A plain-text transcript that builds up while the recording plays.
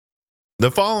The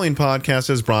following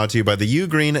podcast is brought to you by the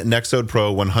Ugreen Nexode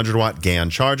Pro 100-watt GAN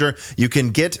charger. You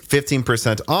can get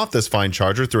 15% off this fine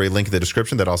charger through a link in the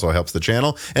description that also helps the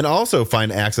channel, and also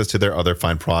find access to their other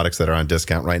fine products that are on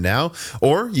discount right now.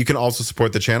 Or you can also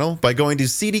support the channel by going to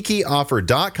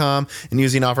cdkeyoffer.com and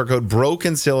using offer code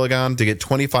BROKENSILICON to get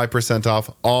 25% off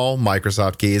all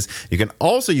Microsoft keys. You can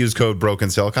also use code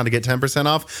BROKENSILICON to get 10%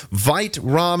 off Vita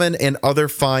Ramen and other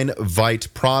fine Vita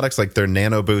products like their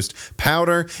Nano Boost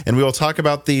powder, and we will talk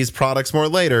about these products more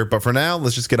later, but for now,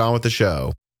 let's just get on with the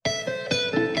show.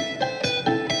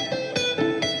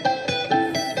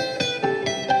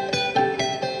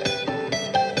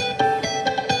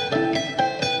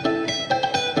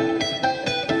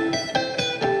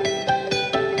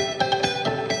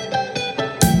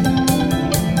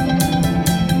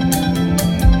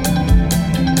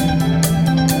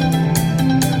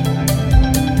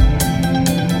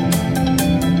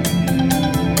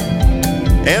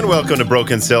 And welcome to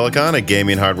Broken Silicon, a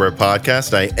gaming hardware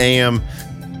podcast. I am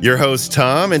your host,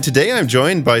 Tom, and today I'm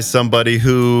joined by somebody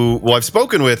who, well, I've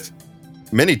spoken with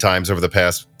many times over the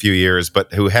past few years,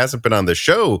 but who hasn't been on the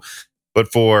show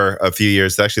but for a few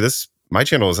years. Actually, my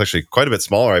channel is actually quite a bit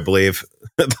smaller, I believe,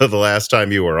 the last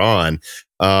time you were on.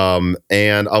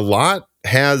 And a lot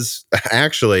has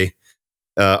actually,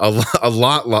 a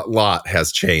lot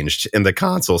has changed in the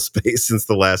console space since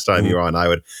the last time you were on. I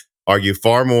would argue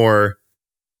far more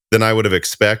than I would have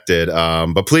expected.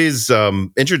 But please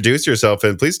introduce yourself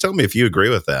and please tell me if you agree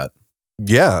with that.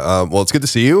 Yeah, well, it's good to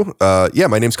see you.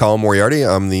 My name's Colin Moriarty.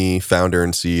 I'm the founder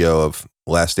and CEO of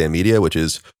Last Stand Media, which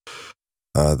is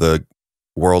the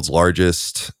world's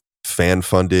largest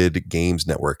fan-funded games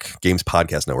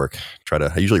podcast network.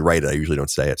 I usually write it. I usually don't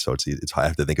say it, so it's I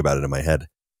have to think about it in my head.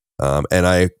 And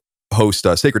I host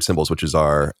Sacred Symbols, which is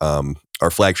our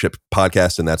flagship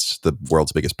podcast, and that's the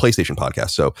world's biggest PlayStation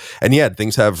podcast. So, and yeah,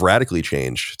 things have radically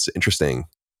changed. It's interesting.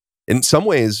 In some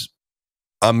ways,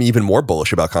 I'm even more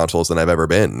bullish about consoles than I've ever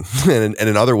been, and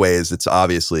in other ways, it's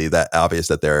obvious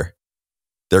that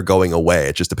they're going away.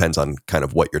 It just depends on kind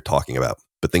of what you're talking about.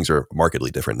 But things are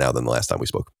markedly different now than the last time we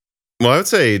spoke. Well, I would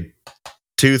say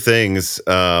two things.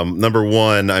 Number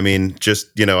one, I mean,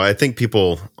 just, I think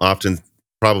people often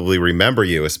probably remember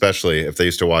you, especially if they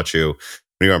used to watch you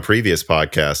when you were on previous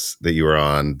podcasts that you were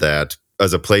on, that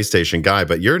as a PlayStation guy.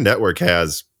 But your network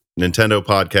has Nintendo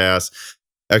podcasts,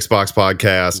 Xbox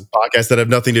podcasts that have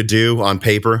nothing to do on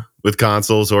paper with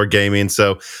consoles or gaming.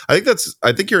 So I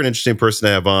think you're an interesting person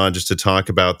to have on just to talk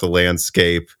about the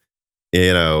landscape,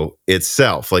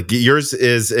 itself. Like yours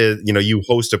is, you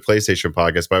host a PlayStation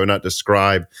podcast, but I would not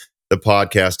describe the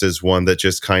podcast as one that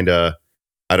just kind of,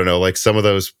 I don't know, like some of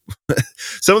those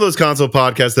console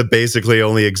podcasts that basically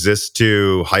only exist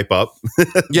to hype up.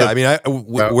 Yeah, I mean,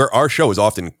 where our show is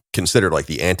often considered like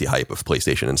the anti-hype of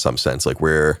PlayStation in some sense. Like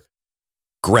we're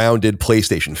grounded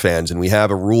PlayStation fans, and we have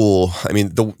a rule. I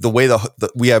mean, the way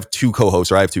we have two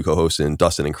co-hosts, or I have two co-hosts, in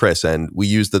Dustin and Chris, and we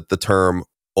use the term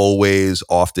always,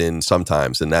 often,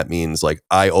 sometimes, and that means like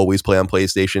I always play on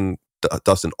PlayStation.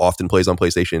 Dustin often plays on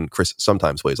PlayStation. Chris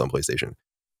sometimes plays on PlayStation.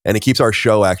 And it keeps our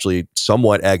show actually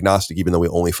somewhat agnostic, even though we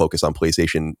only focus on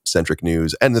PlayStation-centric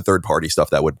news and the third-party stuff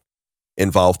that would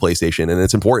involve PlayStation. And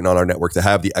it's important on our network to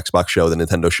have the Xbox show, the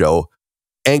Nintendo show,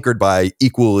 anchored by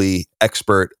equally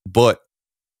expert but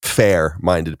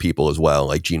fair-minded people as well.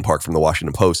 Like Gene Park from the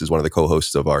Washington Post is one of the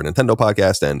co-hosts of our Nintendo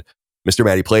podcast, and Mr.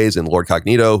 Matty Plays and Lord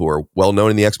Cognito, who are well-known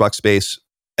in the Xbox space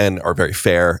and are very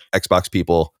fair Xbox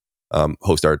people,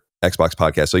 host our Xbox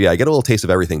podcast. So yeah, I get a little taste of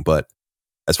everything, but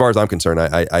as far as I'm concerned,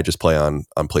 I just play on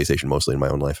PlayStation mostly in my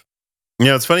own life.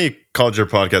 It's funny you called your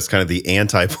podcast kind of the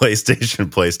anti-PlayStation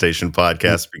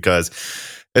podcast because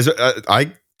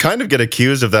I kind of get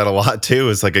accused of that a lot too,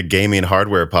 as like a gaming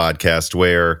hardware podcast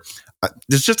where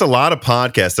there's just a lot of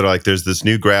podcasts that are like, there's this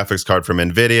new graphics card from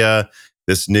NVIDIA,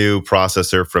 this new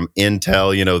processor from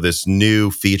Intel, this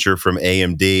new feature from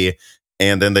AMD.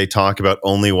 And then they talk about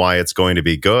only why it's going to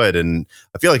be good. And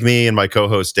I feel like me and my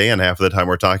co-host Dan, half of the time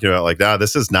we're talking about like,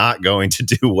 this is not going to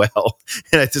do well.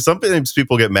 And sometimes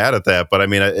people get mad at that. But I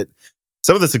mean,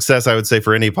 some of the success I would say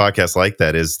for any podcast like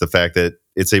that is the fact that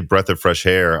it's a breath of fresh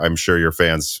air. I'm sure your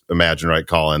fans imagine, right,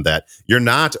 Colin, that you're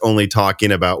not only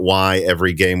talking about why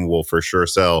every game will for sure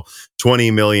sell 20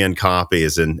 million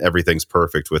copies and everything's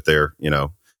perfect with their,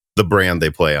 the brand they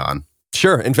play on.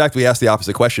 Sure. In fact, we asked the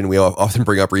opposite question we often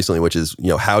bring up recently, which is,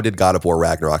 how did God of War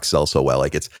Ragnarok sell so well?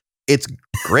 Like it's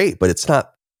great, but it's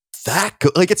not that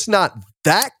good. Like it's not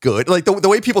that good. Like the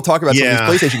way people talk about some of these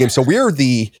PlayStation games. So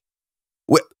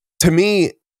to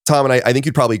me, Tom, and I think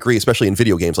you'd probably agree, especially in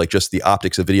video games, like just the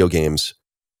optics of video games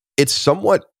it's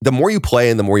somewhat, the more you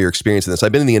play and the more you're experiencing this.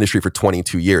 I've been in the industry for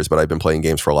 22 years, but I've been playing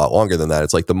games for a lot longer than that.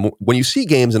 It's like when you see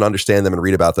games and understand them and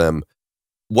read about them,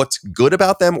 what's good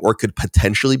about them or could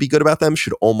potentially be good about them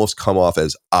should almost come off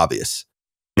as obvious.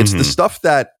 It's the stuff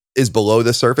that is below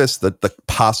the surface, the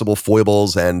possible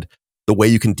foibles and the way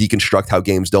you can deconstruct how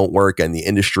games don't work and the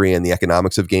industry and the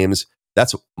economics of games.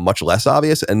 That's much less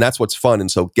obvious, and that's what's fun. And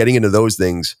so getting into those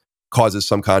things causes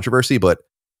some controversy, but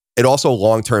it also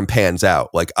long-term pans out.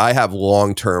 Like I have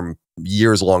long-term,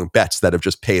 years-long bets that have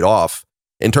just paid off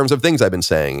in terms of things I've been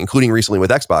saying, including recently with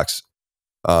Xbox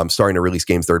starting to release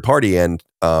games third party. And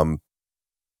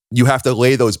you have to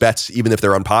lay those bets, even if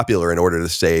they're unpopular, in order to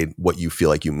say what you feel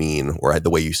like you mean or the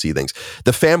way you see things.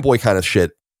 The fanboy kind of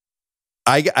shit,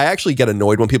 I actually get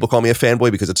annoyed when people call me a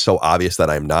fanboy because it's so obvious that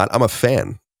I'm not. I'm a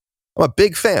fan. I'm a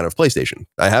big fan of PlayStation.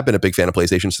 I have been a big fan of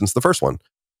PlayStation since the first one.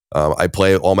 I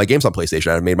play all my games on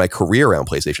PlayStation. I've made my career around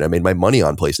PlayStation. I made my money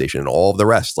on PlayStation and all of the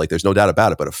rest. Like, there's no doubt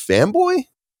about it. But a fanboy?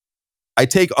 I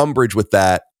take umbrage with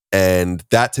that. And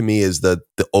that to me is the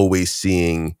always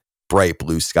seeing bright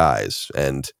blue skies.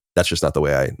 And that's just not the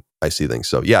way I see things.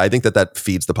 So yeah, I think that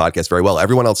feeds the podcast very well.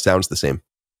 Everyone else sounds the same,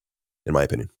 in my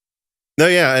opinion. No,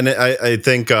 yeah. And I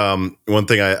think one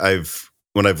thing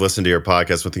when I've listened to your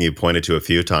podcast, one thing you pointed to a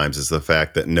few times is the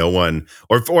fact that no one,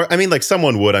 or I mean, like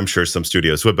someone would, I'm sure some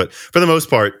studios would, but for the most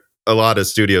part, a lot of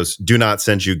studios do not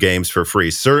send you games for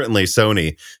free. Certainly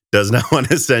Sony does not want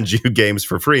to send you games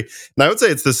for free. And I would say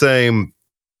it's the same,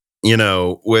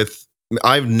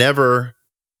 I've never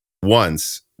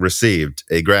once received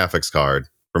a graphics card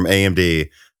from AMD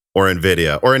or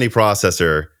NVIDIA or any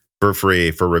processor for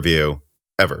free for review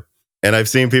ever. And I've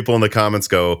seen people in the comments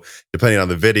go, depending on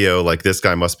the video, like, this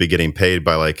guy must be getting paid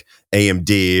by like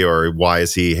AMD, or why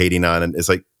is he hating on? And it's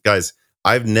like, guys,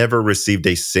 I've never received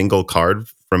a single card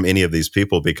from any of these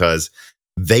people because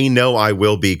they know I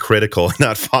will be critical and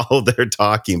not follow their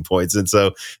talking points. And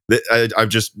so I'm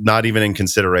just not even in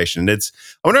consideration. I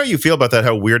wonder how you feel about that,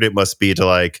 how weird it must be to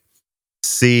like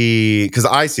see, because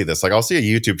I see this, like I'll see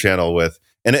a YouTube channel with,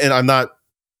 and I'm not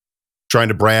trying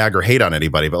to brag or hate on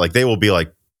anybody, but like they will be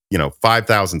like,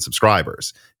 5,000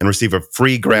 subscribers and receive a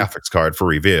free graphics card for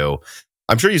review.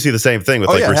 I'm sure you see the same thing with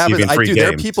receiving free games.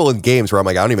 There are people in games where I'm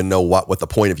like, I don't even know what the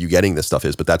point of you getting this stuff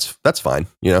is, but that's fine.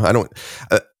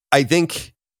 I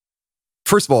think,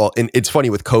 first of all, and it's funny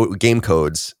with game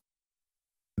codes,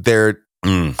 because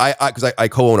I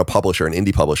co-own a publisher, an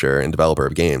indie publisher and developer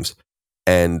of games,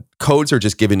 and codes are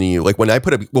just given to you. Like when we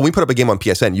put up a game on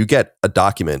PSN, you get a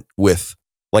document with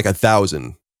like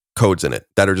 1,000 codes in it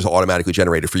that are just automatically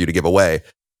generated for you to give away.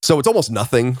 So it's almost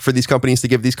nothing for these companies to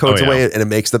give these codes away, and it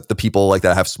makes the people like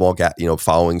that have small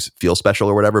followings feel special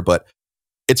or whatever. But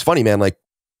it's funny, man. Like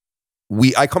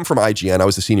I come from IGN. I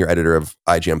was the senior editor of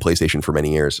IGN PlayStation for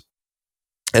many years,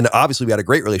 and obviously we had a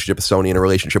great relationship with Sony and a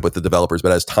relationship with the developers.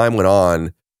 But as time went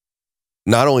on,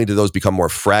 not only did those become more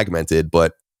fragmented,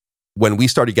 but when we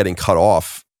started getting cut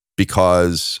off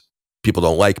because people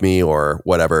don't like me or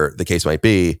whatever the case might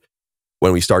be,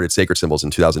 when we started Sacred Symbols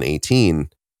in 2018,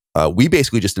 we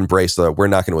basically just embraced we're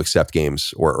not going to accept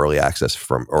games or early access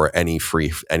from, or any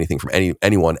free anything from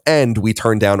anyone. And we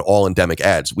turned down all endemic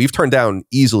ads. We've turned down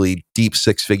easily deep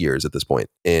six figures at this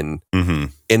point in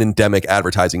endemic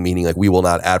advertising, meaning like we will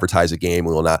not advertise a game.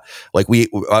 We will not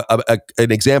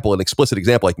an explicit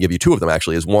example. I can give you two of them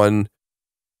actually. Is one,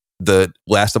 the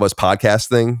Last of Us podcast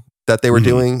thing that they were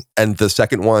doing, and the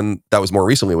second one that was more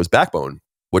recently was Backbone,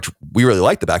 which we really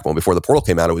liked the Backbone before the Portal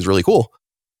came out. It was really cool.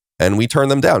 And we turned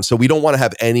them down. So we don't want to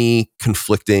have any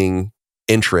conflicting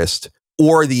interest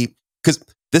because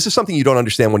this is something you don't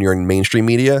understand when you're in mainstream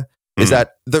media, is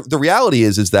that the reality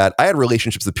is that I had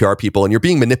relationships with PR people and you're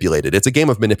being manipulated. It's a game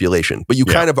of manipulation, but you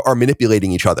kind of are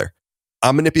manipulating each other.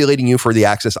 I'm manipulating you for the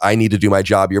access I need to do my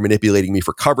job. You're manipulating me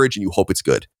for coverage and you hope it's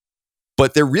good.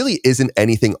 But there really isn't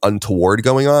anything untoward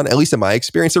going on. At least in my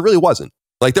experience, there really wasn't.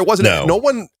 Like there wasn't, no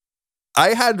one,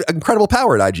 I had incredible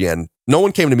power at IGN. No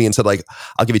one came to me and said like,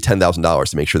 I'll give you $10,000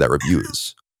 to make sure that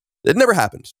reviews. It never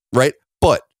happened, right?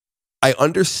 But I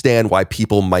understand why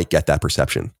people might get that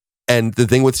perception. And the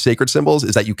thing with Sacred Symbols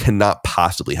is that you cannot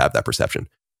possibly have that perception.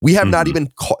 We have not even,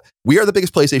 we are the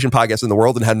biggest PlayStation podcast in the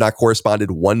world and have not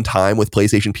corresponded one time with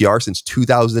PlayStation PR since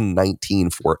 2019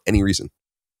 for any reason.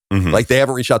 Like they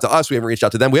haven't reached out to us. We haven't reached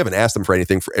out to them. We haven't asked them for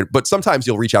anything. But sometimes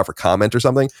you'll reach out for comment or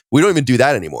something. We don't even do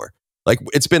that anymore. Like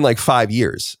it's been like 5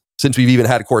 years since we've even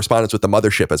had correspondence with the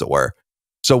mothership, as it were.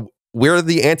 So we're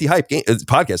the anti-hype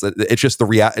podcast. It's just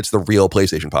it's the real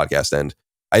PlayStation podcast. And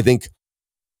I think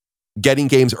getting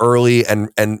games early and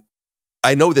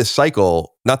I know this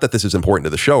cycle, not that this is important to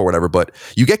the show or whatever, but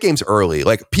you get games early.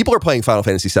 Like people are playing Final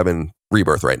Fantasy VII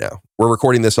Rebirth right now. We're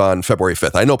recording this on February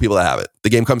 5th. I know people that have it. The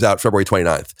game comes out February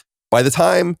 29th. By the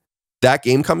time that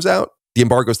game comes out, the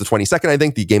embargo is the 22nd, I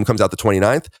think. The game comes out the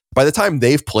 29th. By the time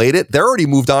they've played it, they're already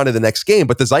moved on to the next game,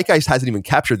 but the zeitgeist hasn't even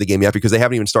captured the game yet because they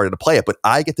haven't even started to play it, but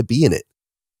I get to be in it.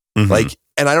 Like,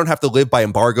 and I don't have to live by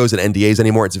embargoes and NDAs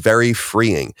anymore. It's very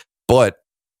freeing, but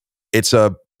it's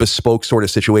a bespoke sort of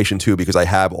situation too, because I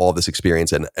have all this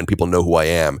experience and people know who I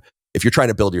am. If you're trying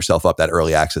to build yourself up, that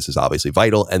early access is obviously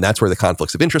vital. And that's where the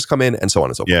conflicts of interest come in and so on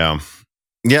and so forth. Yeah.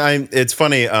 Yeah, it's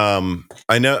funny.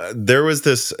 I know there was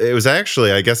this. It was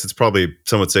actually, I guess it's probably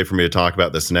somewhat safe for me to talk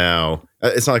about this now.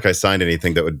 It's not like I signed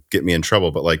anything that would get me in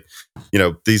trouble, but like,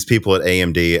 these people at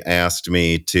AMD asked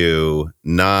me to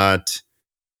not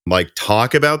like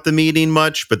talk about the meeting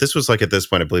much. But this was like at this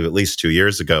point, I believe at least 2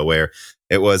 years ago, where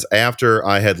it was after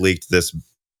I had leaked this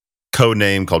code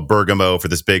name called Bergamo for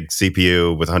this big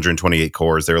CPU with 128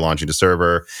 cores they were launching to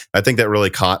server. I think that really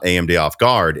caught AMD off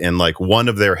guard. And like one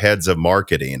of their heads of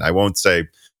marketing, I won't say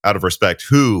out of respect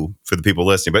who for the people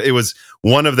listening, but it was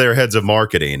one of their heads of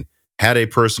marketing had a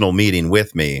personal meeting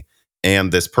with me.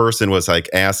 And this person was like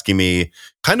asking me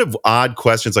kind of odd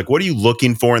questions, like, what are you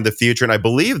looking for in the future? And I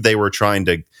believe they were trying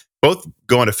to both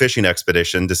go on a fishing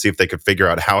expedition to see if they could figure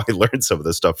out how I learned some of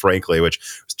this stuff, frankly, which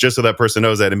just so that person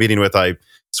knows, I had a meeting with, I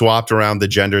swapped around the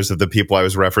genders of the people I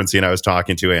was referencing, I was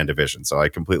talking to, and division. So I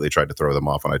completely tried to throw them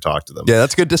off when I talked to them. Yeah,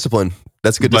 that's good discipline.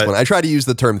 That's good discipline. I try to use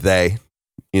the term they,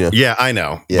 Yeah, I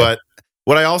know. Yeah. But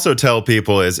what I also tell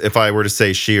people is if I were to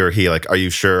say she or he, like, are you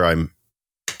sure I'm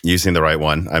using the right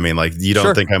one? I mean, like, you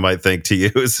don't think I might think to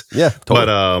use. Yeah,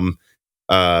 totally.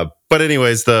 But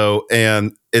anyways, though,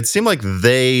 and it seemed like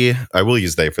I will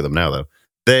use they for them now, though.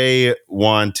 They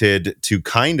wanted to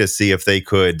kind of see if they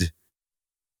could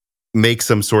make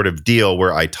some sort of deal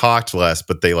where I talked less,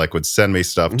 but they like would send me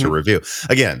stuff to review.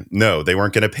 Again, no, they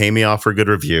weren't going to pay me off for good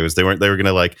reviews. They were going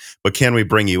to like, but can we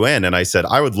bring you in? And I said,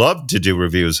 I would love to do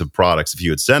reviews of products if you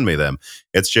would send me them.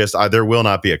 It's just, there will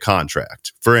not be a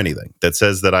contract for anything that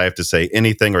says that I have to say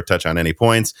anything or touch on any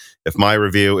points. If my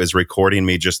review is recording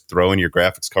me just throwing your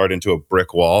graphics card into a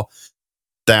brick wall,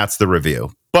 that's the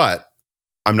review. But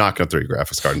I'm not going to throw your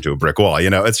graphics card into a brick wall.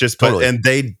 It's just, totally. And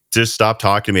they just stopped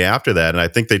talking to me after that. And I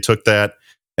think they took that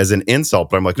as an insult,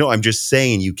 but I'm like, no, I'm just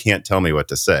saying you can't tell me what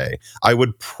to say. I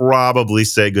would probably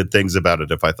say good things about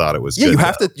it if I thought it was good.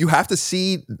 You have to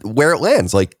see where it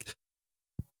lands. Like,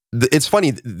 it's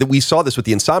funny that we saw this with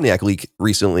the Insomniac leak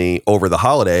recently over the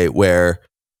holiday where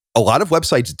a lot of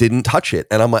websites didn't touch it.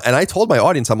 And I told my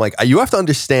audience, I'm like, you have to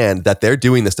understand that they're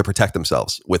doing this to protect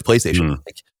themselves with PlayStation.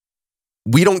 Like,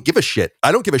 we don't give a shit.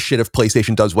 I don't give a shit if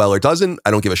PlayStation does well or doesn't.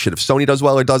 I don't give a shit if Sony does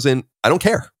well or doesn't. I don't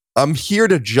care. I'm here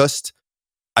to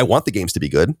I want the games to be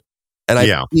good. And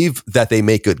I believe that they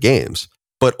make good games.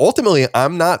 But ultimately,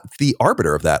 I'm not the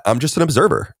arbiter of that. I'm just an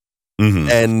observer.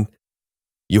 And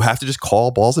you have to just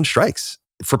call balls and strikes.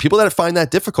 For people that find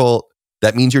that difficult,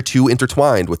 that means you're too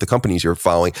intertwined with the companies you're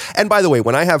following. And by the way,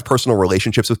 when I have personal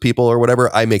relationships with people or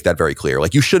whatever, I make that very clear.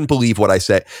 Like, you shouldn't believe what I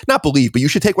say. Not believe, but you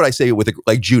should take what I say with,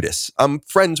 like Judas. I'm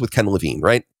friends with Ken Levine,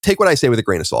 right? Take what I say with a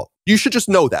grain of salt. You should just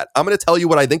know that. I'm going to tell you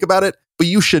what I think about it, but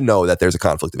you should know that there's a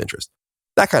conflict of interest.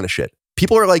 That kind of shit.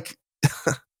 People are like,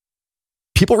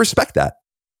 people respect that.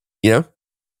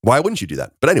 Why wouldn't you do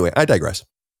that? But anyway, I digress.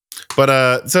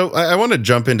 But so I want to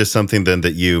jump into something then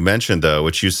that you mentioned, though,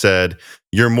 which you said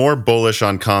you're more bullish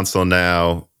on console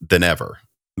now than ever.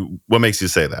 What makes you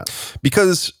say that?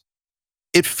 Because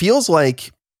it feels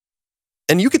like,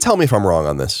 and you could tell me if I'm wrong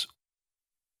on this.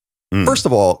 First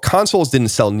of all, consoles didn't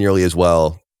sell nearly as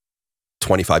well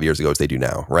 25 years ago as they do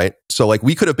now, right? So like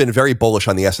we could have been very bullish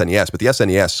on the SNES, but the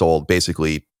SNES sold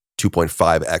basically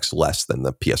 2.5x less than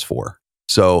the PS4.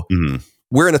 So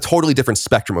we're in a totally different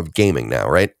spectrum of gaming now,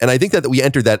 right? And I think that we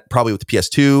entered that probably with the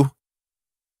PS2,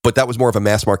 but that was more of a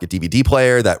mass market DVD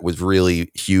player that was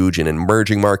really huge in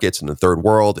emerging markets in the third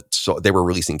world. So they were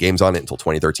releasing games on it until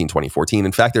 2013, 2014.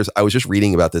 In fact, I was just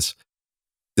reading about this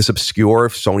obscure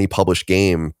Sony published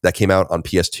game that came out on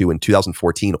PS2 in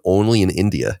 2014 only in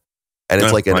India. And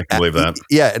it's like I can believe that.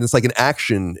 Yeah, and it's like an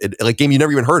action like game you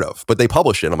never even heard of, but they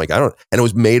published it. I'm like, and it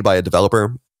was made by a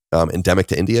developer endemic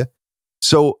to India.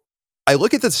 So I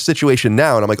look at the situation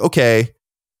now and I'm like, okay,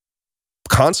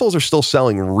 consoles are still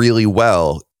selling really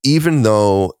well, even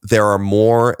though there are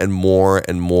more and more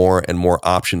and more and more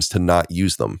options to not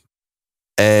use them.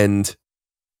 And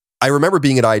I remember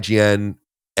being at IGN,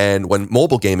 and when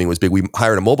mobile gaming was big, we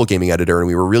hired a mobile gaming editor and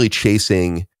we were really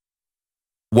chasing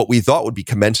what we thought would be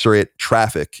commensurate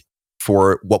traffic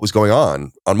for what was going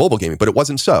on mobile gaming, but it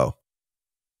wasn't so.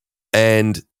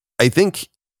 And I think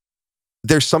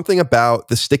there's something about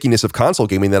the stickiness of console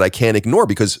gaming that I can't ignore,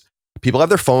 because People have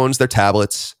their phones, their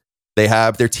tablets, they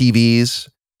have their TVs,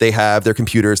 they have their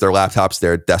computers, their laptops,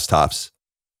 their desktops.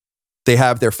 They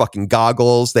have their fucking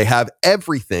goggles, they have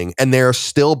everything, and they're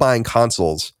still buying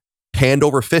consoles hand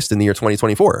over fist in the year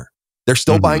 2024. They're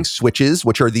still buying Switches,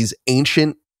 which are these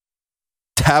ancient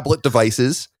tablet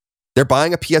devices. They're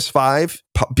buying a PS5s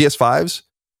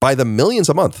by the millions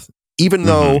a month, even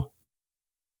though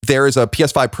there is a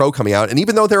PS5 Pro coming out, and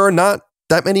even though there are not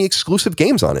that many exclusive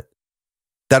games on it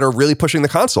that are really pushing the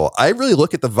console. I really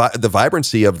look at the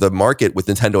vibrancy of the market with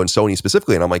Nintendo and Sony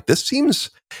specifically, and I'm like, this seems,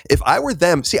 if I were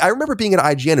them, see, I remember being at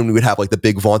IGN and we would have like the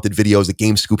big vaunted videos, the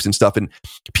game scoops and stuff, and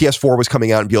PS4 was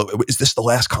coming out and be like, is this the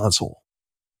last console?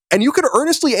 And you could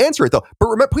earnestly answer it though,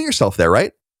 but put yourself there,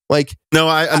 right? Like,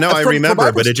 I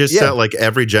remember, but it just felt like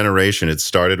every generation it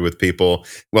started with people.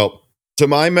 Well, to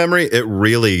my memory, it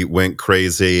really went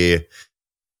crazy.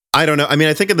 I don't know. I mean,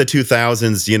 I think in the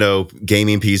 2000s,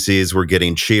 gaming PCs were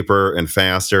getting cheaper and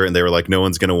faster, and they were like, no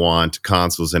one's going to want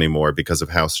consoles anymore because of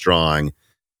how strong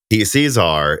PCs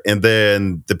are. And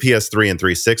then the PS3 and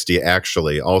 360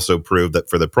 actually also proved that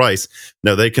for the price,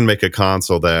 no, they can make a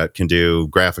console that can do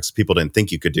graphics people didn't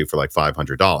think you could do for like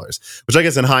 $500, which I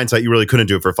guess in hindsight, you really couldn't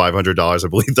do it for $500. I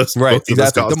believe those. Right,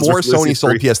 exactly. The more Sony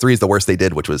sold PS3s, the worse they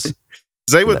did, which was...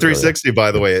 Same with 360,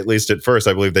 by the way, at least at first,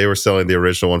 I believe they were selling the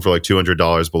original one for like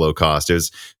 $200 below cost. It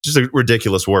was just a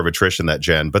ridiculous war of attrition that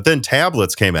gen. But then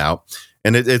tablets came out,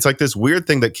 and it's like this weird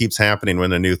thing that keeps happening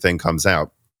when a new thing comes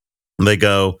out. And they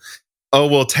go, oh,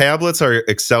 well, tablets are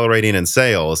accelerating in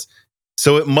sales,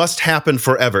 so it must happen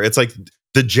forever. It's like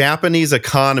the Japanese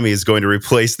economy is going to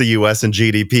replace the US in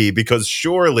GDP because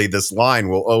surely this line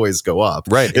will always go up.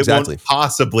 Right, exactly. It won't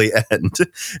possibly end.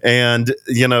 And,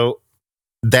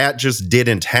 that just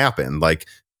didn't happen. Like,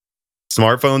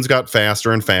 smartphones got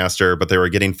faster and faster, but they were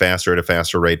getting faster at a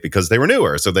faster rate because they were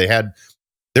newer. So they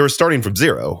were starting from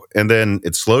zero, and then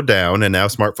it slowed down, and now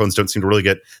smartphones don't seem to really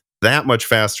get that much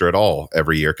faster at all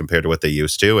every year compared to what they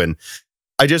used to. And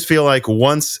I just feel like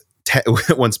once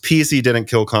PC didn't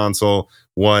kill console,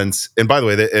 once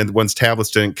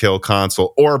tablets didn't kill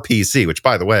console or PC, which,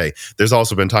 by the way, there's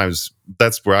also been times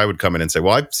that's where I would come in and say,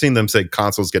 well, I've seen them say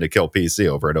console's going to kill PC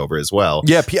over and over as well.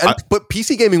 Yeah, but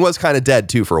PC gaming was kind of dead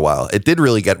too for a while. It did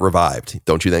really get revived,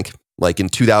 don't you think? Like in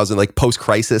 2000, like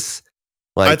post-crisis.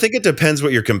 I think it depends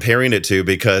what you're comparing it to,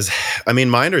 because, I mean,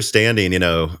 my understanding,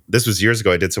 this was years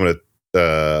ago. I did someone,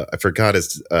 I forgot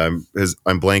I'm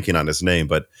blanking on his name,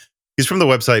 but he's from the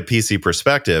website PC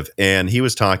Perspective, and he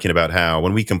was talking about how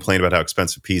when we complain about how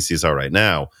expensive PCs are right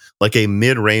now, like a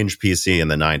mid-range PC in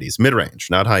the 90s, mid-range,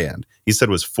 not high-end, he said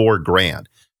was $4,000.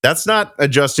 That's not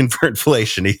adjusting for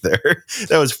inflation either.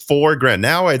 That was $4,000.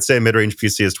 Now I'd say mid-range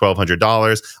PC is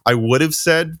 $1,200. I would have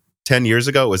said 10 years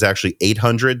ago it was actually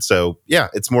 $800. So yeah,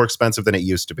 it's more expensive than it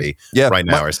used to be right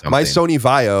now or something. My Sony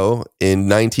Vaio in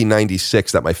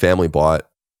 1996 that my family bought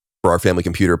for our family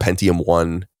computer, Pentium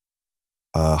 1,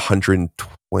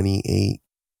 128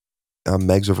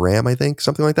 megs of RAM, I think,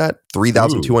 something like that.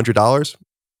 $3,200.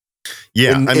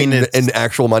 Yeah, in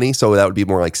actual money, so that would be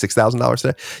more like $6,000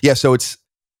 today. Yeah, so it's.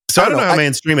 So I don't know how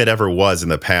mainstream it ever was in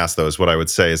the past, though. Is what I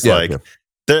would say is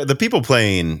the people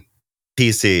playing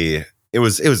PC. It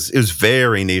was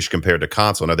very niche compared to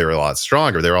console. Now they were a lot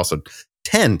stronger. They're also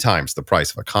 10 times the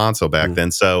price of a console back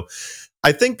then. So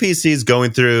I think PC is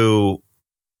going through.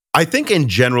 I think in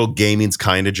general, gaming's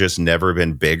kind of just never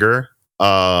been bigger.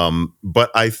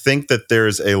 But I think that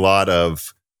there's a lot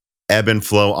of ebb and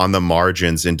flow on the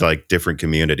margins into like different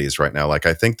communities right now. Like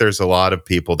I think there's a lot of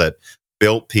people that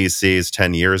built PCs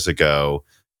 10 years ago.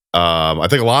 I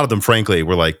think a lot of them, frankly,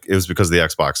 were like, it was because of the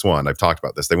Xbox One. I've talked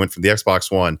about this. They went from the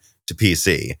Xbox One to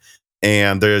PC.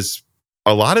 And there's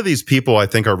a lot of these people, I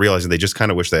think, are realizing they just kind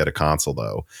of wish they had a console,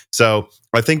 though. So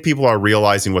I think people are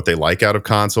realizing what they like out of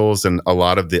consoles, and a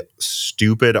lot of the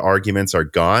stupid arguments are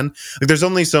gone. Like, there's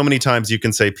only so many times you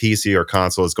can say PC or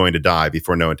console is going to die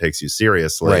before no one takes you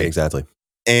seriously. Right, exactly.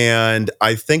 And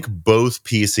I think both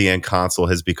PC and console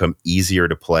has become easier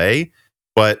to play,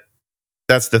 but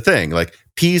that's the thing. Like,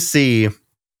 PC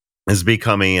is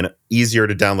becoming easier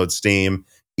to download Steam,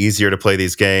 easier to play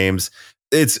these games.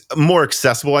 It's more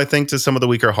accessible, I think, to some of the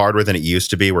weaker hardware than it used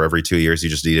to be, where every 2 years you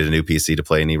just needed a new PC to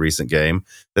play any recent game.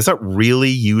 That's not really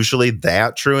usually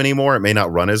that true anymore. It may not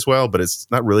run as well, but it's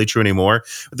not really true anymore.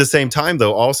 At the same time,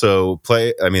 though, also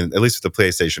at least with the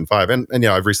PlayStation 5, and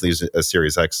I've recently used a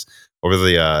Series X over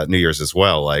the New Year's as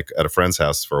well, like at a friend's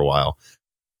house for a while.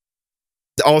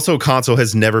 Also, console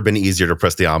has never been easier to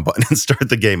press the on button and start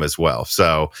the game as well.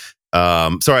 So,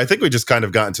 sorry, I think we just kind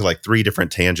of got into like three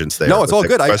different tangents there. No, it's all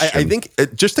good. I think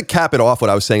just to cap it off,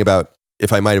 what I was saying about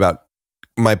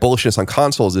my bullishness on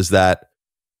consoles is that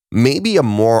maybe a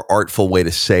more artful way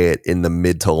to say it in the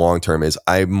mid to long term is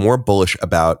I'm more bullish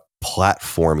about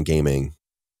platform gaming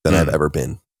than I've ever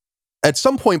been. At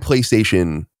some point,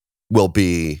 PlayStation will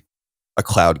be a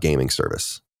cloud gaming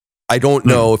service. I don't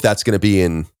know if that's going to be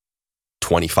in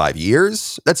 25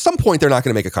 years. At some point, they're not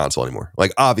going to make a console anymore.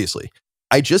 Like, obviously.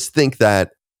 I just think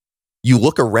that you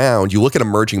look around, you look at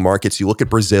emerging markets, you look at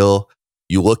Brazil,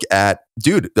 you look at,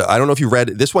 dude, I don't know if you read,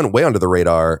 this went way under the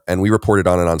radar and we reported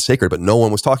on it on Sacred, but no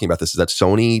one was talking about this, is that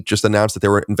Sony just announced that they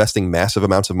were investing massive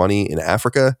amounts of money in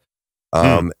Africa.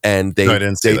 And they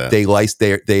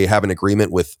have an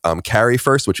agreement with Carry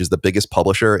First, which is the biggest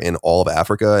publisher in all of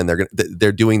Africa, and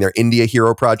they're doing their India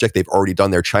Hero project. They've already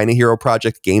done their China Hero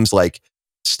project. Games like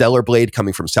Stellar Blade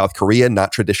coming from South Korea,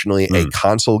 not traditionally a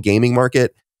console gaming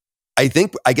market. I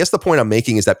guess the point I'm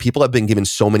making is that people have been given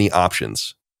so many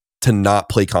options to not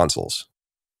play consoles,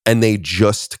 and they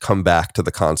just come back to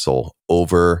the console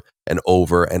over and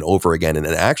over and over again. And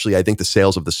actually, I think the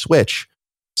sales of the Switch,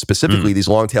 specifically these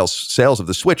long tail sales of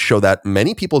the Switch, show that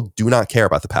many people do not care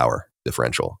about the power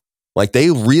differential. Like, they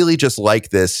really just like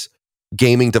this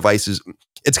gaming devices.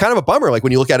 It's kind of a bummer. Like,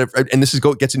 when you look at it, and this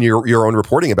gets into your own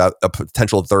reporting about a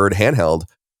potential third handheld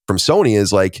from Sony,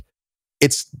 is like,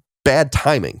 it's bad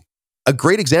timing. A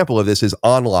great example of this is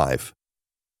On Live.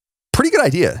 Pretty good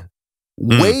idea.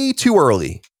 Way too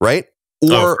early, right?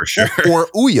 For sure. Or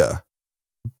Ouya.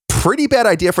 Pretty bad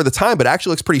idea for the time, but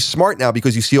actually looks pretty smart now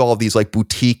because you see all of these like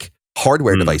boutique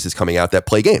hardware devices coming out that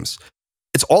play games.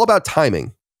 It's all about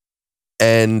timing.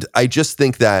 And I just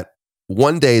think that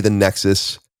one day the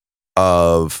nexus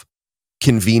of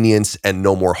convenience and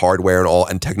no more hardware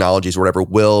and technologies or whatever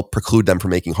will preclude them from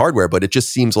making hardware. But it just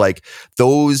seems like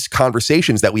those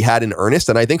conversations that we had in earnest,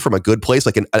 and I think from a good place,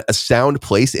 like a sound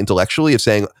place intellectually, of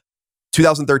saying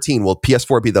 2013, will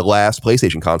PS4 be the last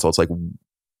PlayStation console? It's like,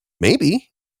 maybe.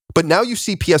 But now you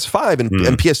see PS5 and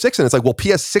PS6, and it's like, will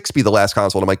PS6 be the last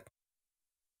console? And I'm like,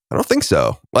 I don't think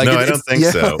so. Like, no, I don't think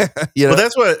so. You know?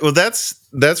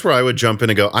 That's where I would jump in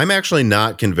and go, I'm actually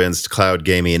not convinced cloud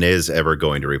gaming is ever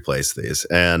going to replace these.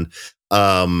 And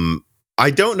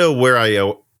I don't know where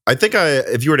I think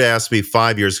if you were to ask me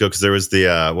 5 years ago, because there was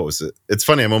the what was it? It's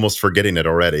funny, I'm almost forgetting it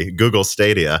already. Google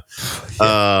Stadia.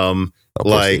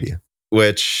 Stadia.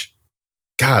 Which,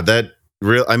 God, that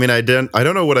real. I mean, I don't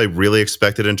know what I really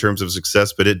expected in terms of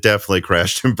success, but it definitely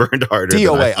crashed and burned harder.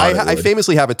 DOA. I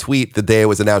famously have a tweet the day it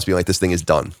was announced, being like, "This thing is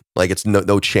done. Like, it's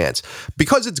no chance,"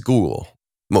 because it's Google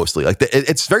mostly. Like,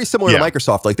 it's very similar to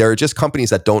Microsoft. Like, there are just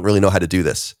companies that don't really know how to do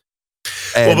this.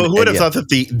 But who would have thought that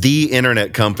the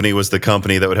internet company was the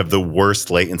company that would have the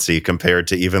worst latency compared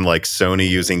to even like Sony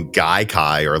using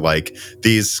Gaikai, or like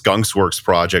these Skunksworks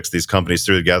projects these companies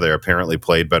threw together apparently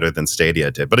played better than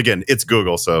Stadia did. But again, it's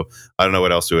Google, so I don't know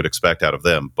what else we would expect out of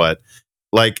them. But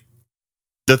like,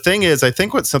 the thing is, I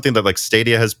think something that like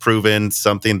Stadia has proven,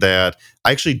 something that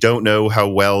I actually don't know how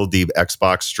well the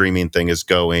Xbox streaming thing is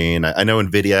going. I know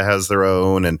Nvidia has their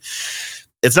own, and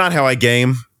it's not how I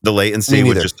game. The latency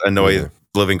would just annoy the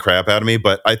living crap out of me.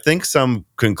 But I think some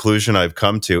conclusion I've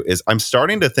come to is I'm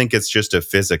starting to think it's just a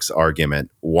physics argument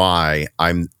why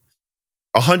I'm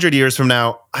 100 years from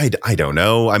now. I don't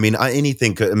know. I mean,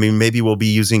 maybe we'll be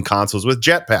using consoles with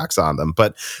jetpacks on them.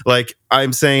 But like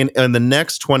I'm saying, in the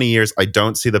next 20 years, I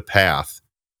don't see the path,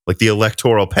 like the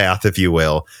electoral path, if you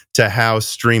will, to how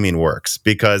streaming works.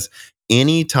 Because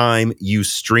anytime you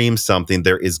stream something,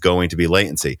 there is going to be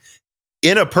latency.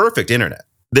 In a perfect internet,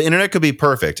 the internet could be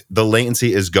perfect. The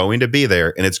latency is going to be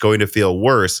there, and it's going to feel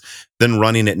worse than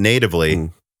running it natively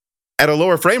at a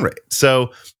lower frame rate.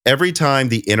 So every time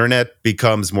the internet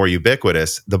becomes more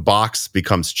ubiquitous, the box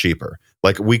becomes cheaper.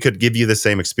 Like, we could give you the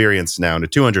same experience now in a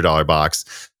 $200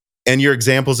 box. And your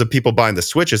examples of people buying the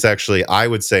Switch is actually, I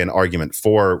would say, an argument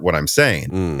for what I'm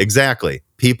saying. Exactly.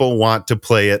 People want to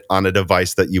play it on a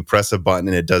device that you press a button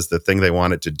and it does the thing they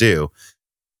want it to do.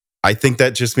 I think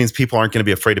that just means people aren't going to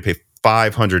be afraid to pay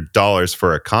 $500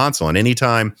 for a console. And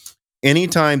anytime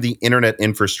the internet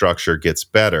infrastructure gets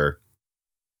better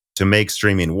to make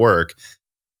streaming work,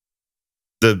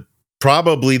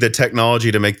 probably the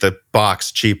technology to make the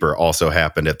box cheaper also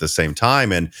happened at the same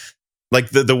time. And like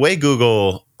the way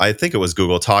Google, I think it was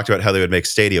Google, talked about how they would make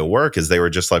Stadia work is they were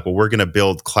just like, well, we're going to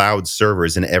build cloud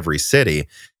servers in every city.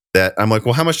 That I'm like,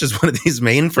 well, how much does one of these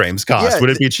mainframes cost? Would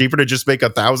it be cheaper to just make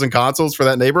 1,000 consoles for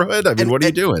that neighborhood? I mean, what are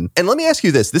you doing? And let me ask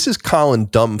you this. This is Colin,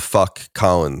 dumb fuck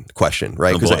Colin question,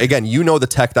 right? Because again, you know the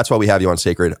tech. That's why we have you on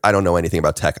Sacred. I don't know anything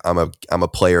about tech. I'm a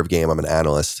player of game. I'm an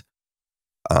analyst.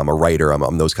 I'm a writer.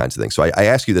 I'm those kinds of things. So I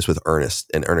ask you this with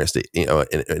an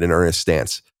earnest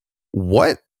stance.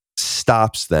 What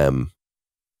stops them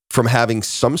from having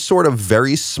some sort of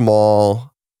very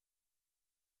small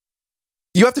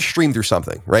you have to stream through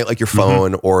something, right? Like your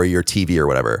phone or your TV or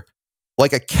whatever.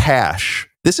 Like a cache.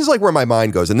 This is like where my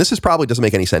mind goes, and this is probably doesn't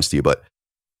make any sense to you, but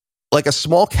like a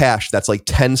small cache that's like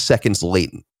 10 seconds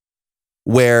latent,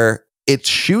 where it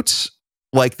shoots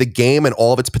like the game and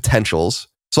all of its potentials.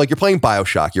 So like you're playing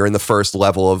BioShock, you're in the first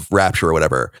level of Rapture or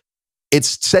whatever.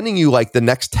 It's sending you like the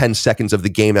next 10 seconds of the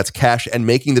game that's cached and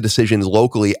making the decisions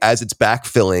locally as it's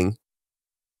backfilling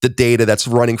the data that's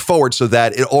running forward, so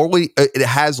that it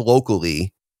has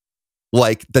locally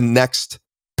like the next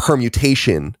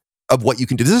permutation of what you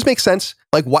can do. Does this make sense?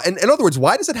 Like, why? In other words,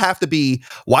 why does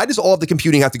all of the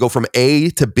computing have to go from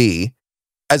A to B,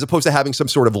 as opposed to having some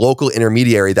sort of local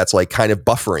intermediary that's like kind of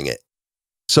buffering it?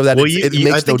 So that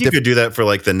I think you could do that for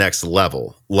like the next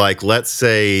level. Like, let's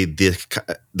say the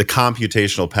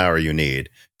computational power you need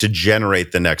to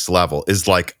generate the next level is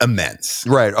like immense.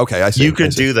 Right. Okay. I see. You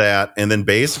could do that and then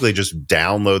basically just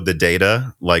download the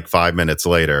data like 5 minutes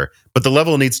later. But the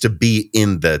level needs to be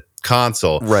in the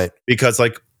console. Right. Because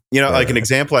like, like an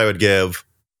example I would give,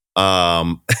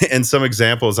 and some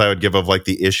examples I would give of like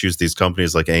the issues these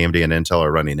companies like AMD and Intel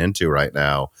are running into right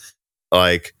now.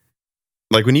 Like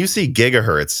when you see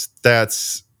gigahertz,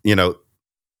 that's,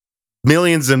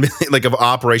 millions and like of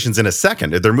operations in a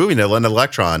second. They're moving an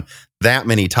electron that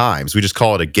many times. We just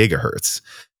call it a gigahertz.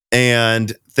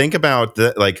 And think about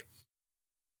that, like,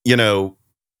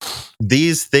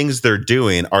 these things they're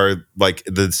doing are like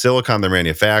the silicon they're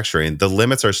manufacturing. The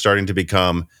limits are starting to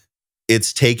become,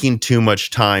 it's taking too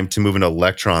much time to move an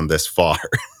electron this far.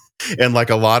 And like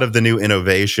a lot of the new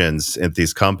innovations at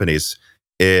these companies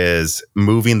is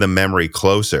moving the memory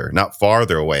closer, not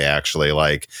farther away, actually.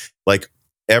 Like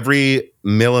every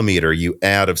millimeter you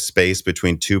add of space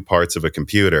between two parts of a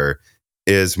computer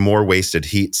is more wasted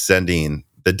heat sending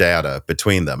the data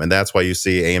between them. And that's why you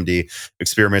see AMD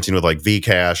experimenting with like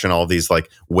Vcache and all these like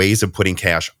ways of putting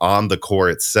cache on the core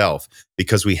itself,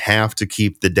 because we have to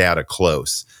keep the data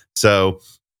close. So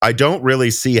I don't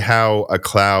really see how a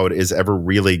cloud is ever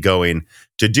really going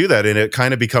to do that. And it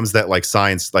kind of becomes that like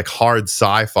science, like hard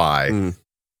sci-fi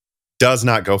does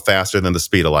not go faster than the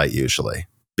speed of light usually,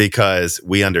 because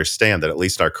we understand that at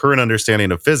least our current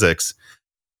understanding of physics,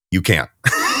 you can't.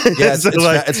 Yeah,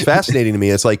 it's fascinating to me.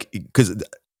 It's like, because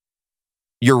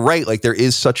you're right. Like there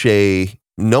is such a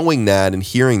knowing that and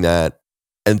hearing that,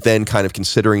 and then kind of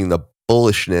considering the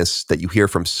bullishness that you hear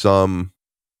from some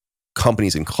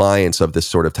companies and clients of this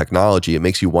sort of technology. It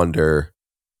makes you wonder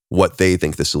what they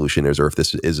think the solution is, or if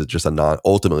this is just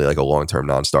ultimately like a long-term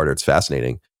non-starter. It's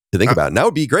fascinating to think about. And that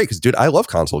would be great, because dude, I love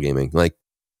console gaming. Like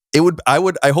I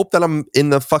hope that I'm in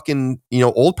the fucking,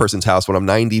 old person's house when I'm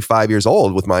 95 years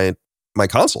old with my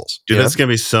consoles. Dude, that's going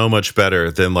to be so much better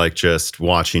than like just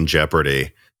watching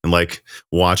Jeopardy and like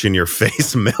watching your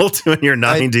face melt when you're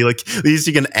 90. Like at least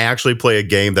you can actually play a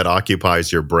game that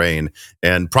occupies your brain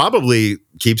and probably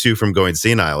keeps you from going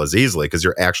senile as easily, because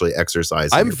you're actually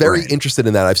exercising. I'm very interested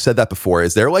in that. I've said that before.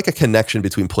 Is there like a connection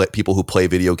between people who play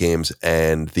video games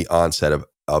and the onset of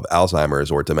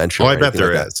Alzheimer's or dementia? Oh, I bet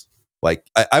there is. Like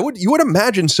you would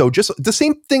imagine so. Just the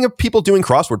same thing of people doing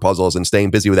crossword puzzles and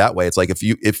staying busy with that way. It's like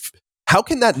how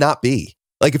can that not be?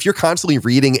 Like if you're constantly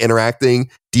reading, interacting,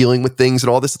 dealing with things and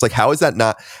all this, it's like, how is that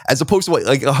not, as opposed to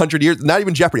like 100 years, not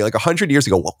even Jeopardy, like 100 years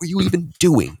ago, what were you even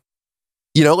doing?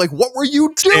 Like what were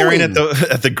you doing? Staring at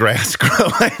the grass grow.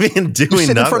 I mean, doing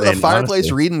sitting nothing. In front of the fireplace,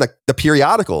 honestly. Reading the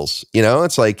periodicals.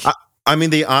 It's like. I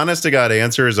mean, the honest to God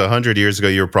answer is 100 years ago,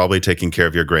 you were probably taking care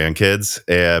of your grandkids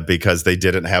because they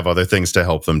didn't have other things to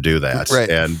help them do that. Right.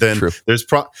 And then there's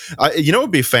what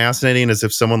would be fascinating is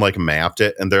if someone like mapped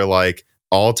it and they're like,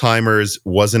 Alzheimer's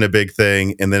wasn't a big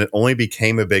thing, and then it only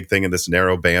became a big thing in this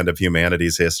narrow band of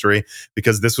humanity's history,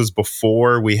 because this was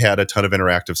before we had a ton of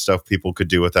interactive stuff people could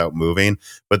do without moving.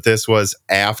 But this was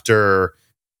after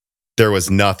there was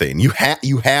nothing. You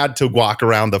had to walk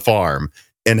around the farm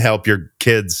and help your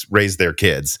kids raise their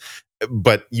kids.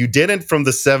 But you didn't from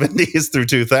the 70s through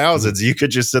 2000s. You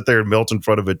could just sit there and melt in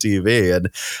front of a TV. And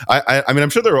I mean, I'm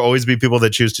sure there will always be people that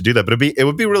choose to do that, but it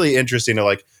would be really interesting to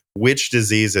like which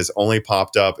diseases only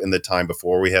popped up in the time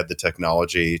before we had the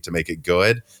technology to make it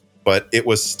good, but it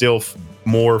was still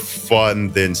more fun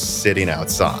than sitting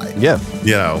outside. Yeah.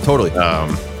 Totally.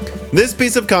 This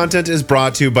piece of content is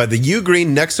brought to you by the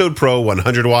Ugreen Nexode Pro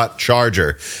 100-watt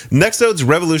charger. Nexode's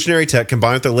revolutionary tech,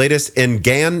 combined with the latest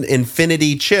GaN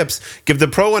Infinity chips, give the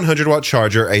Pro 100-watt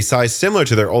charger a size similar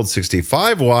to their old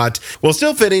 65-watt, while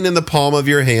still fitting in the palm of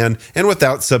your hand and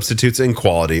without substitutes in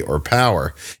quality or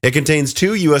power. It contains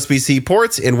 2 USB-C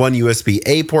ports and 1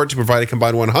 USB-A port to provide a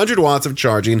combined 100 watts of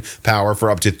charging power for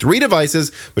up to 3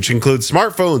 devices, which include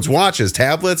smartphones, watches,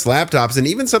 tablets, laptops, and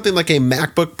even something like a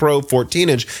MacBook Pro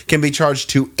 14-inch can can be charged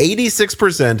to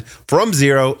 86% from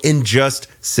zero in just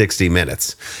 60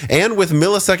 minutes. And with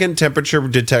millisecond temperature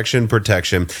detection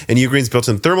protection, and Ugreen's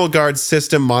built-in thermal guard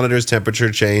system monitors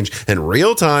temperature change in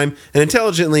real time and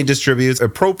intelligently distributes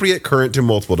appropriate current to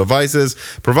multiple devices,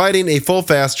 providing a full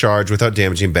fast charge without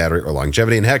damaging battery or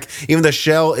longevity. And heck, even the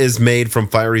shell is made from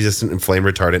fire-resistant and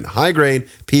flame-retardant high-grade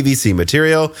PVC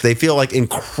material. They feel like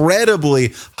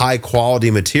incredibly high-quality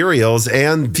materials,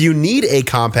 and if you need a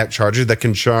compact charger that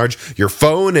can charge your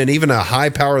phone and even a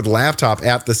high-powered laptop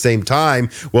at the same time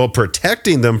while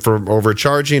protecting them from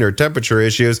overcharging or temperature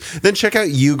issues, then check out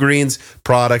Ugreen's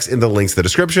products in the links in the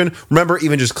description. Remember,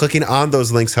 even just clicking on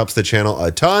those links helps the channel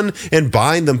a ton, and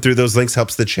buying them through those links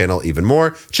helps the channel even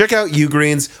more. Check out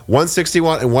Ugreen's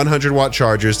 160-watt and 100-watt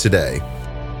chargers today.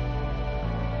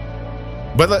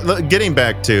 But getting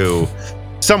back to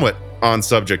somewhat on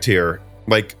subject here,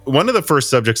 like one of the first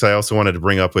subjects I also wanted to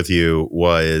bring up with you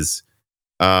was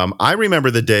I remember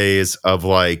the days of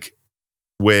like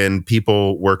when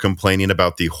people were complaining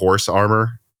about the horse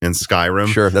armor in Skyrim.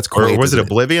 Sure, that's quaint. Or was it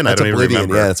Oblivion? That's I don't Oblivion. even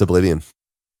remember. Yeah, it's Oblivion.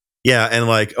 Yeah, and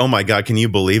like, oh my God, can you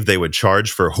believe they would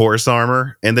charge for horse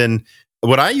armor? And then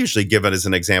what I usually give it as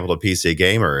an example to PC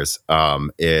gamers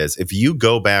is if you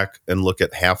go back and look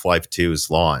at Half-Life 2's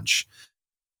launch,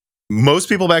 most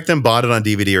people back then bought it on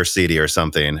DVD or CD or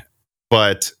something,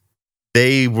 but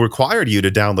they required you to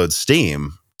download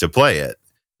Steam to play it.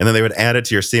 And then they would add it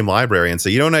to your Steam library and say,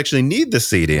 you don't actually need the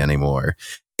CD anymore.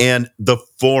 And the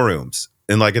forums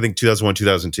in like, I think 2001,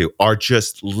 2002 are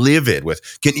just livid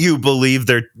with, can you believe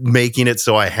they're making it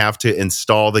so I have to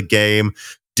install the game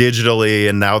digitally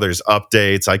and now there's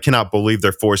updates? I cannot believe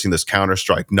they're forcing this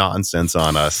Counter-Strike nonsense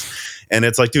on us. And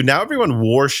it's like, dude, now everyone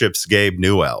worships Gabe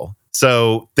Newell.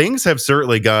 So things have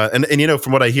certainly got, and you know,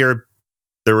 from what I hear,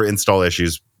 there were install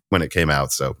issues when it came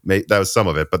out. So that was some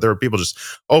of it, but there were people just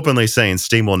openly saying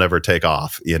Steam will never take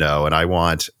off, you know, and I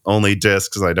want only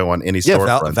discs and I don't want any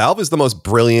storefront. Yeah, Valve is the most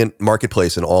brilliant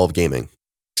marketplace in all of gaming.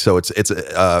 So it's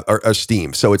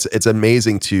Steam. So it's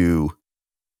amazing to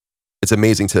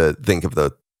think of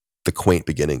the quaint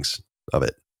beginnings of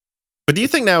it. But do you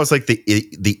think now is like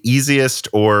the easiest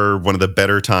or one of the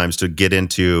better times to get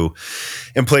into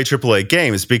and play AAA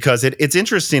games? Because it's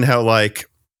interesting how, like,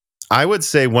 I would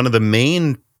say one of the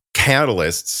main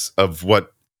catalysts of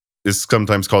what is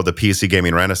sometimes called the PC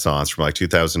gaming renaissance from like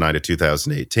 2009 to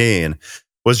 2018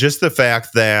 was just the fact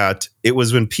that it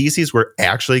was when PCs were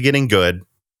actually getting good.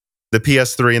 The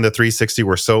PS3 and the 360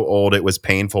 were so old, it was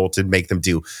painful to make them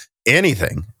do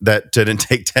anything that didn't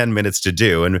take 10 minutes to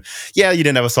do. And yeah, you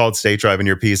didn't have a solid state drive in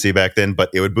your PC back then, but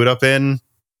it would boot up in,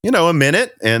 you know, a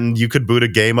minute, and you could boot a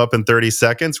game up in 30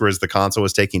 seconds, whereas the console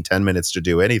was taking 10 minutes to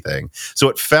do anything. So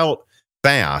it felt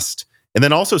fast. And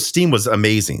then also Steam was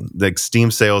amazing. Like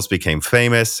Steam sales became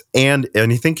famous. And I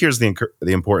think here's the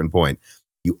important point.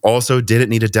 You also didn't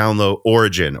need to download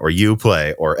Origin or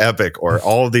Uplay or Epic or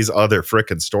all of these other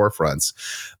frickin' storefronts.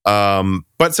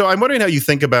 But so I'm wondering how you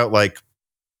think about like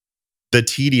the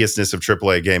tediousness of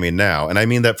AAA gaming now. And I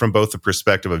mean that from both the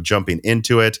perspective of jumping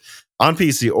into it on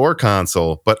PC or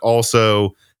console, but also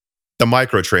the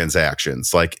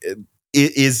microtransactions. Like,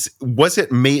 did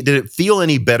it feel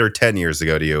any better 10 years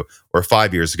ago to you or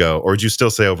 5 years ago? Or would you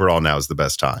still say overall now is the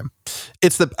best time?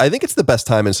 I think it's the best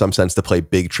time in some sense to play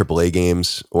big AAA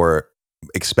games or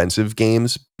expensive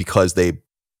games because they're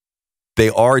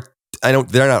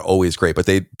not always great, but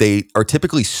they are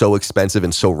typically so expensive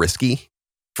and so risky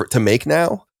to make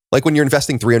now. Like when you're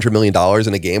investing $300 million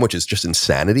in a game, which is just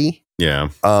insanity. Yeah.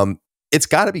 It's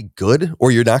got to be good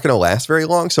or you're not going to last very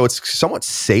long. So it's somewhat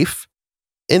safe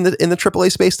in the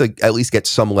AAA space to at least get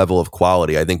some level of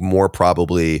quality. I think more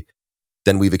probably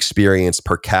than we've experienced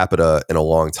per capita in a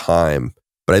long time.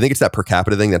 But I think it's that per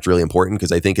capita thing that's really important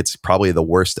because I think it's probably the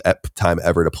worst time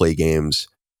ever to play games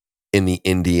in the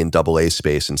indie and AA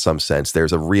space in some sense.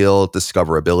 There's a real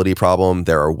discoverability problem.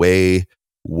 There are way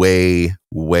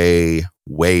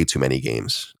too many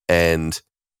games. And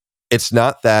it's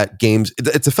not that games,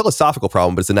 it's a philosophical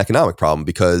problem, but it's an economic problem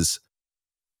because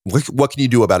what can you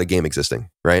do about a game existing,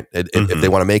 right? If they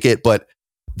want to make it, but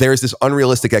there's this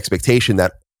unrealistic expectation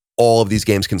that all of these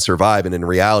games can survive. And in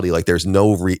reality, like there's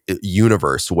no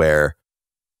universe where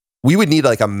we would need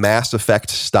like a Mass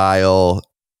Effect style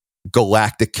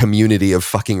galactic community of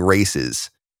fucking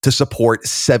races to support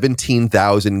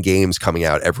 17,000 games coming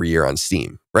out every year on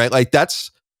Steam, right? Like that's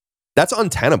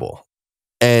untenable.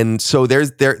 And so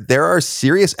there are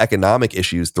serious economic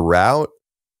issues throughout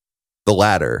the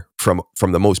ladder from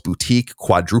the most boutique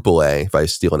quadruple A, if I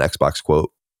steal an Xbox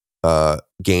quote,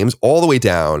 games all the way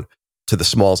down to the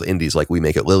smalls indies like we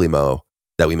make at Lilymo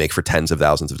that we make for tens of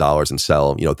thousands of dollars and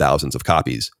sell, thousands of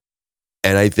copies.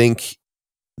 And I think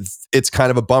it's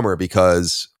kind of a bummer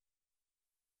because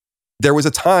there was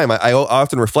a time, I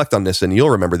often reflect on this, and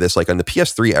you'll remember this, like on the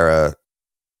PS3 era,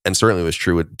 and certainly it was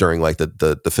true during like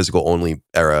the physical only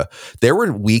era, there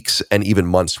were weeks and even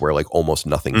months where like almost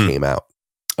nothing came out.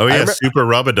 Oh yeah, Super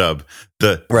Rub-a-Dub,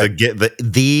 the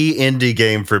indie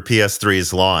game for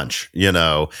PS3's launch. You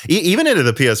know, even into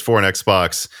the PS4 and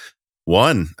Xbox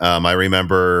One. I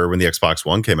remember when the Xbox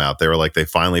One came out, they were like, they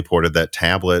finally ported that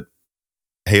tablet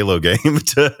Halo game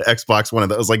to Xbox One,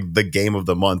 and that was like the game of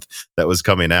the month that was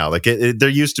coming out. Like there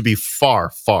used to be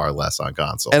far less on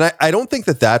console, and I don't think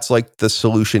that that's like the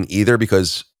solution either,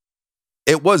 because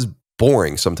it was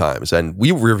boring sometimes, and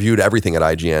we reviewed everything at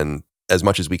IGN as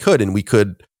much as we could, and we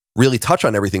could really touch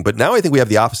on everything. But now I think we have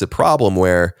the opposite problem,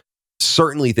 where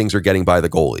certainly things are getting by the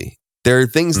goalie. There are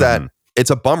things that it's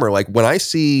a bummer. Like when I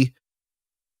see,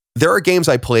 there are games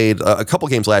I played, a couple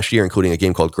games last year, including a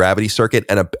game called Gravity Circuit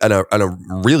and a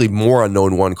really more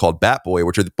unknown one called Bat Boy,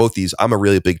 which are both these. I'm a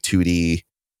really big 2D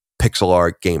pixel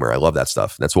art gamer. I love that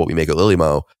stuff. That's what we make at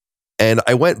Lilymo. And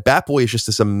I went, Bat Boy is just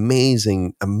this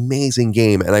amazing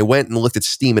game. And I went and looked at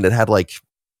Steam, and it had like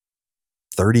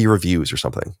 30 reviews or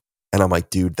something. And I'm like,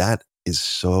 dude, that is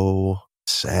so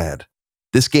sad.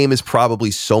 This game is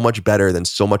probably so much better than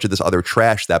so much of this other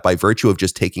trash that, by virtue of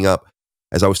just taking up,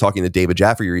 as I was talking to David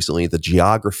Jaffe recently, the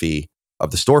geography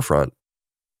of the storefront,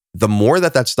 the more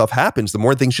that stuff happens, the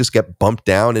more things just get bumped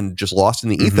down and just lost in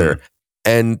the ether.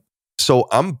 And so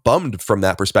I'm bummed from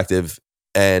that perspective.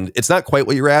 And it's not quite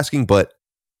what you're asking, but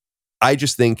I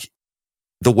just think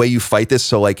the way you fight this,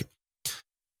 so like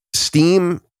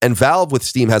Steam and Valve with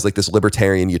Steam has like this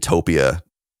libertarian utopia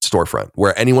storefront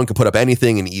where anyone can put up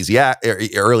anything in easy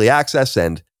early access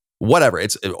and whatever.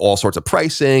 It's all sorts of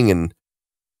pricing and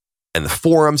the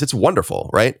forums. It's wonderful,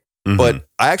 right? But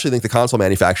I actually think the console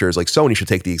manufacturers like Sony should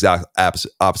take the exact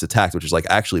opposite tact, which is like,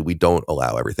 actually, we don't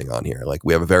allow everything on here. Like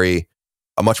we have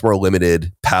a much more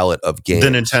limited palette of games. The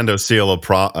Nintendo seal of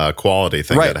quality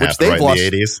thing that happened in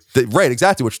the 80s. Right,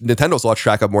 exactly, which Nintendo's lost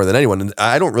track of more than anyone. And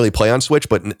I don't really play on Switch,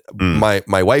 but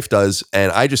my wife does,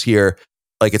 and I just hear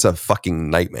like it's a fucking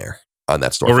nightmare on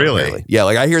that storefront. Oh, really? Apparently. Yeah,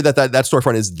 like I hear that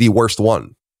storefront is the worst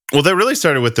one. Well, that really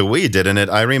started with the Wii, didn't it?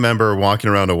 I remember walking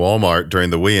around to Walmart during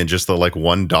the Wii and just the like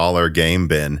 $1 game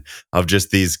bin of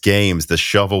just these games, the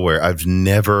shovelware I've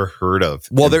never heard of.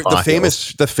 Well, the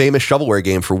famous shovelware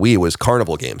game for Wii was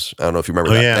Carnival Games. I don't know if you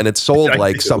remember that. Yeah. And it sold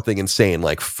like something insane,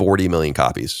 like 40 million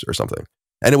copies or something.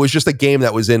 And it was just a game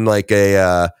that was in like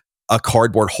a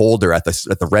cardboard holder at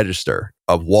the register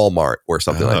of Walmart or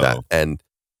something like that. And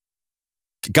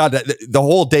God, the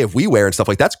whole day of WiiWare and stuff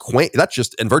like that's quaint. That's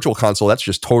just in Virtual Console. That's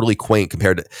just totally quaint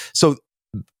compared to. So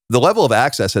the level of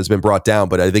access has been brought down,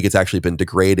 but I think it's actually been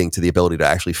degrading to the ability to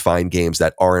actually find games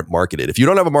that aren't marketed. If you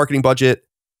don't have a marketing budget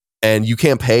and you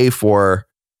can't pay for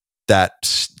that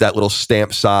little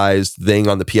stamp sized thing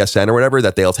on the PSN or whatever,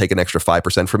 that they'll take an extra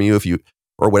 5% from you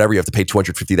or whatever, you have to pay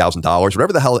 $250,000,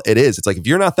 whatever the hell it is. It's like, if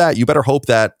you're not that, you better hope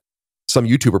that some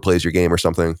YouTuber plays your game or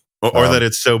something. Or that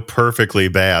it's so perfectly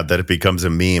bad that it becomes a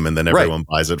meme and then everyone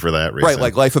buys it for that reason. Right,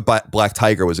 like Life of Black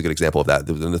Tiger was a good example of that.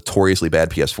 It was a notoriously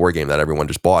bad PS4 game that everyone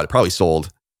just bought. It probably sold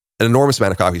an enormous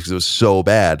amount of copies because it was so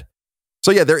bad. So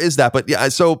yeah, there is that. But yeah,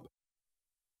 so...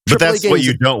 But that's what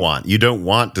you don't want. You don't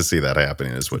want to see that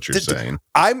happening, is what you're saying.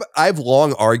 I've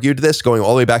long argued this, going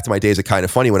all the way back to my days at Kind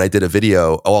of Funny when I did a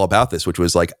video all about this, which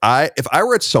was like, if I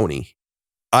were at Sony,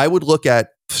 I would look at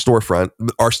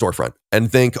our storefront,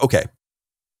 and think, okay,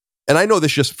 and I know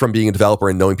this just from being a developer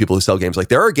and knowing people who sell games, like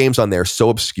there are games on there so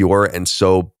obscure and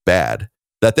so bad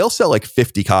that they'll sell like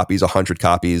 50 copies, 100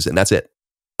 copies, and that's it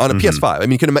on a PS5. I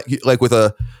mean, you can imagine, like with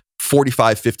a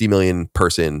 45, 50 million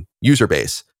person user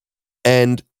base,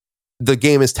 and the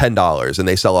game is $10 and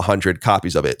they sell 100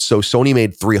 copies of it. So Sony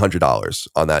made $300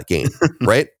 on that game,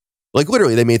 right? Like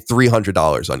literally they made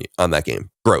 $300 on that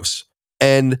game, gross.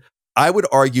 And I would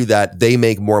argue that they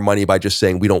make more money by just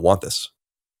saying, we don't want this.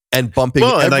 And bumping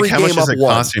every and like how game much is up it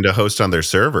costing to host on their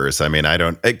servers? I mean,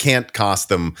 it can't cost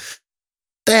them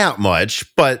that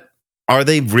much, but are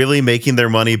they really making their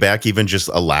money back even just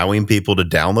allowing people to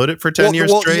download it for 10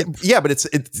 years straight? Yeah, but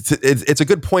it's a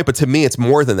good point, but to me it's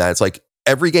more than that. It's like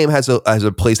every game has a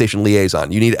PlayStation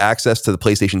liaison. You need access to the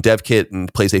PlayStation Dev Kit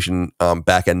and PlayStation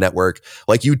backend network.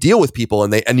 Like you deal with people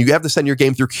and you have to send your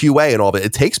game through QA and all of it.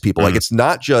 It takes people. Like it's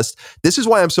not just, this is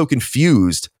why I'm so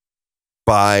confused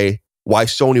by why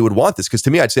Sony would want this. Because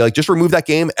to me, I'd say like, just remove that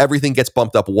game. Everything gets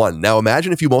bumped up 1. Now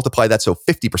imagine if you multiply that so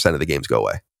 50% of the games go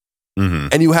away.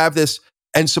 And you have this.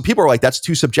 And so people are like, that's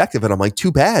too subjective. And I'm like,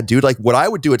 too bad, dude. Like what I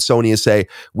would do at Sony is say,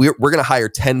 we're going to hire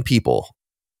 10 people,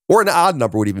 or an odd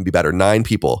number would even be better, 9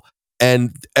 people.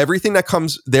 And everything that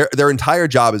comes, their entire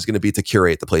job is going to be to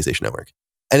curate the PlayStation Network.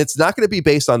 And it's not going to be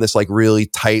based on this like really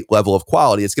tight level of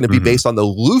quality. It's going to be based on the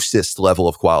loosest level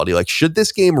of quality. Like, should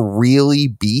this game really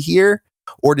be here?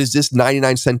 Or does this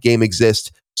 99-cent game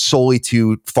exist solely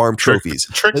to farm trophies?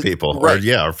 Trick people. Right.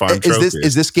 Or farm trophies.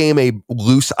 Is this game a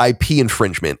loose IP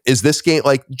infringement? Is this game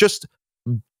like, just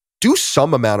do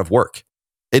some amount of work?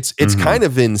 It's kind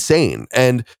of insane.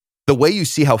 And the way you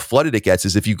see how flooded it gets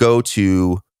is if you go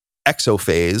to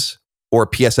Exophase or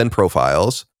PSN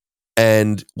profiles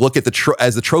and look at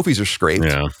as the trophies are scraped.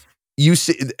 Yeah. You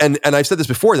see, and I've said this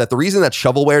before, that the reason that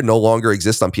shovelware no longer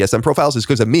exists on PSN profiles is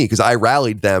because of me, because I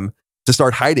rallied them to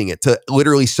start hiding it, to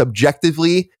literally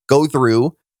subjectively go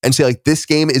through and say, like, this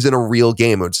game isn't a real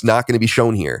game. It's not going to be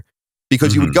shown here.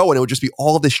 Because you would go and it would just be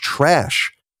all this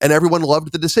trash, and everyone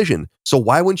loved the decision. So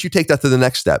why wouldn't you take that to the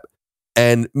next step?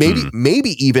 And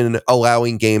maybe even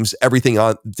allowing games, everything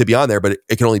on to be on there, but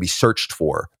it can only be searched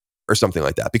for or something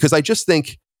like that. Because I just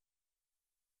think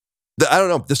I don't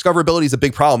know, discoverability is a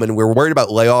big problem, and we're worried about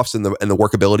layoffs and the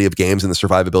workability of games and the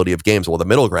survivability of games. Well, the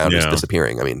middle ground is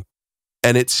disappearing. I mean,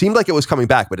 and it seemed like it was coming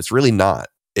back, but it's really not.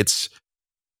 It's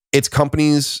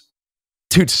companies.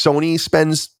 Dude, Sony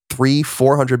spends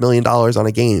 $400 million on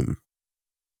a game,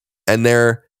 and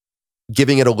they're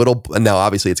giving it a little. Now,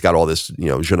 obviously, it's got all this, je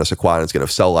ne sais quoi, and it's going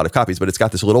to sell a lot of copies, but it's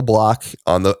got this little block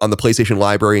on the PlayStation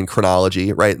library in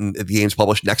chronology, right? And the game's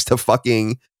published next to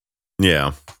fucking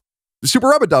Super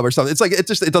Rub-a-Dub or something. It's like, it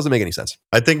doesn't make any sense.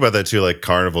 I think about that too, like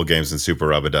Carnival Games and Super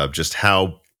Rub-a-Dub, just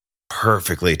how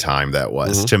perfectly timed that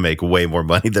was to make way more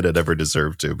money than it ever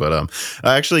deserved to. But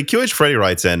actually, QH Freddy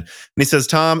writes in and he says,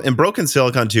 Tom, in Broken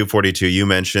Silicon 242, you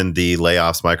mentioned the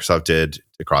layoffs Microsoft did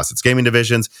across its gaming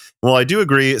divisions. Well, I do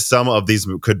agree some of these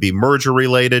could be merger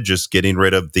related, just getting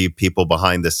rid of the people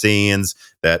behind the scenes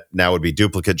that now would be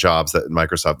duplicate jobs that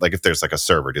Microsoft, like if there's like a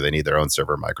server, do they need their own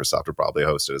server? Microsoft would probably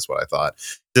host it, is what I thought.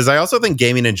 Because I also think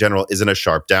gaming in general is in a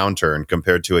sharp downturn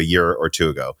compared to a year or two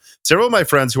ago. Several of my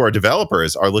friends who are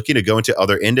developers are looking to go into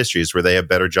other industries where they have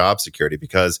better job security,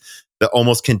 because the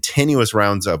almost continuous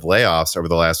rounds of layoffs over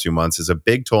the last few months is a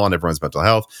big toll on everyone's mental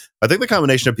health. I think the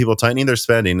combination of people tightening their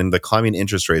spending and the climbing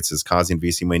interest rates is causing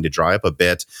VC money to dry up a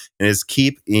bit and is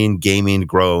keeping gaming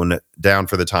grown down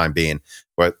for the time being.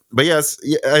 But yes,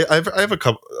 I have a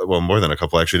couple, well, more than a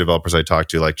couple actually developers I talk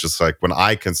to, like just like when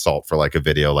I consult for like a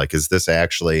video, like, is this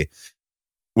actually,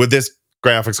 would this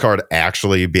graphics card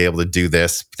actually be able to do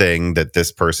this thing that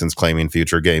this person's claiming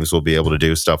future games will be able to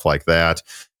do, stuff like that.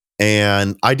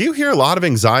 And I do hear a lot of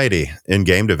anxiety in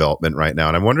game development right now.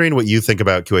 And I'm wondering what you think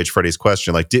about QH Freddy's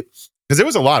question. Like, because it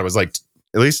was a lot. It was like,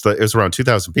 at least it was around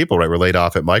 2,000 people, right, were laid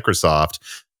off at Microsoft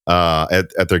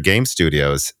at their game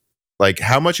studios. Like,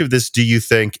 how much of this do you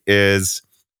think is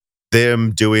them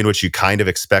doing what you kind of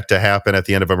expect to happen at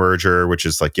the end of a merger, which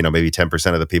is like, maybe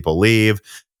 10% of the people leave?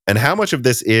 And how much of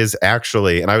this is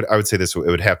actually, and I would say this, it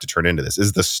would have to turn into this,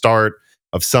 is the start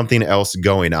of something else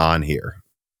going on here?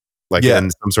 Like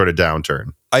in some sort of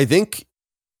downturn. I think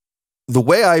the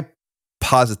way I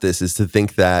posit this is to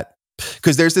think that,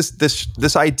 because there's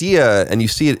this idea, and you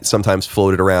see it sometimes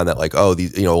floated around, that like, oh,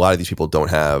 these, a lot of these people don't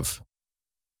have,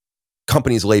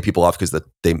 companies lay people off because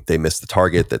they missed the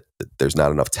target, that there's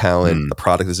not enough talent, the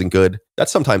product isn't good. That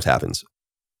sometimes happens.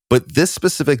 But this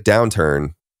specific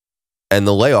downturn and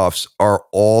the layoffs are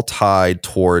all tied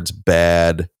towards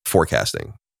bad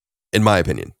forecasting, in my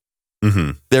opinion.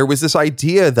 There was this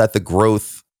idea that the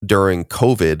growth during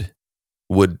COVID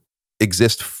would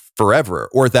exist forever,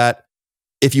 or that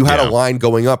if you had a line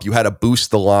going up, you had to boost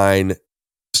the line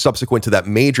subsequent to that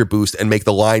major boost and make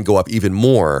the line go up even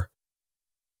more.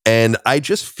 And I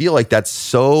just feel like that's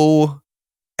so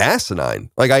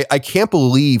asinine. Like, I can't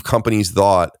believe companies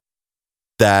thought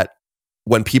that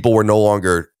when people were no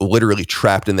longer literally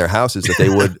trapped in their houses, that they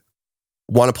would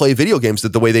want to play video games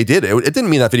the way they did. It didn't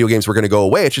mean that video games were going to go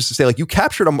away. It's just to say, like, you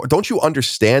captured don't you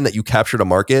understand that you captured a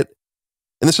market?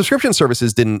 And the subscription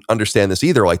services didn't understand this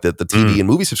either. Like the TV and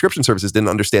movie subscription services didn't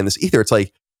understand this either. It's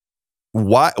like,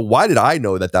 why did I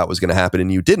know that was going to happen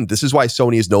and you didn't? This is why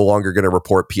Sony is no longer going to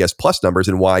report PS Plus numbers,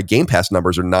 and why Game Pass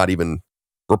numbers are not even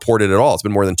reported at all. It's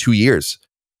been more than 2 years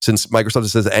since Microsoft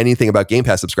says anything about Game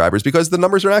Pass subscribers, because the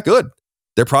numbers are not good.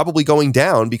 They're probably going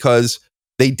down because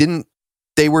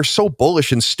they were so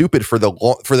bullish and stupid for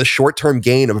the short-term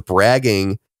gain of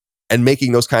bragging and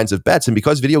making those kinds of bets. And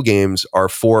because video games are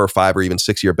 4 or 5 or even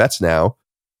 6-year bets now,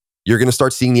 you're going to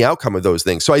start seeing the outcome of those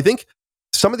things. So I think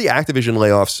some of the Activision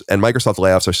layoffs and Microsoft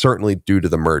layoffs are certainly due to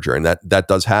the merger, and that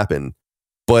does happen.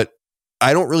 But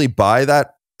I don't really buy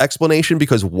that explanation,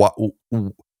 because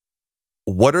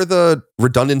what are the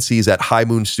redundancies at High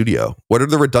Moon Studio? What are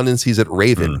the redundancies at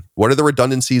Raven? What are the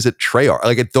redundancies at Treyarch?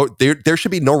 Like, there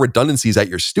should be no redundancies at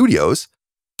your studios.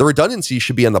 The redundancies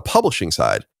should be on the publishing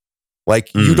side.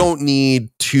 Like, you don't need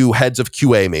 2 heads of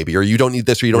QA maybe, or you don't need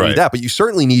this, or you don't need that, but you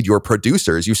certainly need your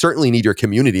producers. You certainly need your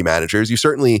community managers. You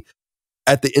certainly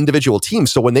at the individual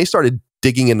teams. So when they started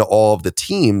digging into all of the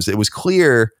teams, it was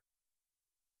clear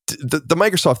the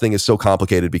Microsoft thing is so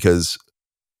complicated because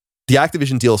the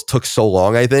Activision deals took so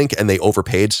long, I think, and they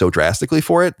overpaid so drastically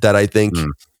for it that I think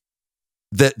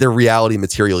that their reality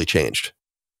materially changed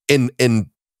in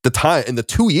the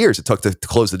 2 years it took to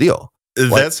close the deal.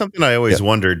 That's something I always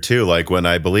wondered too. Like when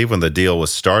the deal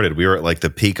was started, we were at like the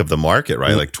peak of the market,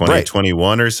 right? Like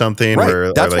 2021 or something. Right.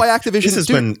 Where, That's like, why Activision has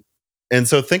been. And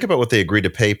so think about what they agreed to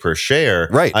pay per share.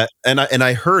 Right.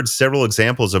 I heard several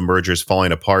examples of mergers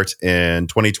falling apart in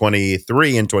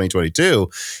 2023 and 2022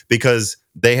 because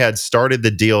they had started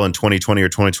the deal in 2020 or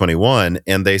 2021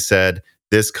 and they said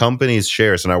this company's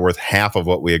shares are now worth half of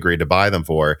what we agreed to buy them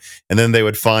for. And then they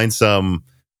would find some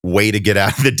way to get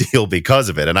out of the deal because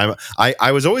of it. And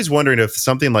I was always wondering if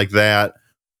something like that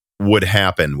would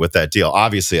happen with that deal.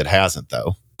 Obviously it hasn't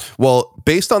though. Well,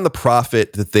 based on the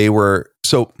profit that they were,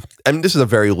 so I mean, this is a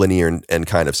very linear and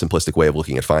kind of simplistic way of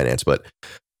looking at finance, but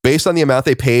based on the amount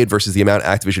they paid versus the amount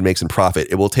Activision makes in profit,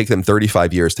 it will take them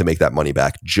 35 years to make that money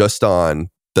back just on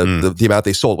the amount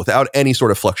they sold without any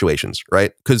sort of fluctuations,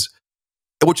 right?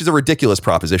 Which is a ridiculous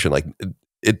proposition. Like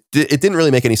it didn't really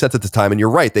make any sense at the time. And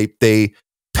you're right, they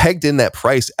pegged in that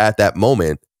price at that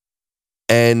moment.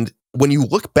 And when you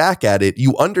look back at it,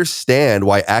 you understand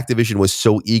why Activision was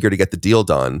so eager to get the deal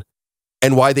done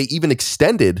and why they even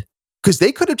extended, because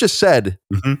they could have just said,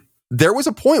 there was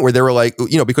a point where they were like,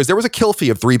 because there was a kill fee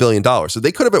of $3 billion. So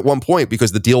they could have at one point,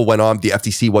 because the deal went on, the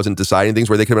FTC wasn't deciding things,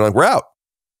 where they could have been like, we're out.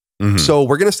 So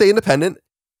we're going to stay independent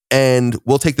and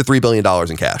we'll take the $3 billion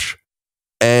in cash.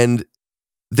 And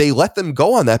they let them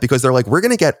go on that because they're like, we're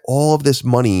going to get all of this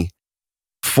money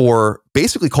for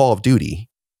basically Call of Duty.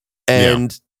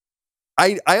 And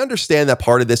I understand that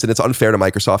part of this, and it's unfair to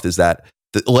Microsoft, is that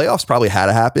the layoffs probably had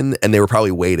to happen and they were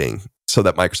probably waiting so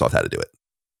that Microsoft had to do it.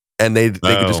 And they could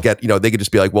just get, they could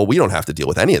just be like, well, we don't have to deal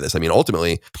with any of this. I mean,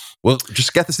 ultimately, we'll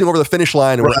just get this thing over the finish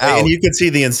line and we're out. And you could see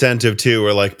the incentive too,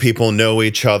 where like people know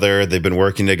each other. They've been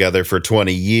working together for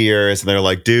 20 years and they're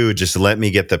like, dude, just let me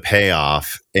get the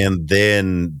payoff. And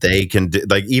then they can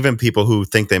like, even people who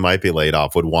think they might be laid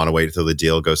off would want to wait until the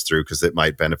deal goes through because it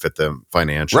might benefit them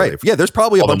financially. Right. Yeah. There's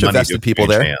probably a bunch of vested people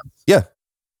there. Hands. Yeah.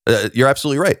 You're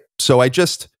absolutely right. So I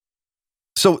just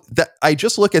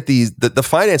look at the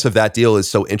finance of that deal is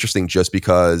so interesting just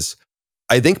because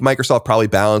I think Microsoft probably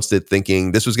balanced it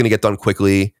thinking this was going to get done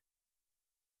quickly.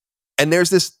 And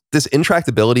there's this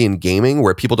intractability in gaming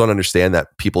where people don't understand that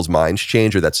people's minds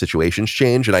change or that situations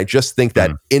change. And I just think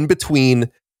that in between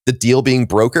the deal being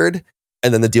brokered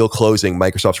and then the deal closing,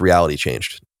 Microsoft's reality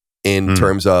changed in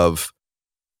terms of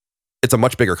it's a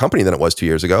much bigger company than it was 2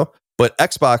 years ago. But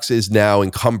Xbox is now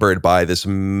encumbered by this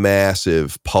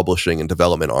massive publishing and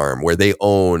development arm where they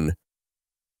own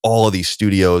all of these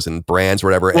studios and brands or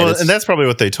whatever. Well, and that's probably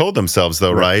what they told themselves,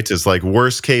 though, right? Is like,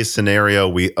 worst case scenario,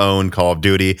 we own Call of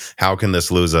Duty. How can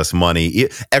this lose us money?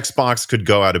 Xbox could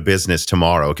go out of business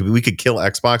tomorrow. We could kill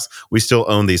Xbox. We still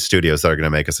own these studios that are going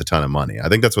to make us a ton of money. I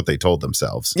think that's what they told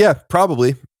themselves. Yeah,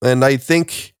 probably. And I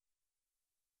think,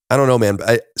 I don't know, man.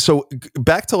 So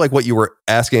back to like what you were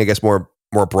asking, I guess, more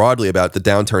broadly about the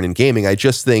downturn in gaming, I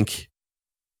just think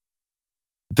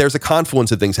there's a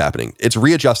confluence of things happening. It's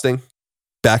readjusting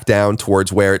back down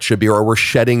towards where it should be, or we're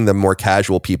shedding the more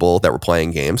casual people that were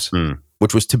playing games,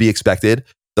 which was to be expected.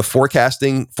 The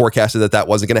forecasted that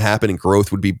wasn't going to happen and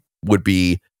growth would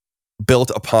be built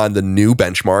upon the new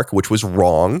benchmark, which was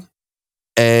wrong.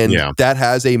 And that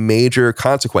has a major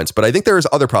consequence. But I think there's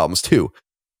other problems too.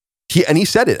 He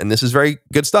said it, and this is very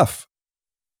good stuff.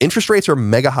 Interest rates are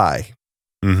mega high.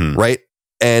 Right.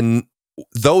 And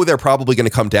though they're probably going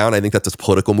to come down, I think that's a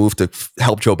political move to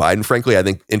help Joe Biden. Frankly, I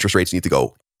think interest rates need to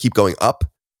keep going up,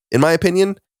 in my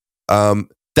opinion.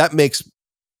 That makes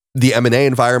the M&A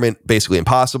environment basically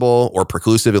impossible or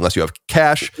preclusive unless you have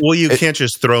cash. Well, you can't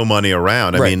just throw money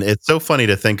around. I mean, it's so funny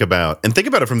to think about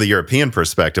it from the European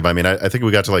perspective. I mean, I think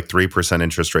we got to like 3%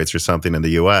 interest rates or something in the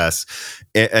US.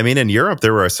 I mean, in Europe,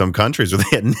 there were some countries where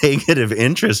they had negative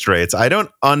interest rates. I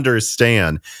don't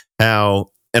understand how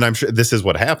and I'm sure this is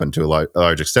what happened to a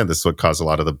large extent. This is what caused a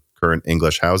lot of the current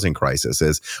English housing crisis.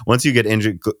 Is once you get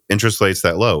interest rates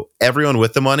that low, everyone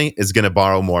with the money is going to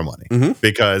borrow more money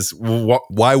because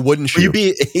why wouldn't you? You'd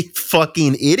be a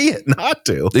fucking idiot not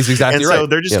to. That's exactly right. So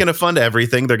they're just going to fund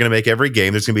everything. They're going to make every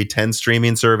game. There's going to be 10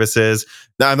 streaming services.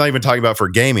 Now, I'm not even talking about for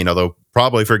gaming, although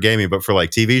probably for gaming, but for like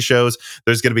TV shows,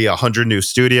 there's going to be 100 new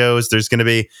studios. There's going to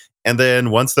be, and then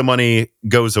once the money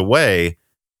goes away,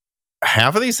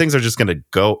 half of these things are just going to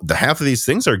go. Half of these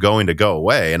things are going to go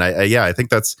away. And I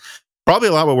think that's probably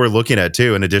a lot what we're looking at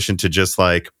too. In addition to just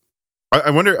like,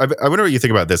 I wonder what you think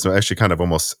about this. I'm actually kind of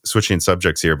almost switching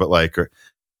subjects here, but like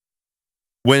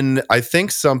when I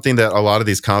think something that a lot of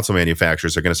these console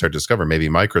manufacturers are going to start to discover, maybe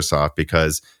Microsoft,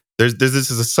 because there's this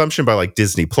assumption by like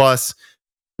Disney Plus.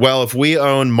 Well, if we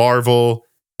own Marvel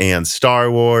and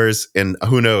Star Wars, and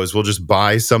who knows, we'll just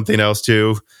buy something else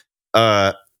too.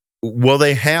 Well,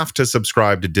 they have to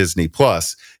subscribe to Disney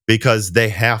Plus because they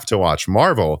have to watch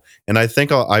Marvel. And I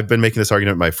think I've been making this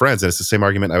argument with my friends, and it's the same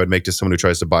argument I would make to someone who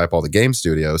tries to buy up all the game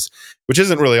studios, which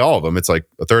isn't really all of them. It's like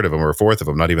a third of them or a fourth of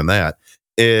them, not even that,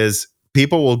 is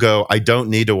people will go, I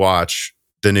don't need to watch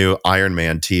the new Iron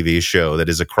Man TV show that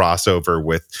is a crossover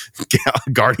with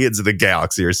Guardians of the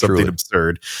Galaxy or something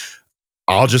absurd.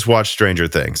 I'll just watch Stranger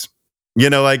Things. You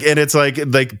know, like, and it's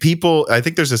like people, I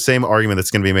think there's the same argument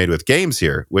that's going to be made with games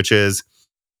here, which is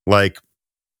like,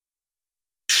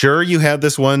 sure, you had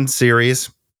this one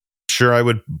series. Sure, I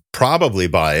would probably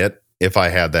buy it if I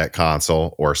had that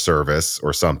console or service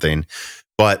or something,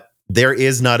 but there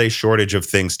is not a shortage of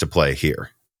things to play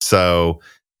here. So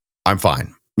I'm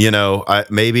fine. You know,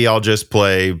 maybe I'll just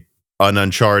play an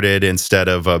Uncharted instead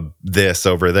of this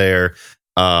over there.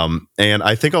 And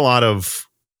I think a lot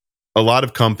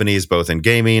of companies, both in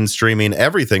gaming, streaming,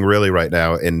 everything really right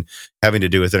now, and having to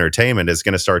do with entertainment, is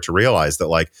going to start to realize that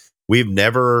like we've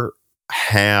never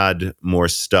had more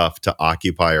stuff to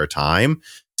occupy our time.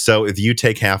 So if you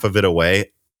take half of it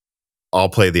away, I'll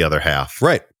play the other half.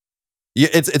 Right. Yeah,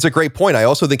 it's a great point. I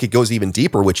also think it goes even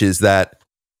deeper, which is that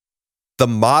the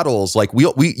models, like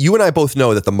you and I both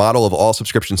know that the model of all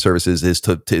subscription services is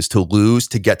to lose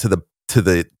to get to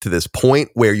this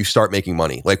point where you start making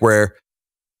money, like where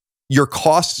your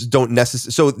costs don't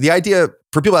necessarily. So the idea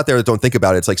for people out there that don't think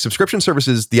about it, it's like subscription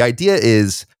services. The idea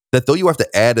is that though you have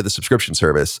to add to the subscription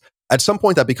service, at some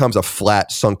point that becomes a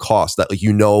flat sunk cost that like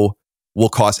will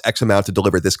cost X amount to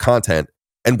deliver this content.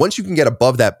 And once you can get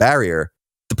above that barrier,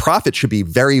 the profit should be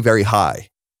very, very high.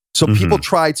 So people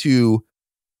try to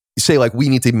say like, we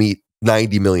need to meet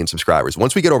 90 million subscribers.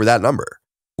 Once we get over that number,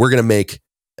 we're going to make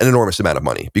an enormous amount of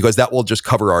money because that will just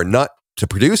cover our nut to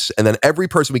produce. And then every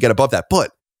person we get above that.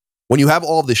 But when you have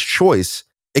all of this choice,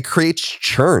 it creates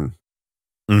churn.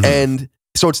 And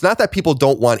so it's not that people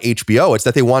don't want HBO, it's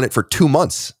that they want it for 2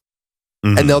 months.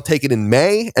 And they'll take it in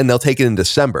May and they'll take it in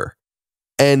December.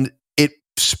 And it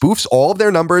spoofs all of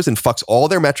their numbers and fucks all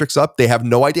their metrics up. They have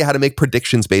no idea how to make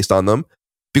predictions based on them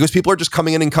because people are just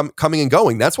coming in and coming and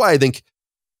going. That's why I think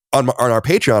on our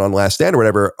Patreon, on Last Stand or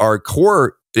whatever, our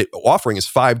core offering is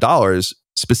 $5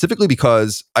 specifically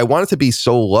because I want it to be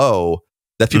so low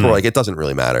that people are like, it doesn't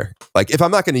really matter. Like if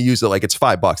I'm not going to use it, like it's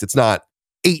 $5. It's not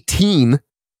 18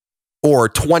 or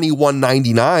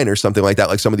 $21.99 or something like that,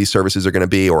 like some of these services are going to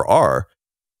be or are.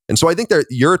 And so I think that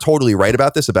you're totally right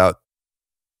about this, about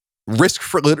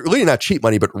risk-free, literally not cheap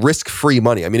money, but risk-free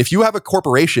money. I mean, if you have a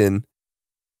corporation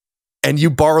and you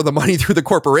borrow the money through the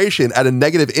corporation at a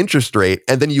negative interest rate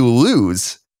and then you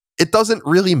lose, it doesn't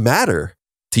really matter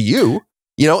to you,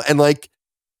 you know? And like,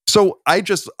 so I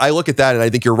look at that and I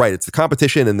think you're right. It's the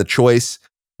competition and the choice,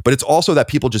 but it's also that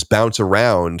people just bounce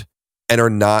around and are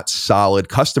not solid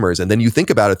customers. And then you think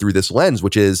about it through this lens,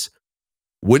 which is,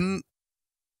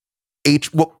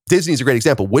 Disney's a great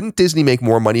example. Wouldn't Disney make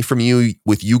more money from you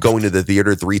with you going to the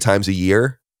theater 3 times a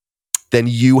year than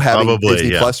you having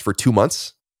Disney Plus for 2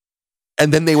 months?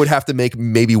 And then they would have to make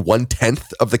maybe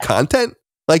 1/10 of the content.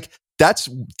 Like that's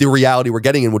the reality we're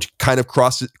getting in, which kind of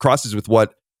crosses with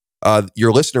what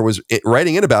your listener was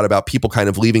writing in about people kind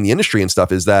of leaving the industry and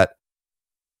stuff, is that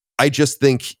I just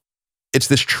think it's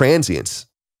this transience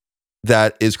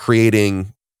that is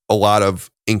creating a lot of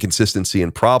inconsistency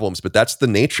and problems, but that's the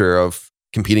nature of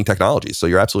competing technologies. So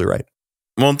you're absolutely right.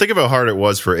 Well, and think of how hard it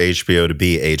was for HBO to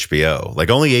be HBO. Like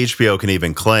only HBO can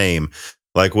even claim,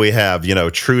 like we have, you know,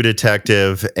 True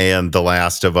Detective and The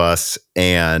Last of Us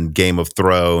and Game of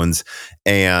Thrones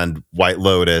and White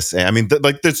Lotus. And I mean,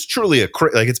 like that's truly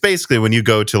like it's basically when you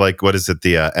go to like, what is it,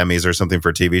 the Emmys or something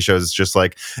for TV shows, it's just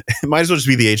like, it might as well just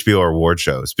be the HBO award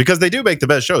shows because they do make the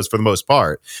best shows for the most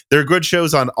part. They're good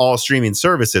shows on all streaming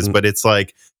services, but it's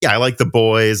like, yeah, I like The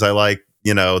Boys. I like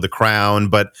The Crown,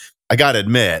 but I gotta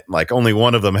admit, like only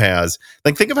one of them has.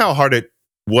 Like, think of how hard it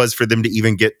was for them to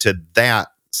even get to that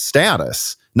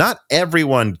status. Not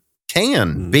everyone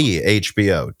can be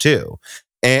HBO too.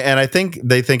 And I think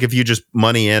they think if you just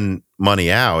money in, money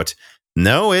out.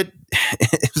 No, it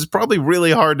was probably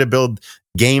really hard to build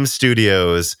game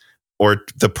studios or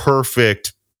the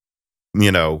perfect,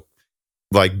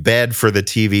 like bed for the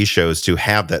TV shows to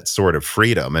have that sort of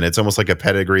freedom. And it's almost like a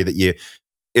pedigree that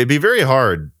it'd be very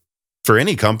hard for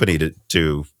any company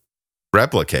to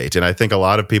replicate. And I think a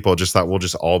lot of people just thought we'll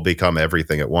just all become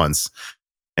everything at once.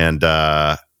 And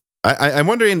I'm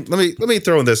wondering, let me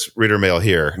throw in this reader mail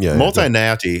here.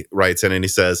 Multi-Natty writes in and he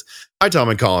says, "Hi, Tom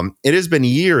and Colin. It has been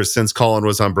years since Colin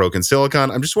was on Broken Silicon.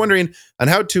 I'm just wondering on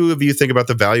how two of you think about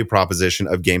the value proposition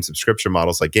of game subscription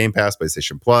models like Game Pass,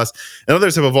 PlayStation Plus, and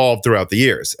others have evolved throughout the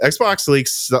years. Xbox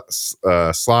leaks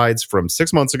slides from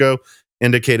 6 months ago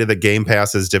indicated that Game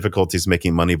Pass has difficulties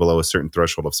making money below a certain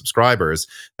threshold of subscribers.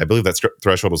 I believe that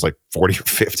threshold was like 40 or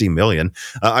 50 million.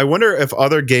 I wonder if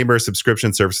other gamer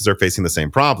subscription services are facing the same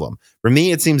problem. For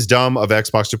me, it seems dumb of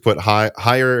Xbox to put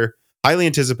highly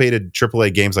anticipated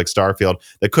AAA games like Starfield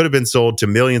that could have been sold to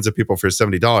millions of people for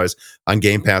 $70 on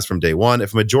Game Pass from day one.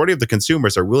 If a majority of the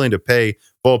consumers are willing to pay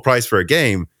full price for a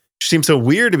game, it seems so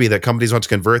weird to me that companies want to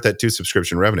convert that to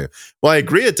subscription revenue." Well, I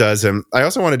agree it does. And I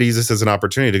also wanted to use this as an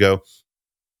opportunity to go,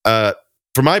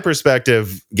 from my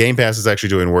perspective, Game Pass is actually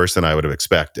doing worse than I would have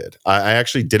expected. I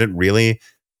actually didn't really,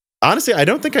 honestly, I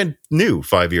don't think I knew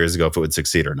 5 years ago if it would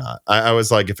succeed or not. I was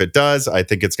like, if it does, I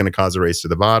think it's going to cause a race to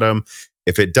the bottom.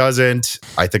 If it doesn't,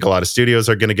 I think a lot of studios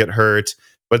are going to get hurt.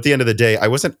 But at the end of the day, I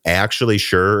wasn't actually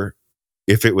sure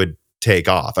if it would take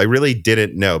off. I really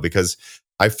didn't know because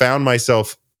I found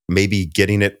myself maybe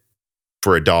getting it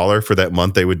for $1 for that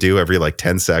month they would do every like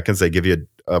 10 seconds. They give you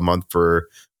a month for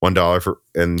 $1 for,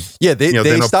 and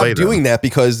they stopped doing that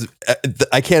because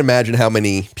I can't imagine how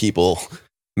many people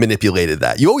manipulated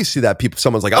that. You always see that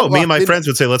someone's like, me and my friends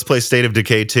would say, let's play State of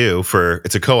Decay 2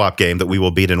 it's a co-op game that we will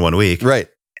beat in 1 week. Right.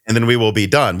 And then we will be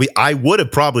done. I would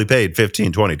have probably paid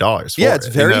 $15, $20 for it's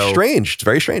very strange. It's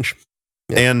very strange.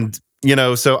 Yeah. And,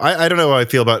 so I don't know how I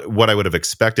feel about what I would have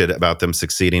expected about them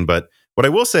succeeding. But what I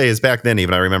will say is back then,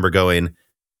 even I remember going,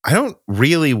 I don't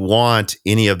really want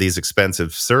any of these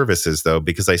expensive services, though,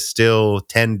 because I still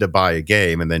tend to buy a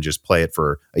game and then just play it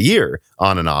for a year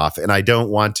on and off. And I don't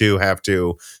want to have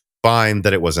to find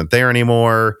that it wasn't there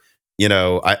anymore.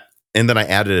 And then I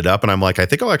added it up and I'm like, I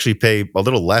think I'll actually pay a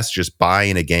little less just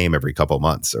buying a game every couple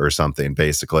months or something,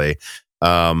 basically.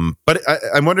 But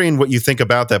I'm wondering what you think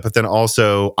about that. But then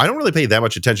also, I don't really pay that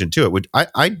much attention to it.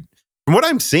 From what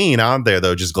I'm seeing on there,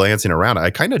 though, just glancing around, I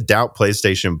kind of doubt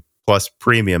PlayStation Plus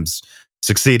premiums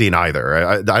succeeding either.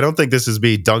 I don't think this is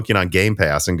me dunking on Game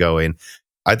Pass and going,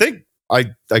 I think I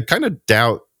kind of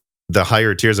doubt the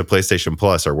higher tiers of PlayStation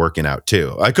Plus are working out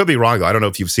too. I could be wrong though. I don't know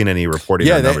if you've seen any reporting.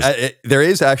 Yeah, there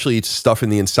is actually stuff in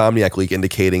the Insomniac leak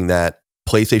indicating that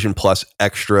PlayStation Plus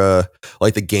Extra,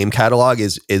 like the game catalog,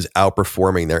 is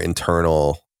outperforming their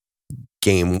internal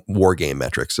war game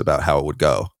metrics about how it would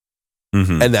go,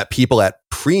 and that people at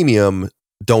premium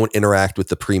don't interact with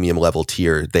the premium level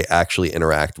tier. They actually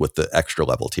interact with the extra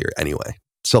level tier anyway.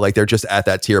 So like they're just at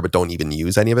that tier, but don't even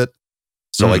use any of it.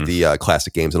 So like the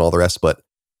classic games and all the rest. But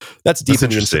that's deep in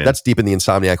the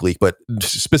Insomniac leak. But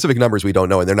specific numbers we don't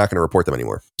know, and they're not going to report them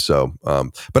anymore. So,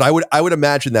 but I would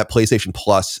imagine that PlayStation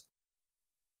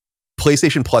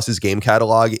Plus's game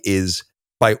catalog is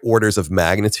by orders of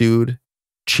magnitude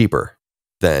cheaper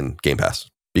than Game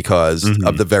Pass because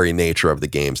of the very nature of the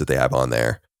games that they have on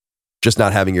there. Just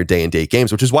not having your day and date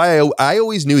games, which is why I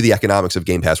always knew the economics of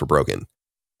Game Pass were broken.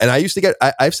 And I used to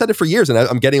I've said it for years, and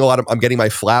I'm getting my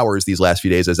flowers these last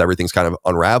few days as everything's kind of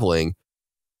unraveling,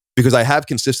 because I have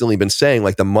consistently been saying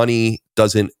like the money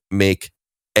doesn't make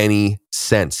any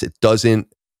sense. It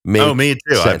doesn't make me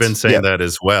too. sense. I've been saying that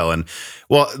as well. And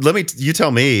well, you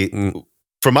tell me,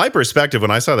 from my perspective,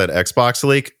 when I saw that Xbox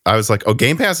leak, I was like, oh,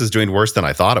 Game Pass is doing worse than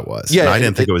I thought it was. Yeah, and I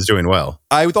didn't think it was doing well.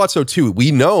 I thought so too.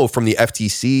 We know from the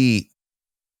FTC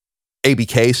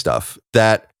ABK stuff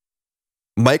that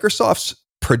Microsoft's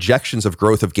projections of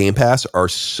growth of Game Pass are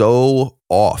so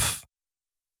off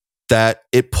that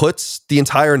it puts the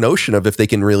entire notion of if they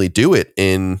can really do it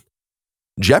in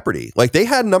jeopardy. Like they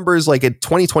had numbers like in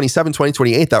 2027,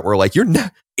 2028 that were like, you're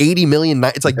 80 million.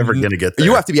 It's like never going to get there.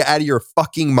 You have to be out of your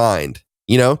fucking mind,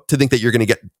 to think that you're going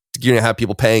to have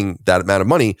people paying that amount of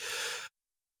money.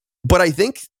 But I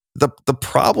think the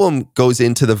problem goes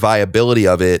into the viability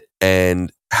of it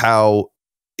and how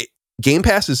Game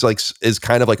Pass is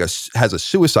kind of like has a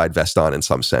suicide vest on in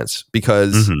some sense,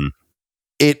 because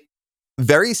it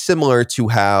very similar to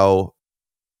how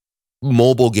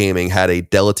mobile gaming had a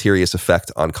deleterious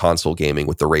effect on console gaming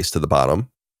with the race to the bottom.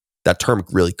 That term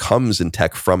really comes in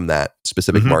tech from that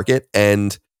specific market.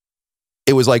 And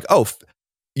it was like,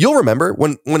 you'll remember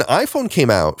when iPhone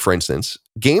came out, for instance,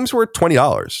 games were $20,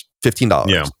 $15,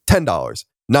 $10, $9,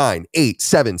 $8, $7, $6,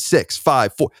 $5,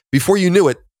 $4. Before you knew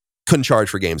it, couldn't charge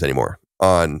for games anymore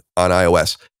on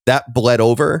iOS. That bled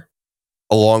over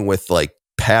along with like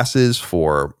passes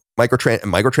for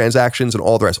microtransactions and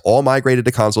all the rest, all migrated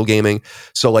to console gaming.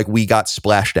 So like we got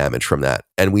splash damage from that,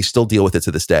 and we still deal with it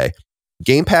to this day.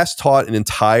 Game Pass taught an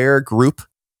entire group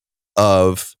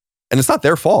of, and it's not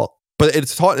their fault, but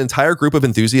it's taught an entire group of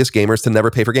enthusiast gamers to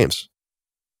never pay for games.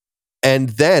 And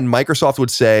then Microsoft would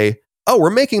say, oh,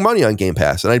 we're making money on Game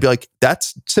Pass. And I'd be like,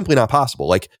 that's simply not possible.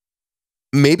 Like,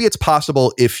 maybe it's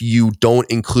possible if you don't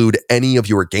include any of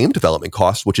your game development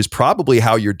costs, which is probably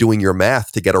how you're doing your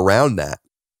math to get around that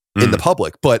in the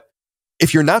public. But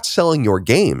if you're not selling your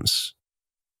games,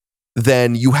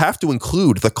 then you have to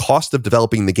include the cost of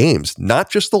developing the games, not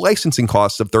just the licensing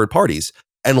costs of third parties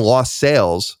and lost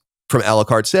sales from a la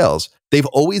carte sales. They've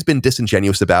always been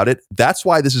disingenuous about it. That's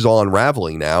why this is all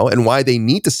unraveling now, and why they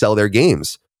need to sell their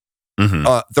games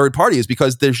third party, is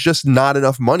because there's just not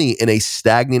enough money in a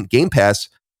stagnant Game Pass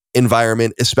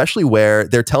environment, especially where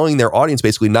they're telling their audience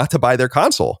basically not to buy their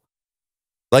console.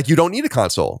 Like, you don't need a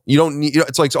console. You don't need,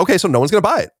 it's like, okay, so no one's going to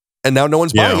buy it. And now no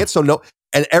one's buying it. So no,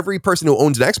 and every person who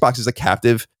owns an Xbox is a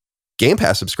captive Game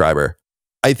Pass subscriber.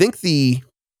 I think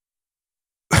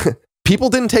people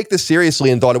didn't take this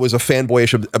seriously and thought it was a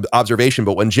fanboyish observation.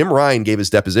 But when Jim Ryan gave his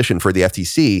deposition for the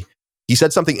FTC, he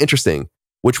said something interesting,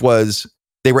 which was,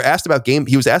 he was asked about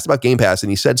Game Pass, and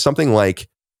he said something like,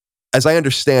 as I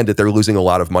understand it, they're losing a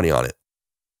lot of money on it.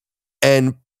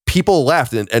 And people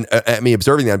laughed, and at me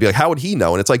observing that, I'd be like, how would he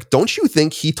know? And it's like, don't you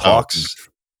think he talks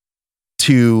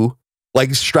to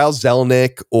like Strauss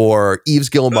Zelnick or Yves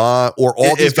Guillemot or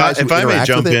all these guys who interact with it? If I may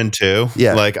jump in too,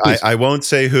 like I won't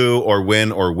say who or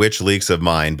when or which leaks of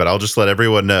mine, but I'll just let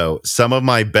everyone know some of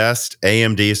my best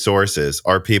AMD sources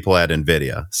are people at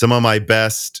NVIDIA. Some of my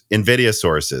best NVIDIA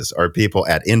sources are people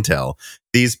at Intel.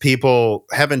 These people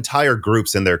have entire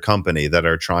groups in their company that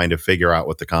are trying to figure out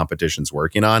what the competition's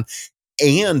working on.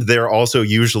 And they're also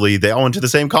usually, they all went to the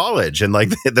same college, and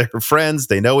like they're friends,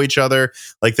 they know each other.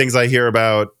 Like things I hear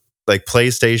about like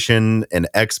PlayStation and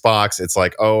Xbox, it's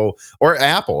like, oh, or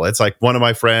Apple. It's like, one of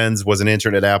my friends was an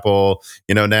intern at Apple,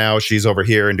 now she's over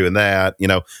here and doing that,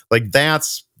 like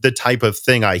that's the type of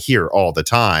thing I hear all the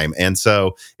time. And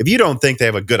so if you don't think they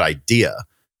have a good idea,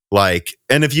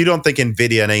 and if you don't think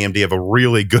NVIDIA and AMD have a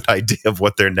really good idea of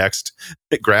what their next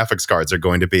graphics cards are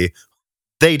going to be,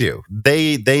 they do.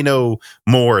 They know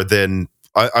more than,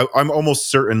 I'm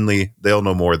almost certainly they'll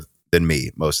know more than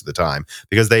me most of the time,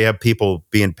 because they have people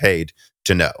being paid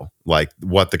to know like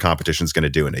what the competition is going to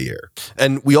do in a year.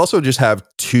 And we also just have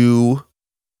two.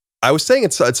 I was saying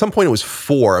at some point it was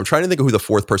four. I'm trying to think of who the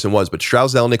fourth person was, but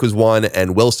Strauss Zelnick was one,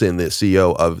 and Wilson, the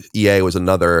CEO of EA, was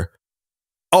another.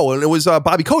 Oh, and it was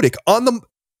Bobby Kotick on the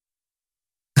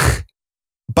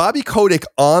Bobby Kotick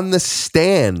on the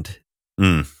stand.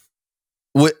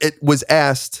 It was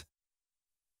asked.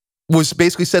 Was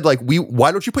basically said like,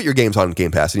 why don't you put your games on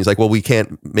Game Pass? And he's like, well, we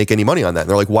can't make any money on that. And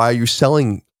they're like, why are you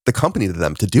selling the company to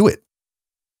them to do it?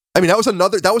 I mean, that was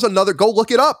another, go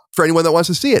look it up for anyone that wants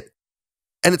to see it.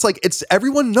 And it's like,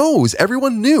 everyone knows,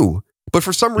 everyone knew, but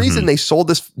for some reason they sold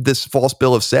this false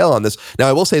bill of sale on this. Now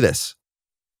I will say this,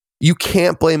 you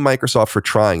can't blame Microsoft for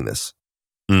trying this.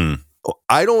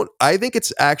 I think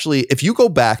it's actually, if you go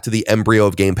back to the embryo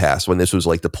of Game Pass, when this was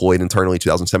like deployed internally,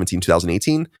 2017,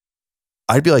 2018,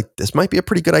 I'd be like, this might be a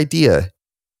pretty good idea,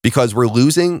 because we're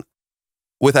losing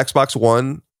with Xbox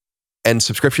One and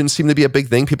subscriptions seem to be a big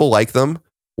thing. People like them.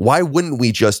 Why wouldn't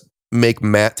we just take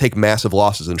massive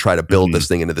losses and try to build this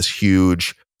thing into this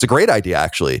huge, it's a great idea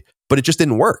actually, but it just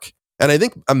didn't work. And I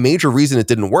think a major reason it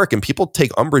didn't work, and people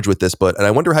take umbrage with this, and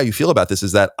I wonder how you feel about this,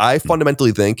 is that I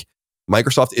fundamentally think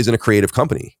Microsoft isn't a creative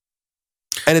company.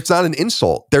 And it's not an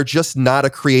insult. They're just not a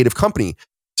creative company.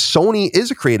 Sony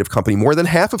is a creative company. More than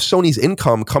half of Sony's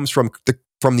income comes from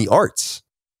the arts,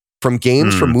 from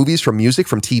games, from movies, from music,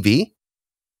 from TV.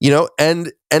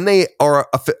 And they are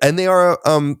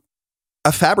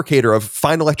a fabricator of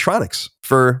fine electronics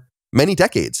for many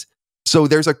decades. So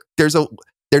they're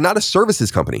not a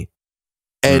services company,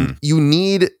 and you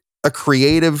need a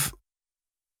creative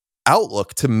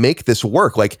outlook to make this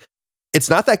work. Like, it's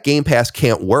not that Game Pass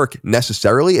can't work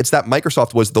necessarily. It's that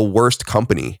Microsoft was the worst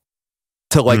company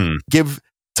to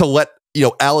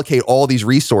allocate all these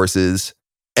resources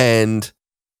and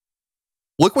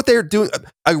look what they're doing.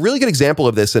 A really good example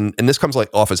of this, and this comes like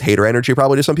off as hater energy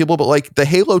probably to some people, but like the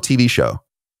Halo TV show.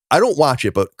 I don't watch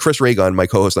it, but Chris Raygun, my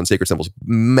co-host on Sacred Symbols,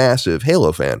 massive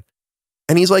Halo fan.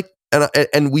 And he's like,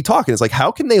 and we talk, and it's like,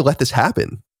 how can they let this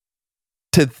happen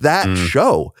to that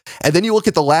show? And then you look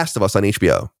at The Last of Us on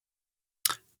HBO,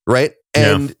 right?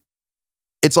 And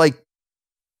it's like,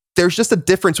 there's just a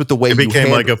difference with the way it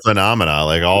became like a phenomenon.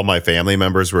 Like all my family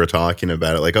members were talking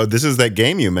about it. Like, oh, this is that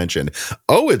game you mentioned.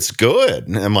 Oh, it's good.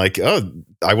 And I'm like, oh,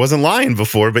 I wasn't lying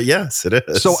before, but yes, it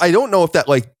is. So I don't know if that,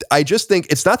 like, I just think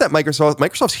it's not that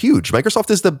Microsoft's huge. Microsoft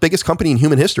is the biggest company in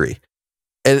human history.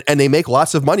 And they make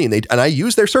lots of money, and I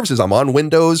use their services. I'm on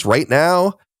Windows right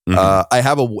now. I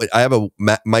have a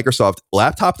Microsoft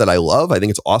laptop that I love. I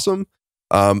think it's awesome.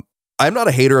 I'm not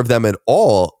a hater of them at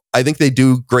all. I think they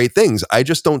do great things. I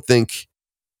just don't think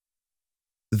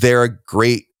they're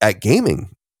great at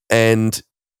gaming. And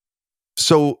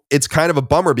so it's kind of a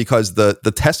bummer because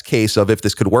the test case of if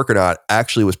this could work or not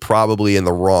actually was probably in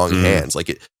the wrong hands.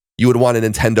 Like you would want a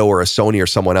Nintendo or a Sony or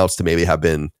someone else to maybe have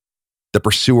been the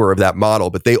pursuer of that model,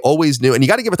 but they always knew, and you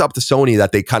got to give it up to Sony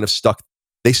that they kind of stuck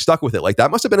with it. Like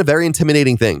that must have been a very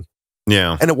intimidating thing.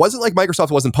 Yeah. And it wasn't like Microsoft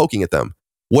wasn't poking at them.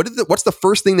 What's the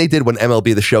first thing they did when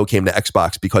MLB The Show came to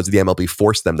Xbox because the MLB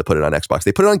forced them to put it on Xbox?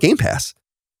 They put it on Game Pass.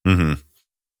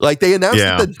 Like they announced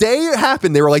it the day it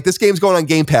happened. They were like, this game's going on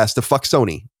Game Pass to fuck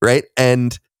Sony, right?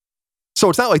 And so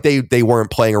it's not like they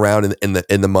weren't playing around in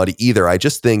the mud either. I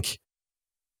just think,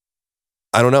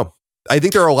 I don't know. I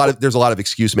think there's a lot of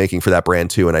excuse making for that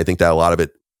brand too, and I think that a lot of it.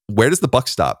 Where does the buck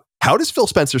stop? How does Phil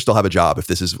Spencer still have a job if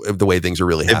this is the way things are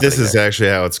really happening? If this is actually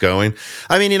how it's going.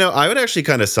 I mean, I would actually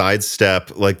kind of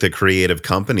sidestep like the creative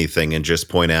company thing and just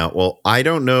point out, well, I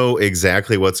don't know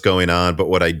exactly what's going on, but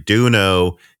what I do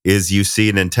know is you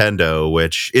see Nintendo,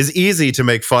 which is easy to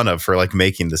make fun of for like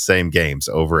making the same games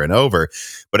over and over.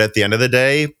 But at the end of the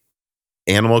day,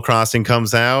 Animal Crossing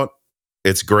comes out.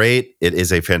 It's great. It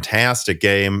is a fantastic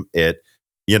game. It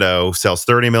sells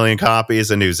 30 million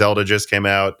copies. A new Zelda just came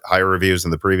out, higher reviews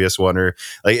than the previous one. Or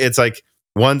like it's like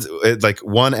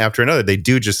one after another. They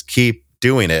do just keep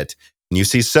doing it. And you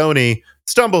see Sony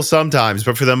stumble sometimes,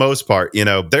 but for the most part,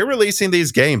 they're releasing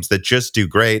these games that just do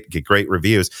great, get great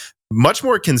reviews. Much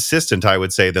more consistent, I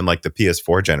would say, than like the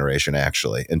PS4 generation,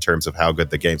 actually, in terms of how good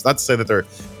the games. Not to say that they're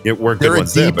good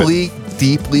ones. They're a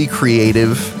deeply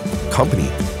creative company.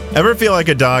 Ever feel like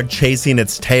a dog chasing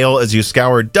its tail as you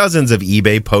scour dozens of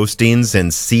eBay postings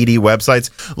and seedy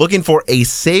websites looking for a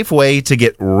safe way to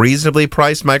get reasonably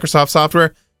priced Microsoft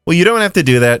software? Well, you don't have to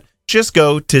do that. Just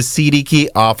go to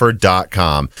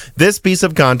cdkeyoffer.com. This piece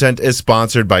of content is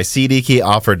sponsored by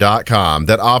cdkeyoffer.com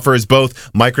that offers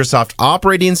both Microsoft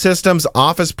operating systems,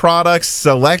 Office products,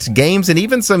 select games, and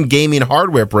even some gaming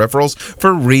hardware peripherals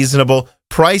for reasonable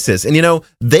prices. And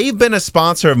they've been a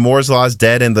sponsor of Moore's Law is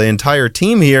Dead and the entire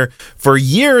team here for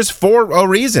years for a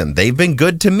reason. They've been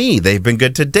good to me. They've been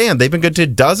good to Dan. They've been good to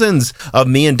dozens of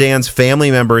me and Dan's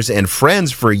family members and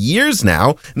friends for years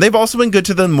now. And they've also been good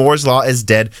to the Moore's Law is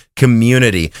Dead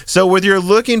community. So whether you're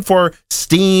looking for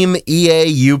Steam, EA,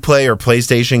 Uplay, or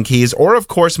PlayStation keys, or of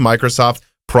course Microsoft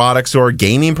products or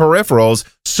gaming peripherals,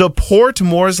 support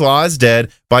Moore's Law is Dead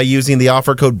by using the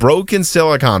offer code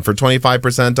BrokenSilicon for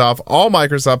 25% off all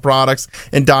Microsoft products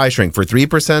and Die Shrink for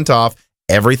 3% off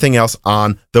everything else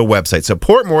on the website.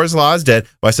 Support Moore's Law is Dead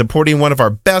by supporting one of our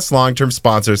best long-term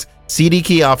sponsors,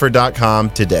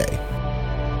 cdkeyoffer.com today.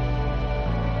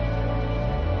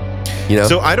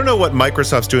 So I don't know what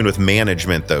Microsoft's doing with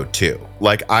management though, too.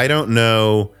 Like, I don't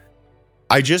know.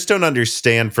 I just don't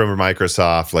understand from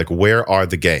Microsoft, like, where are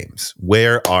the games?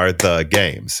 Where are the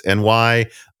games? And why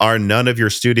are none of your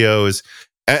studios,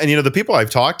 and the people I've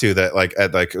talked to that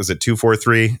was it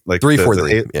 243? Like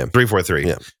 343. 343.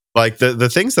 Yeah. Like the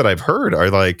things that I've heard are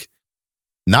like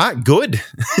not good.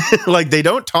 Like they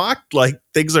don't talk like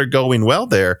things are going well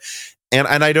there. And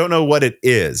I don't know what it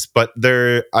is, but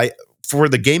for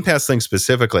the Game Pass thing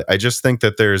specifically, I just think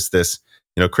that there's this,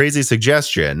 crazy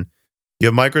suggestion. You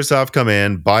have Microsoft come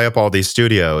in, buy up all these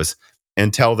studios,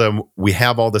 and tell them we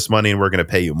have all this money and we're going to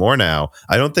pay you more now.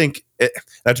 I don't think I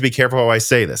have to be careful how I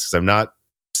say this because I'm not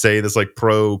saying this like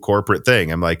pro corporate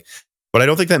thing. I'm like, but I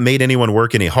don't think that made anyone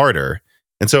work any harder.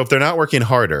 And so if they're not working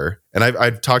harder, and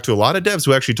I've talked to a lot of devs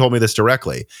who actually told me this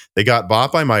directly, they got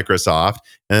bought by Microsoft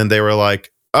and they were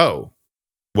like, oh,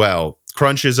 well,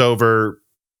 crunch is over.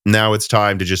 Now it's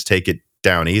time to just take it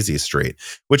down easy street,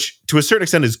 which to a certain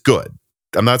extent is good.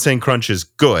 I'm not saying crunch is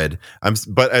good.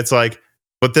 But it's like,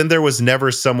 but then there was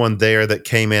never someone there that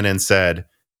came in and said,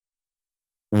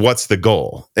 what's the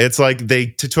goal? It's like they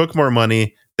took more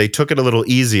money, they took it a little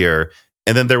easier,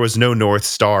 and then there was no North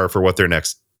Star for what their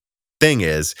next thing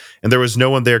is, and there was no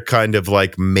one there kind of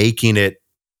like making it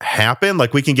happen.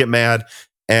 Like we can get mad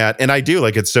at, and I do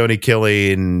like at Sony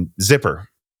killing Zipper,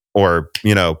 or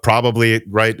probably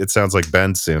right. It sounds like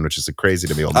Ben soon, which is crazy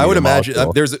to me. I would imagine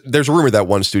there's a rumor that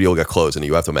one studio got closed, and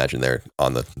you have to imagine they're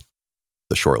on the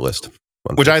short list.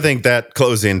 Which I think that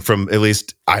closing from, at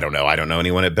least I don't know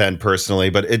anyone at Ben personally,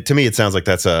 but to me it sounds like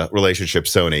that's a relationship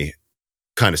Sony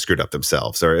kind of screwed up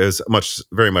themselves, or it was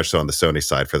very much so on the Sony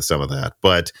side for some of that.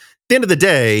 But at the end of the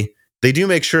day, they do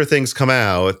make sure things come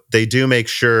out. They do make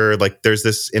sure, like there's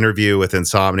this interview with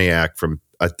Insomniac from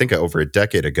I think over a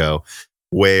decade ago,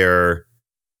 where,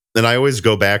 and I always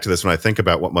go back to this when I think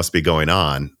about what must be going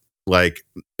on. Like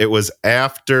it was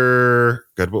after,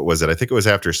 God, what was it? I think it was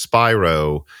after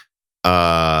Spyro.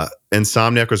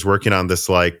 Insomniac was working on this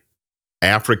like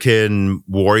African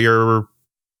warrior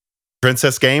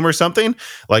princess game or something.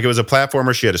 Like it was a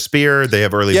platformer. She had a spear. They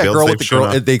have early builds. Girl with the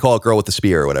girl. They call it Girl with the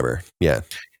Spear or whatever. Yeah.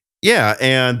 Yeah.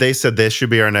 And they said this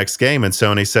should be our next game. And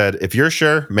Sony said, if you're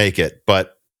sure, make it.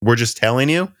 But we're just telling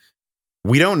you,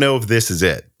 we don't know if this is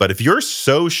it. But if you're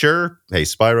so sure, hey,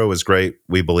 Spyro was great.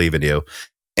 We believe in you.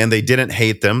 And they didn't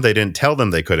hate them. They didn't tell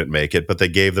them they couldn't make it, but they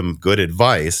gave them good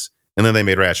advice. And then they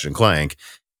made Ratchet and Clank.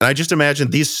 And I just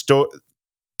imagine this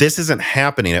isn't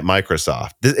happening at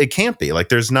Microsoft. It can't be. Like,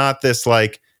 there's not this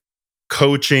like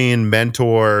coaching,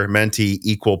 mentor, mentee,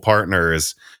 equal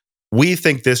partners. We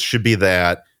think this should be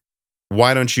that.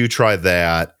 Why don't you try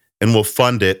that? And we'll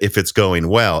fund it if it's going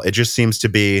well. It just seems to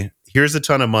be, here's a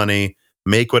ton of money,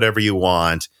 make whatever you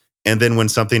want. And then when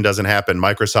something doesn't happen,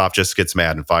 Microsoft just gets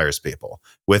mad and fires people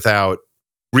without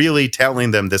really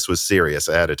telling them this was serious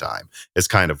ahead of time. Is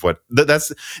kind of what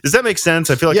does that make sense?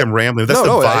 I feel like I'm rambling. That's the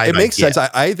vibe. It makes sense.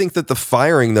 I think that the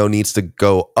firing though needs to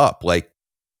go up. Like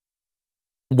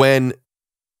when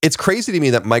it's crazy to me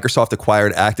that Microsoft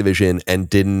acquired Activision and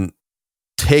didn't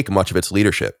take much of its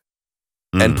leadership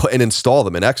and put and install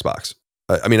them in Xbox.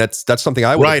 I mean, that's something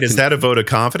I would. Right. Is that a vote of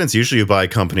confidence? Usually you buy a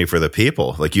company for the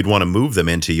people. Like you'd want to move them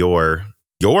into your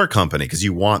company because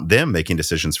you want them making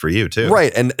decisions for you too.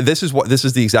 Right. And this is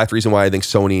the exact reason why I think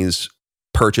Sony's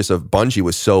purchase of Bungie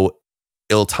was so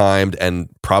ill-timed and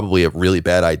probably a really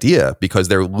bad idea, because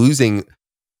they're losing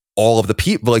all of the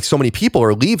people. Like so many people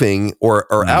are leaving or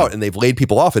out, and they've laid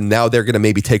people off, and now they're going to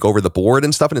maybe take over the board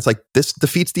and stuff. And it's like, this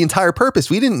defeats the entire purpose.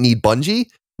 We didn't need Bungie.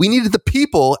 We needed the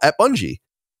people at Bungie.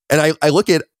 And I look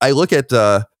at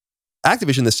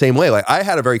Activision the same way. Like I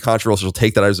had a very controversial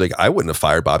take that I was like, I wouldn't have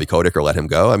fired Bobby Kotick or let him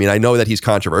go. I mean, I know that he's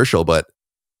controversial, but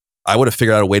I would have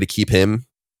figured out a way to keep him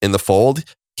in the fold.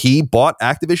 He bought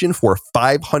Activision for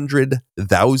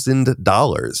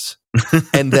 $500,000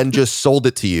 and then just sold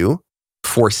it to you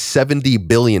for $70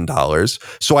 billion.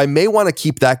 So I may want to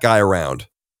keep that guy around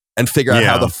and figure out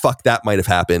how the fuck that might have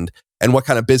happened and what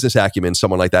kind of business acumen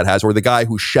someone like that has, or the guy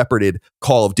who shepherded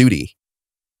Call of Duty,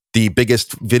 the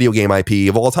biggest video game IP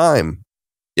of all time.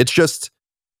 It's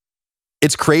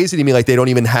crazy to me. Like they don't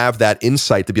even have that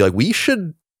insight to be like, we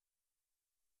should,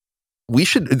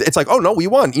 it's like, oh no, we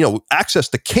want, access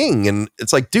to King. And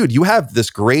it's like, dude, you have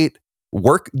this great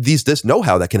work, this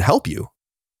know-how that can help you.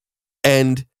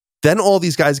 And then all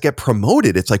these guys get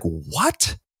promoted. It's like,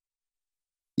 what?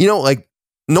 Like,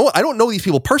 no, I don't know these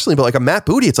people personally, but like a Matt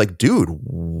Booty, it's like, dude,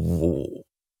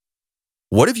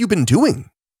 what have you been doing?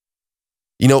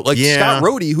 Scott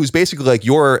Rhodey, who's basically like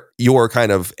your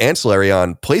kind of ancillary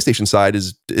on PlayStation side,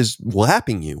 is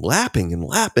lapping,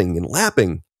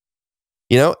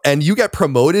 and you get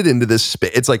promoted into this.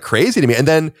 It's like crazy to me. And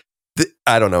then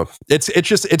I don't know.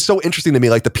 It's so interesting to me.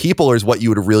 Like the people is what you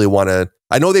would really want to.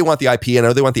 I know they want the IP, I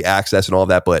know they want the access and all of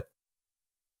that, but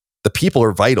the people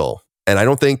are vital. And I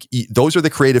don't think those are the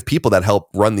creative people that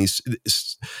help run these.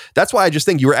 That's why I just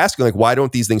think you were asking, like, why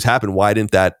don't these things happen? Why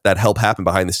didn't that help happen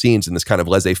behind the scenes and this kind of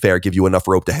laissez-faire give you enough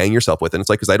rope to hang yourself with? And it's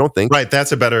like, because I don't think. Right.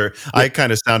 That's a better. I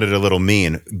kind of sounded a little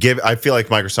mean. I feel like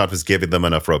Microsoft is giving them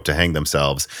enough rope to hang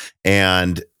themselves.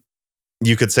 And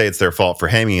you could say it's their fault for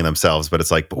hanging themselves, but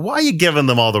it's like, but why are you giving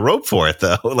them all the rope for it,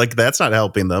 though? Like, that's not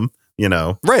helping them,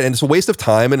 Right. And it's a waste of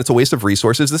time and it's a waste of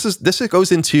resources. This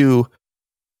goes into.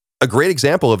 A great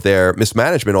example of their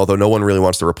mismanagement, although no one really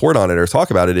wants to report on it or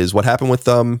talk about it, is what happened with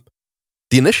the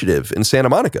Initiative in Santa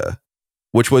Monica,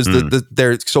 which was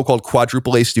their so-called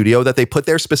quadruple A studio that they put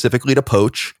there specifically to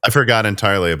poach. I forgot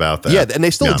entirely about that. Yeah, and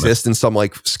they still exist in some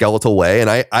like skeletal way.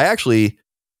 And I actually,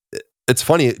 it's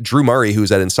funny, Drew Murray,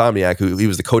 who's at Insomniac, he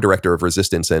was the co-director of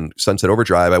Resistance and Sunset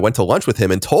Overdrive, I went to lunch with him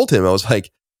and told him, I was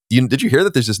like, did you hear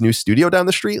that there's this new studio down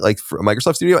the street, like a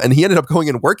Microsoft studio? And he ended up going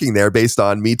and working there based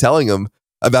on me telling him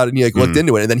about it, and he looked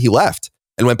into it, and then he left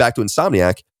and went back to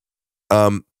Insomniac.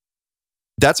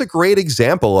 That's a great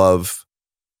example of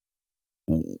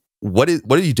what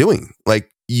are you doing?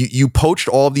 Like you poached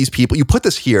all of these people. You put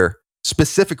this here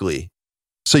specifically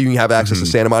so you can have access to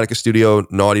Santa Monica Studio,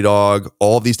 Naughty Dog,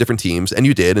 all of these different teams, and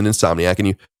you did, and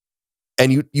Insomniac,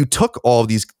 and you took all of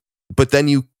these, but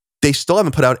then they still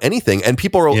haven't put out anything, and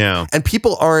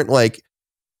people aren't like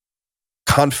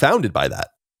confounded by that.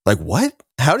 Like, what?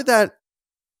 How did that?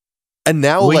 And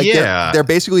now, they're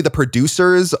basically the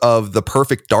producers of the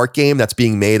perfect Dark game that's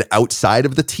being made outside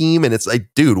of the team, and it's like,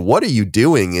 dude, what are you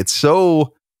doing? It's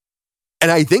so. And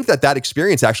I think that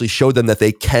experience actually showed them that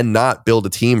they cannot build a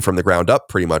team from the ground up,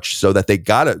 pretty much, so that they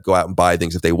got to go out and buy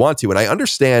things if they want to. And I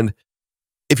understand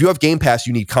if you have Game Pass,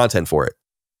 you need content for it,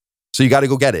 so you got to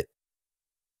go get it.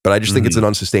 But I just think it's an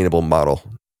unsustainable model.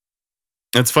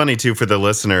 It's funny too for the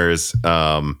listeners.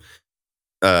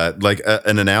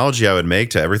 An analogy I would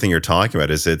make to everything you're talking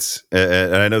about is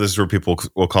and I know this is where people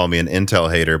will call me an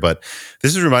Intel hater, but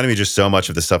this is reminding me just so much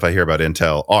of the stuff I hear about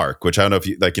Intel Arc, which I don't know if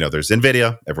you there's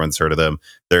NVIDIA, everyone's heard of them.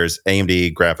 There's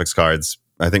AMD graphics cards.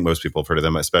 I think most people have heard of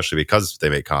them, especially because they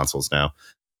make consoles now.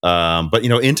 But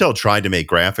Intel tried to make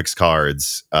graphics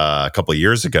cards a couple of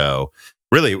years ago.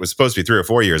 Really, it was supposed to be 3 or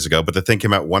 4 years ago, but the thing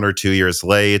came out 1 or 2 years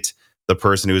late. The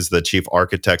person who was the chief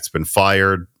architect's been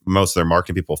fired. Most of their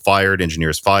marketing people fired,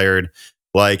 engineers fired.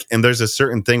 And there's a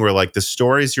certain thing where the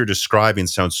stories you're describing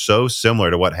sound so similar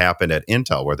to what happened at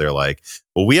Intel, where they're like,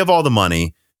 well, we have all the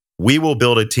money. We will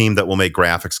build a team that will make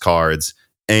graphics cards.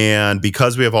 And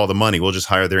because we have all the money, we'll just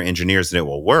hire their engineers and it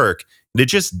will work. And it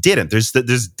just didn't. There's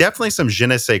definitely some je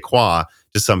ne sais quoi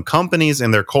to some companies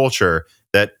and their culture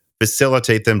that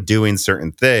facilitate them doing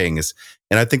certain things.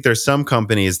 And I think there's some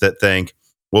companies that think,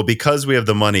 well, because we have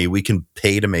the money, we can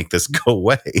pay to make this go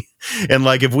away. And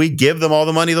if we give them all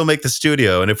the money, they'll make the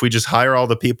studio. And if we just hire all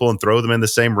the people and throw them in the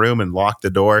same room and lock the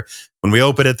door, when we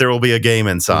open it, there will be a game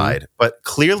inside. But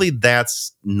clearly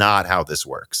that's not how this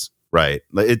works, right?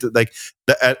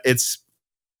 It's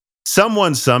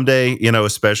someone someday,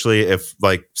 especially if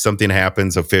something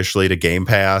happens officially to Game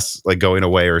Pass, going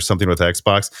away or something with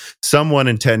Xbox, someone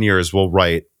in 10 years will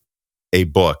write a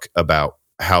book about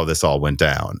how this all went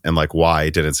down and why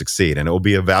it didn't succeed. And it will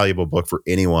be a valuable book for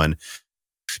anyone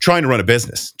trying to run a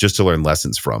business just to learn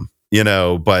lessons from,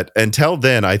 but until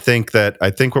then, I think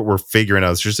what we're figuring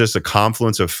out is just a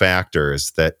confluence of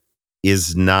factors that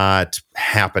is not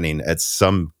happening at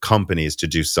some companies to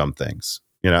do some things.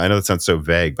 I know that sounds so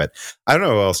vague, but I don't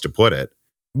know how else to put it.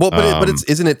 Well, but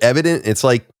isn't it evident? It's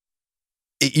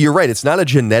you're right. It's not a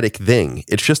genetic thing.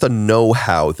 It's just a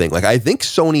know-how thing. I think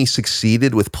Sony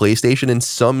succeeded with PlayStation in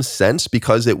some sense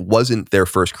because it wasn't their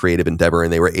first creative endeavor,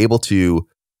 and they were able to,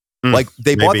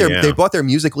 they bought their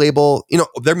music label.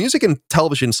 Their music and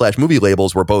television / movie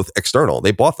labels were both external.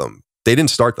 They bought them. They didn't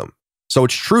start them. So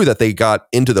it's true that they got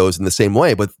into those in the same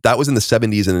way, but that was in the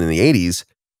 70s and in the 80s,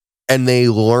 and they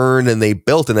learned and they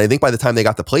built. And I think by the time they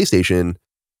got the PlayStation,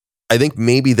 I think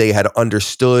maybe they had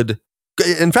understood.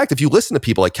 In fact, if you listen to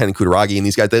people like Ken Kutaragi and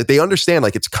these guys, they understand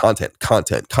it's content.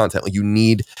 You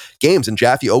need games. And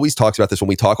Jaffe always talks about this when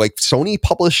we talk. Sony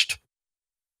published,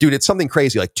 dude, it's something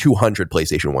crazy, 200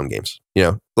 PlayStation 1 games.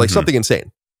 Something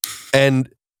insane. And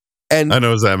I know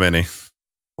it was that many.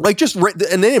 And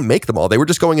they didn't make them all. They were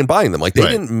just going and buying them. They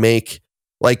didn't make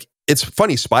it's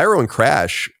funny. Spyro and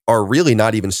Crash are really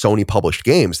not even Sony published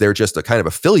games. They're just a kind of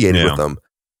affiliated with them.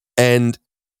 And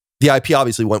the IP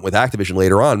obviously went with Activision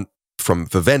later on, from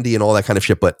Vivendi and all that kind of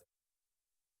shit. But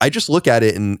I just look at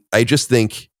it and I just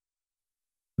think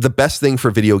the best thing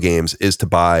for video games is to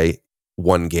buy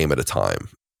one game at a time.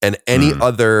 And any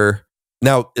other,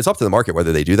 now it's up to the market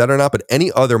whether they do that or not, but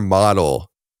any other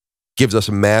model gives us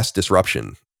mass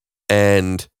disruption.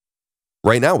 And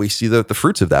right now we see the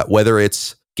fruits of that, whether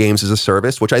it's games as a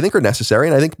service, which I think are necessary.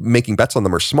 And I think making bets on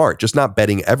them are smart, just not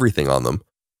betting everything on them,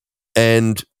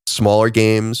 and smaller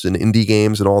games and indie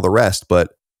games and all the rest.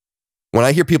 But when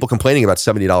I hear people complaining about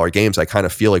 $70 games, I kind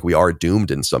of feel like we are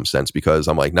doomed in some sense, because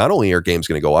I'm not only are games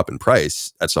going to go up in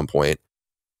price at some point,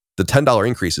 the $10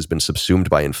 increase has been subsumed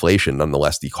by inflation,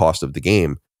 nonetheless, the cost of the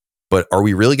game. But are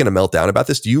we really going to melt down about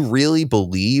this? Do you really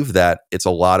believe that it's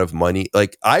a lot of money?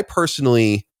 I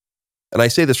personally, and I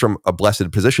say this from a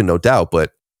blessed position, no doubt,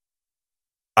 but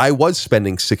I was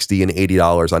spending $60 and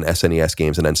 $80 on SNES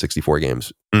games and N64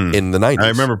 games in the 90s. I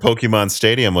remember Pokemon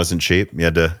Stadium wasn't cheap. You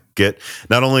had to get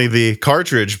not only the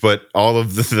cartridge, but all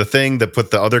of the thing that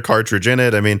put the other cartridge in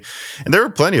it. I mean, and there were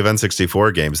plenty of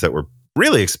N64 games that were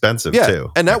really expensive too.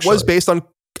 And that was based on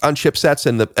chipsets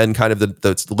and kind of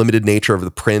the limited nature of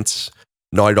the prints.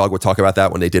 Naughty Dog would talk about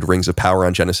that when they did Rings of Power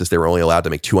on Genesis. They were only allowed to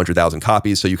make 200,000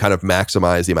 copies. So you kind of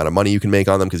maximize the amount of money you can make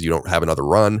on them because you don't have another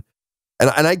run. And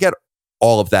I get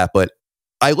all of that, but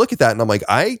I look at that and I'm like,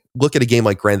 I look at a game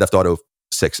like Grand Theft Auto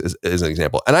 6 as an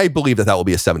example, and I believe that will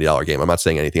be a $70 game. I'm not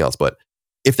saying anything else, but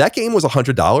if that game was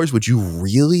 $100, would you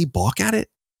really balk at it?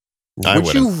 I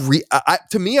wouldn't.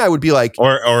 To me, I would be like,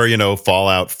 or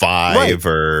Fallout 5, right.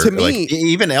 Or to me, like,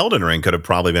 even Elden Ring could have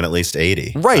probably been at least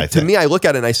 80. Right. To me, I look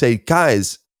at it and I say,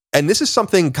 guys, and this is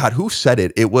something, God, who said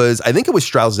it? I think it was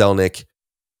Strauss Zelnick,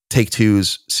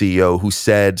 Take-Two's CEO, who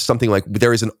said something like,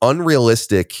 there is an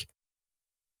unrealistic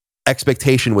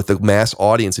expectation with the mass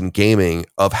audience in gaming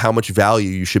of how much value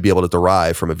you should be able to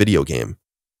derive from a video game.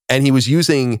 And he was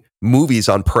using movies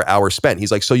on per hour spent.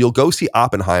 He's like, so you'll go see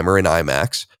Oppenheimer in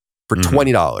IMAX for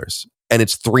 $20 and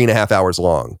it's 3.5 hours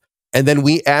long. And then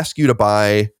we ask you to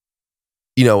buy,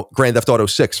 Grand Theft Auto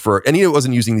 6 for, and he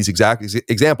wasn't using these exact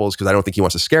examples because I don't think he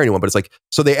wants to scare anyone, but it's like,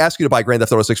 so they ask you to buy Grand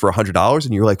Theft Auto 6 for $100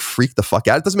 and you're like, freak the fuck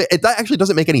out. That actually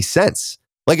doesn't make any sense.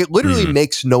 Like, it literally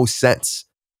makes no sense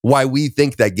why we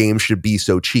think that games should be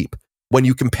so cheap when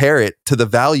you compare it to the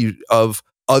value of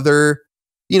other,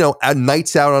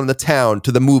 nights out on the town,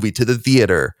 to the movie, to the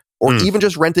theater, or even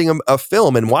just renting a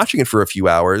film and watching it for a few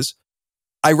hours.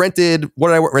 I rented, what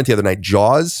did I rent the other night?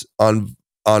 Jaws on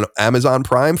Amazon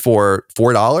Prime for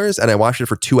 $4, and I watched it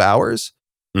for 2 hours.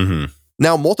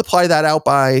 Now multiply that out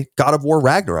by God of War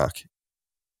Ragnarok.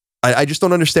 I just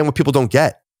don't understand what people don't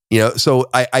get. So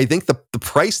I think the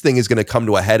price thing is going to come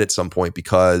to a head at some point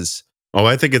because... Oh,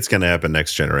 I think it's going to happen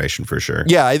next generation for sure.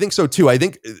 Yeah, I think so too. I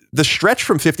think the stretch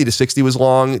from 50 to 60 was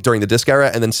long during the disc era,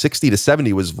 and then 60 to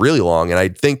 70 was really long. And I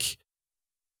think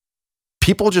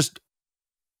people just...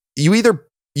 You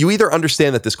either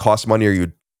understand that this costs money or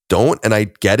you don't, and I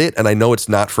get it, and I know it's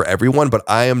not for everyone, but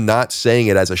I am not saying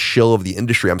it as a shill of the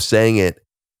industry. I'm saying it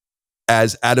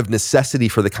as out of necessity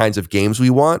for the kinds of games we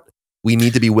want. We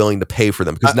need to be willing to pay for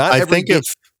them because not every game.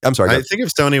 I'm sorry. I think if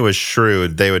Sony was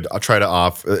shrewd, they would try to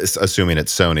assuming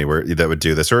it's Sony that would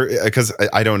do this, or because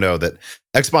I don't know that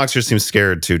Xbox just seems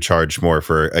scared to charge more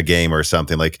for a game or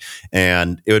something like,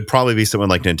 and it would probably be someone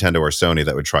like Nintendo or Sony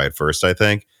that would try it first. I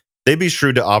think they'd be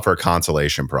shrewd to offer a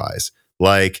consolation prize.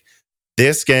 Like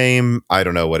this game, I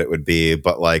don't know what it would be,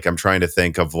 but like I'm trying to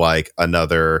think of like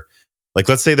another, like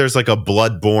let's say there's like a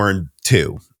Bloodborne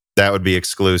 2. That would be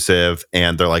exclusive,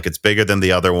 and they're like, it's bigger than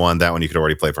the other one. That one you could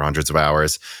already play for hundreds of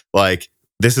hours. Like,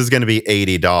 this is going to be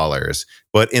 $80.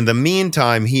 But in the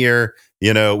meantime here,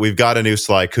 we've got a new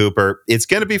Sly Cooper. It's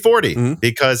going to be $40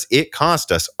 because it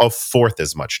cost us a fourth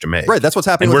as much to make. Right, that's what's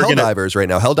happening with Helldivers right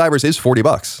now. Helldivers is $40,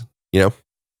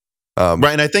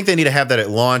 right, and I think they need to have that at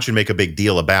launch and make a big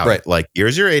deal about it. Like,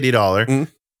 here's your $80,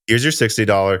 here's your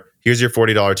 $60, here's your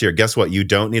 $40 tier. Guess what? You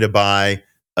don't need to buy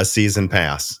a season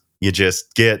pass. You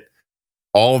just get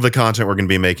all of the content we're going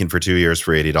to be making for 2 years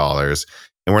for $80.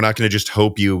 And we're not going to just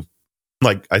hope you,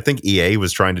 like, I think EA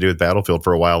was trying to do with Battlefield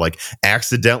for a while, like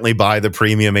accidentally buy the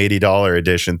premium $80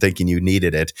 edition thinking you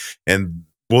needed it. And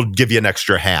we'll give you an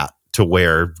extra hat to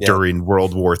wear during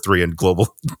World War III and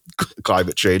global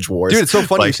climate change wars. Dude, it's so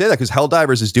funny you say that because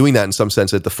Helldivers is doing that in some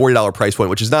sense at the $40 price point,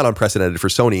 which is not unprecedented for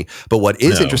Sony. But what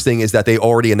is interesting is that they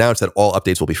already announced that all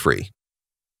updates will be free.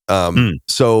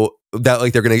 So that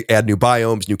like they're going to add new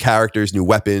biomes, new characters, new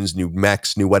weapons, new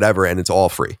mechs, new whatever, and it's all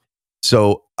free.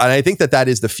 So, and I think that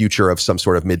is the future of some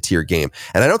sort of mid-tier game.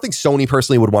 And I don't think Sony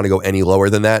personally would want to go any lower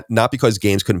than that, not because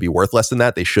games couldn't be worth less than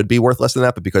that. They should be worth less than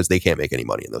that, but because they can't make any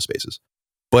money in those spaces.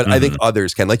 But I think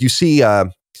others can. Like you see,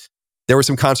 there was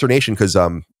some consternation because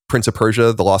Prince of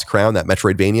Persia, The Lost Crown, that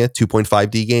Metroidvania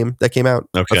 2.5D game that came out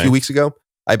a few weeks ago.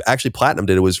 I actually platinumed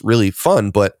it. It was really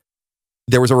fun, but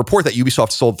there was a report that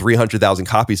Ubisoft sold 300,000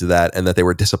 copies of that and that they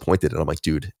were disappointed. And I'm like,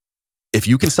 dude, if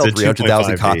you can sell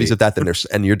 300,000 copies of that, then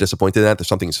and you're disappointed in that, there's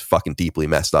something's fucking deeply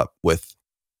messed up with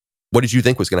what did you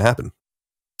think was going to happen?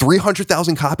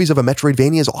 300,000 copies of a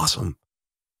Metroidvania is awesome.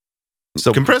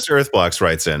 So Compressed Earthblocks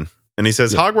writes in, and he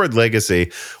says, Hogwarts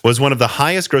Legacy was one of the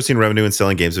highest grossing revenue and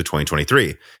selling games of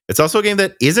 2023. It's also a game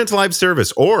that isn't live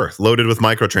service or loaded with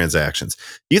microtransactions.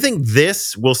 Do you think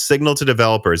this will signal to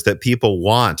developers that people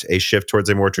want a shift towards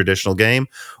a more traditional game?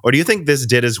 Or do you think this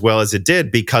did as well as it did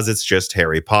because it's just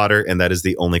Harry Potter and that is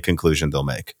the only conclusion they'll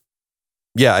make?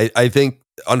 Yeah, I think,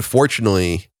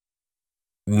 unfortunately,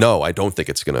 no, I don't think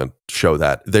it's going to show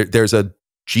that. There's a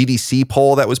GDC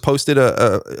poll that was posted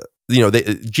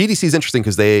GDC is interesting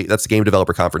because that's the Game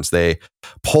Developer Conference. They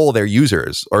poll their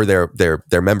users or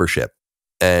their membership,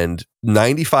 and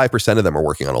 95% of them are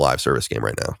working on a live service game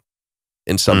right now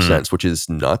in some sense, which is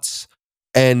nuts.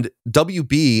 And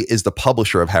WB is the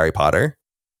publisher of Harry Potter,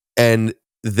 and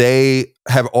they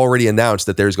have already announced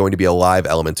that there's going to be a live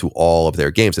element to all of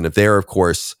their games. And if they're, of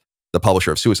course, the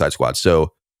publisher of Suicide Squad.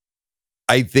 So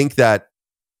I think that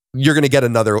you're going to get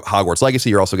another Hogwarts Legacy.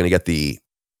 You're also going to get the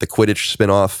the Quidditch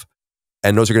spinoff,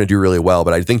 and those are going to do really well.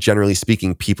 But I think generally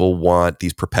speaking, people want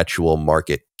these perpetual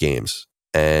market games,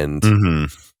 and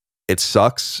it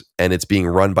sucks. And it's being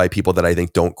run by people that I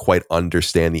think don't quite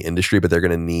understand the industry, but they're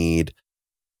going to need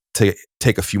to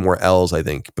take a few more L's, I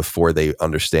think, before they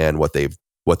understand what they've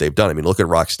done. I mean, look at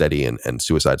Rocksteady and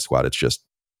Suicide Squad. It's just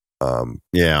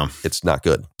it's not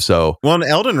good. So, well, and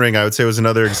Elden Ring, I would say, was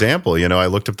another example. You know, I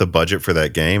looked up the budget for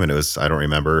that game, and it was, I don't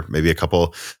remember, maybe a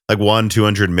couple, like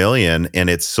 200 million, and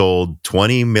it sold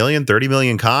 20 million, 30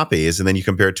 million copies. And then you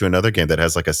compare it to another game that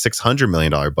has like a $600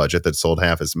 million budget that sold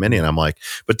half as many. And I'm like,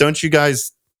 but don't you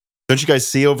guys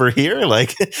see over here?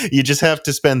 Like, you just have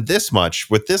to spend this much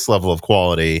with this level of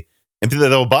quality, and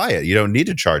they'll buy it. You don't need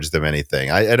to charge them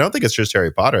anything. I don't think it's just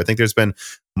Harry Potter. I think there's been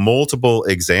multiple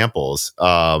examples.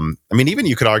 I mean, even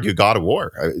you could argue God of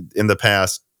War in the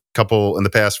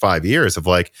past 5 years of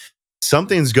like,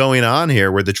 something's going on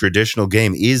here where the traditional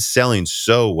game is selling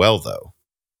so well, though.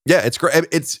 Yeah, it's great.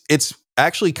 It's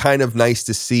actually kind of nice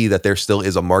to see that there still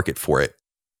is a market for it.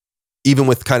 Even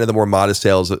with kind of the more modest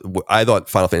sales, I thought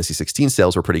Final Fantasy 16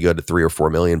 sales were pretty good at 3 or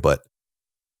 4 million, but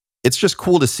it's just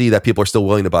cool to see that people are still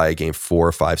willing to buy a game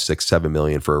 4, 5, 6, 7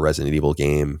 million for a Resident Evil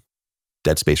game,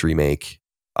 Dead Space remake.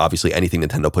 Obviously, anything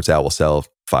Nintendo puts out will sell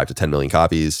 5 to 10 million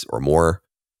copies or more.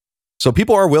 So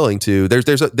people are willing to.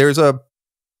 There's an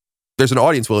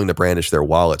audience willing to brandish their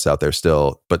wallets out there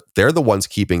still, but they're the ones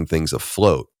keeping things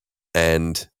afloat.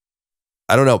 And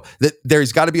I don't know.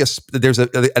 There's got to be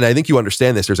and I think you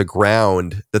understand this. There's a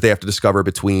ground that they have to discover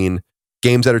between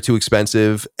games that are too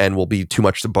expensive and will be too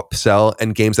much to sell,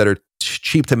 and games that are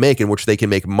cheap to make, in which they can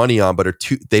make money on, but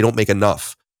they don't make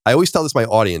enough. I always tell this to my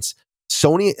audience: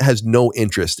 Sony has no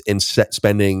interest in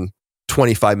spending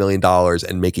 $25 million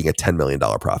and making a $10 million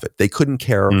profit. They couldn't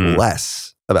care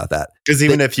less about that. Because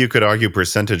even if you could argue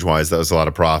percentage-wise, that was a lot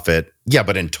of profit. Yeah,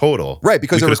 but in total, right?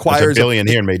 Because it requires $1 billion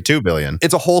here and made $2 billion.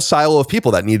 It's a whole silo of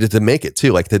people that needed to make it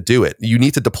too, like to do it. You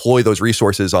need to deploy those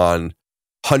resources on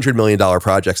 $100 million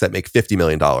projects that make $50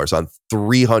 million, on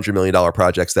 $300 million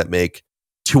projects that make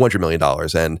 $200 million.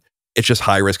 And it's just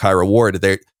high risk, high reward.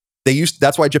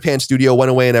 That's why Japan Studio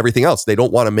went away and everything else. They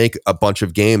don't want to make a bunch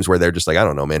of games where they're just like, I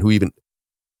don't know, man,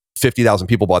 50,000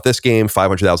 people bought this game,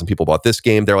 500,000 people bought this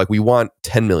game. They're like, we want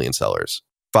 10 million sellers,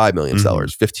 5 million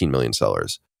sellers, 15 million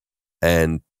sellers.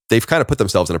 And they've kind of put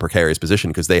themselves in a precarious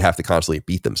position because they have to constantly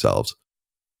beat themselves.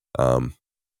 But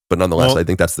nonetheless, I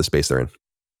think that's the space they're in.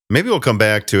 Maybe we'll come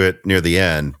back to it near the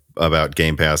end about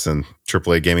Game Pass and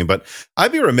AAA gaming, but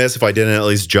I'd be remiss if I didn't at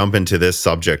least jump into this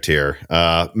subject here.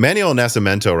 Manuel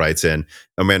Nascimento writes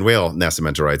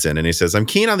in, and he says, I'm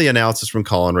keen on the analysis from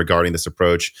Colin regarding this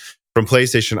approach from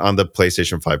PlayStation on the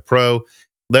PlayStation 5 Pro,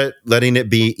 letting it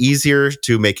be easier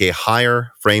to make a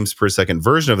higher frames per second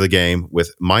version of the game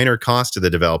with minor cost to the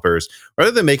developers,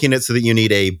 rather than making it so that you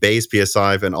need a base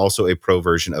PS5 and also a Pro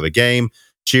version of a game.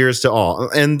 Cheers to all.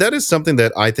 And that is something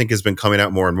that I think has been coming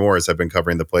out more and more as I've been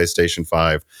covering the PlayStation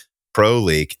 5 Pro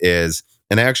leak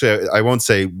and actually, I won't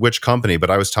say which company, but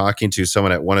I was talking to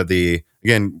someone at one of the,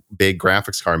 again, big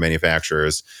graphics card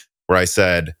manufacturers, where I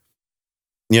said,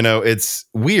 you know, it's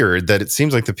weird that it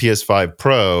seems like the PS5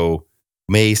 Pro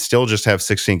may still just have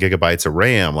 16 gigabytes of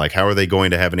RAM. Like, how are they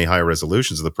going to have any higher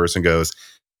resolutions? And the person goes,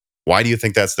 why do you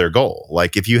think that's their goal?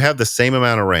 Like, if you have the same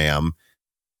amount of RAM,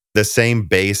 the same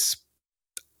base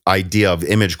idea of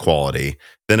image quality,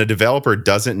 then a developer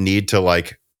doesn't need to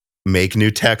like make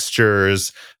new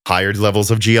textures, higher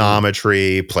levels of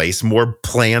geometry, place more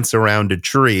plants around a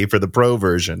tree for the Pro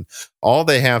version. All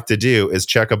they have to do is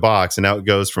check a box, and now it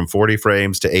goes from 40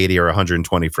 frames to 80 or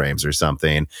 120 frames or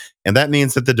something. And that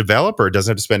means that the developer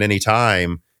doesn't have to spend any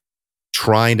time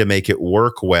trying to make it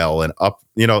work well and up,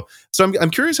 you know. So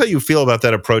I'm curious how you feel about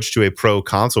that approach to a Pro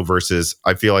console versus,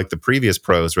 I feel like, the previous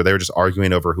Pros, where they were just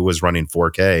arguing over who was running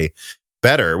 4K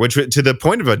better, which to the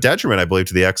point of a detriment, I believe,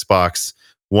 to the Xbox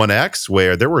One X,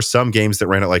 where there were some games that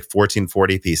ran at like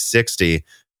 1440p 60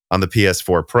 on the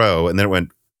PS4 Pro, and then it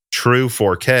went true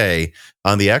 4K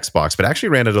on the Xbox, but actually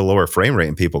ran at a lower frame rate,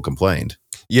 and people complained.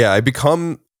 Yeah,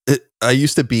 I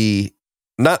used to be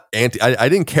not anti. I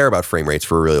didn't care about frame rates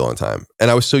for a really long time, and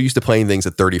I was so used to playing things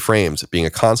at 30 frames, being a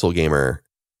console gamer,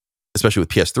 especially with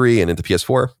PS3 and into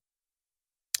PS4,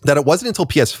 that it wasn't until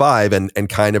PS5 and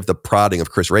kind of the prodding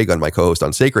of Chris Raygun, my co-host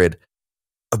on Sacred,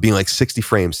 of being like 60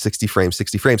 frames, 60 frames,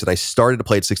 60 frames, and I started to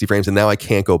play at 60 frames, and now I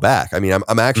can't go back. I mean,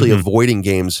 I'm actually avoiding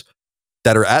games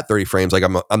that are at 30 frames. Like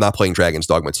I'm not playing Dragon's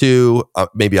Dogma 2.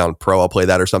 Maybe on Pro I'll play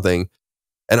that or something.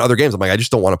 And other games, I'm like, I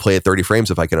just don't want to play at 30 frames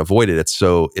if I can avoid it. It's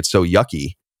so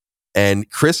yucky. And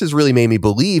Chris has really made me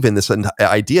believe in this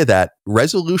idea that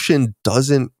resolution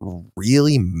doesn't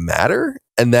really matter,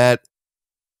 and that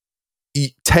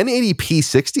 1080p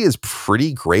 60 is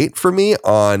pretty great for me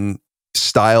on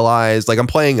stylized. Like I'm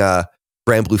playing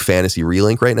Grand Blue Fantasy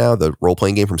Relink right now, the role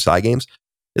playing game from Side Games.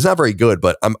 It's not very good,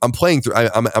 but I'm playing through.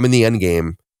 I'm in the end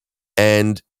game,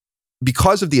 and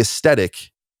because of the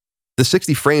aesthetic, the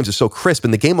 60 frames is so crisp,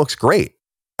 and the game looks great.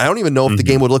 I don't even know if the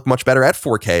game would look much better at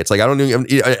 4K. It's like I don't know.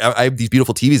 I have these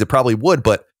beautiful TVs that probably would,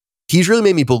 but he's really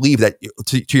made me believe that.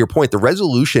 To your point, the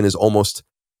resolution is almost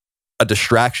a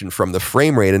distraction from the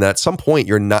frame rate, and at some point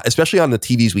you're not, especially on the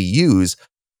TVs we use.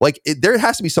 Like there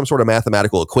has to be some sort of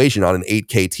mathematical equation on an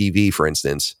 8K TV, for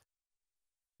instance.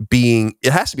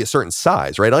 It has to be a certain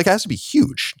size, right? Like it has to be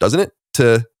huge, doesn't it?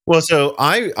 Well, so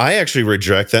I actually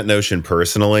reject that notion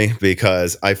personally,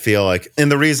 because I feel like,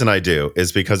 and the reason I do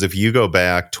is because if you go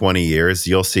back 20 years,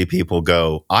 you'll see people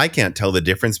go, I can't tell the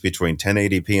difference between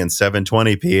 1080p and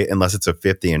 720p unless it's a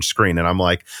 50-inch screen. And I'm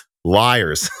like,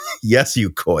 liars. Yes, you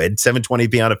could.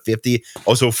 720p on a 50,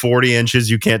 also 40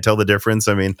 inches, you can't tell the difference.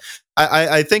 I mean,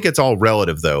 I think it's all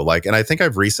relative though. Like, and I think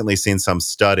I've recently seen some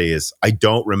studies. I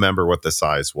don't remember what the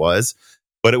size was,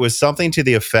 but it was something to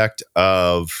the effect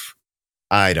of,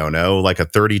 I don't know, like a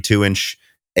 32-inch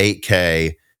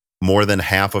 8K, more than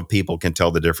half of people can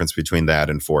tell the difference between that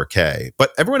and 4K.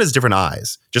 But everyone has different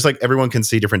eyes, just like everyone can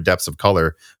see different depths of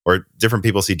color, or different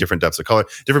people see different depths of color.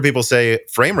 Different people say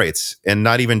frame rates, and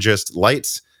not even just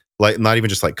lights, like not even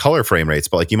just like color frame rates,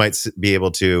 but like you might be able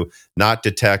to not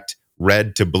detect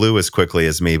red to blue as quickly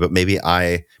as me, but maybe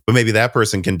that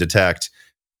person can detect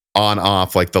on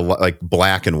off like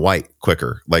black and white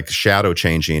quicker, like shadow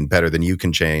changing better than you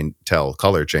can tell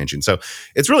color changing. So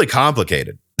it's really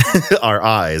complicated, our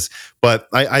eyes. But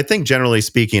I think generally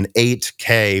speaking,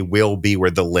 8K will be where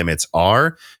the limits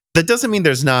are. That doesn't mean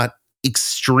there's not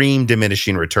extreme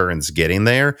diminishing returns getting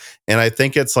there. And I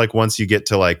think it's like once you get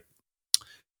to like,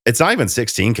 it's not even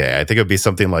 16K. I think it would be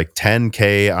something like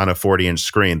 10K on a 40-inch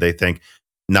screen. They think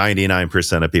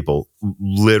 99% of people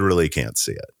literally can't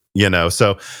see it.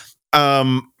 So,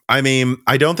 I mean,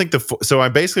 I don't think so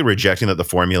I'm basically rejecting that the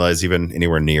formula is even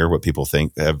anywhere near what people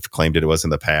have claimed it was in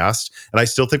the past. And I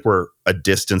still think we're a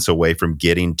distance away from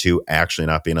getting to actually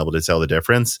not being able to tell the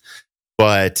difference.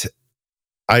 But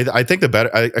I think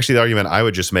the argument I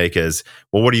would just make is,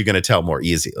 well, what are you going to tell more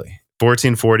easily?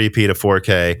 1440p to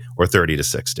 4K or 30 to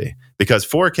 60? Because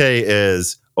 4K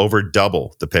is over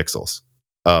double the pixels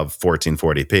of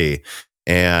 1440p.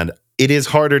 And it is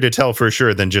harder to tell for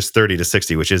sure than just 30 to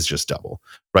 60, which is just double,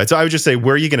 right? So I would just say,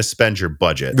 where are you going to spend your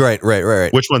budget? Right.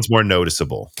 Which one's more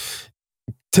noticeable?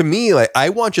 To me, like I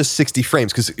want just 60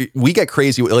 frames, because we get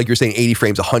crazy, like you're saying 80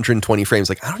 frames, 120 frames.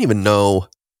 Like I don't even know.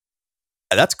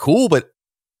 That's cool, but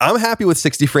I'm happy with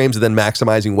 60 frames and then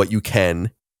maximizing what you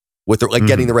can with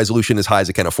getting the resolution as high as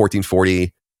it can, a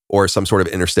 1440 or some sort of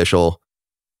interstitial.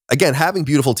 Again, having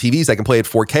beautiful TVs I can play at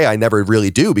 4K, I never really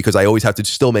do, because I always have to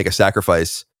still make a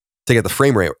sacrifice to get the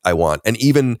frame rate I want. And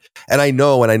I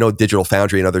know Digital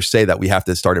Foundry and others say that we have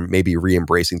to start maybe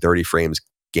re-embracing 30 frames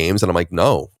games. And I'm like,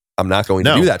 no, I'm not going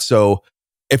to do that. So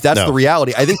if that's the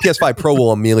reality, I think PS5 Pro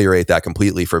will ameliorate that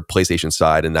completely for PlayStation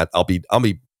side. And that I'll be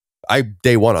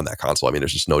day one on that console. I mean,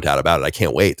 there's just no doubt about it. I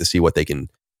can't wait to see what they can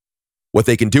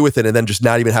do with it. And then just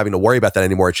not even having to worry about that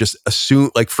anymore. It's just assume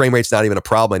like frame rate's not even a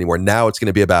problem anymore. Now it's going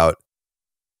to be about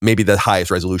maybe the highest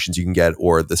resolutions you can get,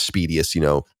 or the speediest,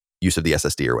 use of the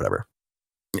SSD or whatever.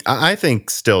 I think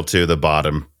still too, the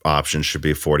bottom option should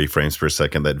be 40 frames per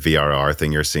second, that VRR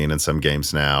thing you're seeing in some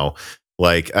games now.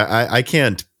 Like I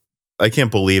can't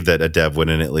believe that a dev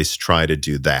wouldn't at least try to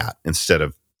do that instead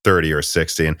of 30 or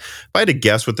 60. And if I had to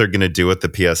guess what they're going to do with the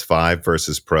PS5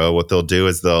 versus Pro, what they'll do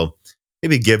is they'll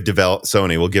maybe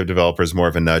Sony will give developers more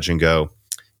of a nudge and go,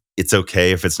 it's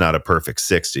okay if it's not a perfect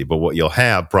 60, but what you'll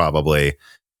have probably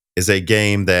is a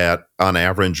game that on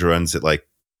average runs at like,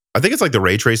 I think it's like the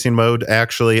ray tracing mode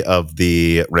actually of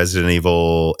the Resident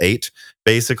Evil 8,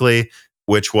 basically,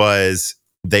 which was,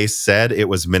 they said it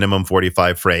was minimum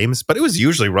 45 frames, but it was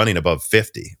usually running above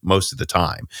 50 most of the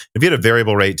time. If you had a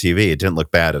variable rate TV, it didn't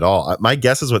look bad at all. My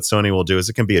guess is what Sony will do is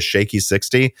it can be a shaky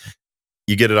 60.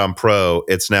 You get it on Pro,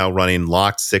 it's now running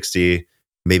locked 60,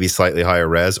 maybe slightly higher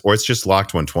res, or it's just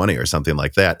locked 120 or something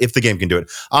like that, if the game can do it.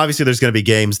 Obviously, there's going to be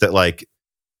games that like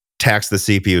tax the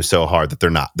CPU so hard that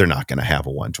they're not going to have a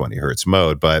 120 hertz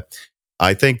mode. But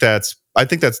I think that's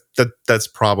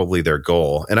probably their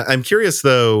goal. And I'm curious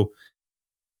though.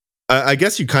 I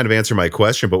guess you kind of answer my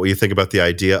question, but what you think about the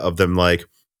idea of them like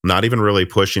not even really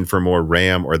pushing for more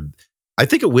RAM, or I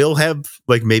think it will have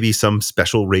like maybe some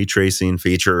special ray tracing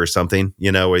feature or something,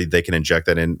 where they can inject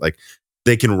that in, like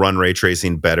they can run ray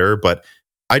tracing better. But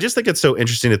I just think it's so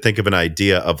interesting to think of an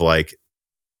idea of like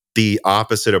the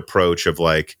opposite approach of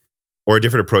like or a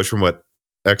different approach from what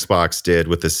Xbox did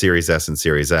with the Series S and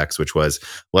Series X, which was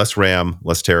less RAM,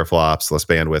 less teraflops, less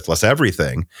bandwidth, less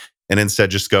everything, and instead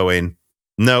just going,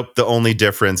 nope, the only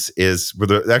difference is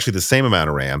we're actually the same amount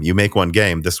of RAM. You make one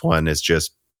game. This one is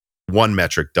just one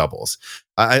metric doubles.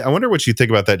 I wonder what you think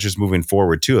about that just moving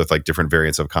forward too, with like different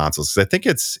variants of consoles. 'Cause I think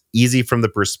it's easy from the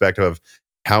perspective of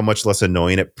how much less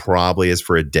annoying it probably is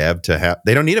for a dev to have.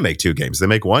 They don't need to make two games. They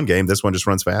make one game. This one just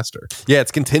runs faster. Yeah,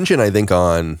 it's contingent, I think,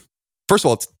 on, first of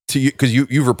all, it's to you, because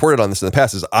you've reported on this in the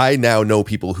past, is I now know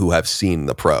people who have seen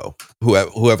the Pro, who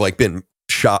have like been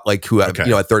shot, like who have,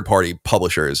 at third party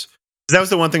publishers. That was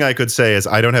the one thing I could say is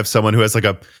I don't have someone who has like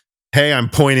a, hey, I'm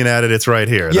pointing at it, it's right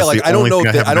here. Yeah, like I don't know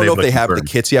if they have the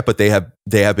kits yet, but they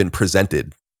have been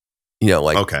presented.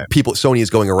 People, Sony is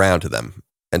going around to them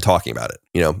and talking about it.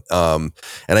 And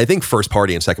I think first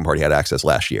party and second party had access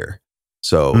last year.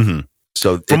 So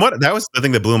that was the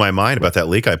thing that blew my mind about that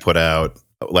leak I put out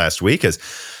last week is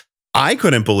I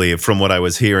couldn't believe from what I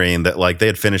was hearing that like they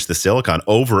had finished the silicon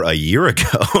over a year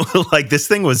ago. Like this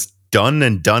thing was done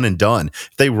and done and done.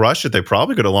 If they rushed it, they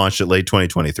probably could have launched it late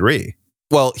 2023.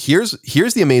 Well, here's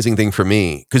the amazing thing for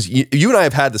me, because you and I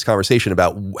have had this conversation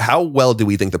about how well do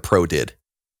we think the Pro did.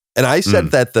 And I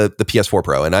said that the PS4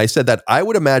 Pro, and I said that I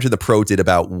would imagine the Pro did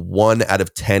about 1 out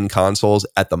of 10 consoles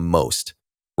at the most,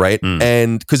 right?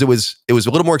 And because it was a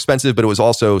little more expensive, but it was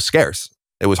also scarce.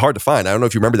 It was hard to find. I don't know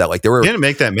if you remember that. Like there were, they didn't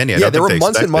make that many. There were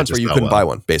months and months where you couldn't buy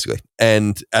one, basically,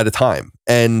 and at a time.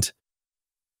 And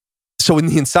so in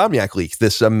the Insomniac leak,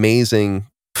 this amazing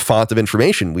font of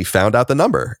information, we found out the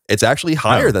number. It's actually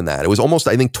higher than that. It was almost,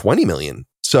 I think, 20 million.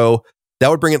 So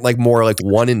that would bring it like more like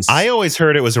 1 in. I always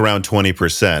heard it was around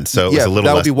 20%. So it was a little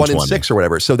that less would be 1 than in 6 or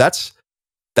whatever. So that's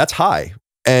high,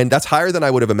 and that's higher than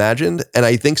I would have imagined. And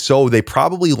I think so. They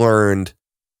probably learned.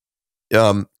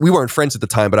 We weren't friends at the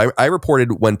time, but I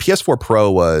reported when PS4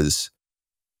 Pro was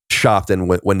shopped and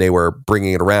when they were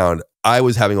bringing it around, I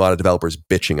was having a lot of developers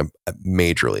bitching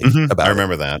majorly about it. I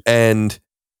remember that. And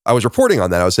I was reporting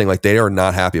on that. I was saying like they are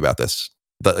not happy about this.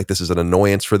 That like this is an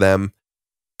annoyance for them.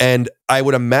 And I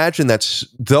would imagine that's,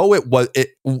 though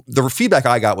the feedback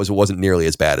I got was it wasn't nearly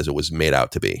as bad as it was made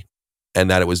out to be,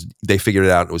 and that they figured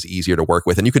it out and it was easier to work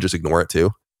with, and you could just ignore it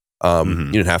too.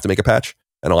 You didn't have to make a patch,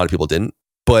 and a lot of people didn't.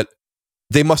 But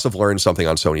they must have learned something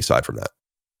on Sony's side from that.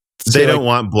 They don't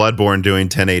want Bloodborne doing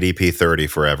 1080p 30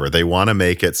 forever. They want to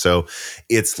make it so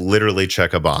it's literally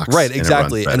check a box. Right,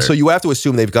 exactly. And so you have to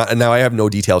assume they've got, and now I have no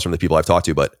details from the people I've talked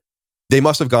to, but they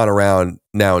must have gone around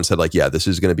now and said like, yeah, this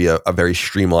is going to be a very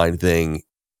streamlined thing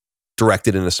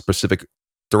directed in a specific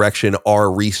direction.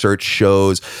 Our research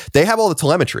shows they have all the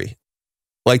telemetry.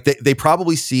 Like they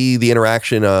probably see the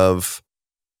interaction of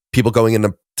people going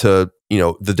into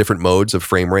the different modes of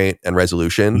frame rate and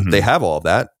resolution. They have all of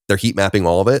that. They're heat mapping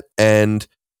all of it. And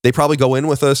they probably go in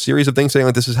with a series of things saying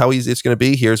like, this is how easy it's going to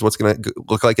be. Here's what's going to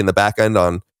look like in the back end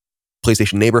on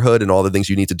PlayStation Neighborhood and all the things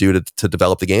you need to do to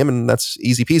develop the game. And that's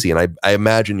easy peasy. And I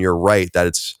imagine you're right that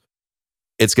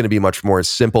it's going to be much more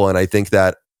simple. And I think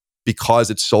that because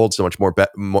it's sold so much more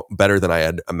better than I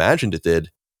had imagined it did,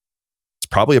 it's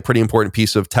probably a pretty important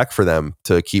piece of tech for them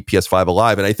to keep PS5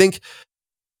 alive. And I think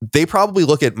they probably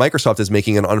look at Microsoft as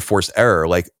making an unforced error.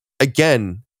 Like,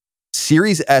 again,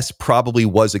 Series S probably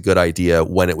was a good idea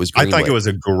when it was greenlit. I think it was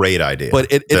a great idea.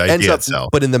 But it ends up,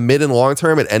 but in the mid and long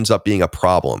term, it ends up being a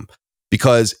problem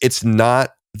because it's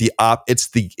not it's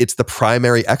the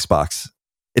primary Xbox.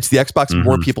 It's the Xbox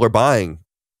more people are buying.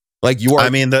 Like I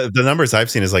mean, the numbers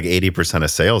I've seen is like 80% of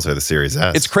sales are the Series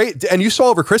S. It's great. And you saw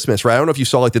over Christmas, right? I don't know if you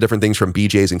saw like the different things from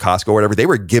BJ's and Costco or whatever. They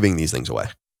were giving these things away.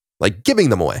 Like giving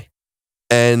them away.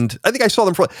 And I think I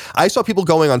saw people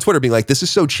going on Twitter being like, this is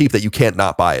so cheap that you can't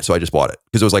not buy it. So I just bought it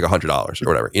because it was like $100 or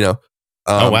whatever,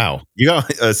 oh, wow. You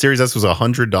got Series S was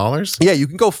 $100? Yeah, you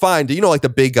can go find, like the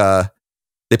big,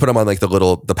 they put them on like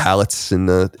the pallets and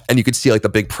you could see like the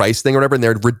big price thing or whatever. And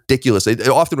they're ridiculous.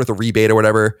 Often with a rebate or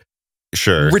whatever.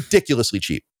 Sure. Ridiculously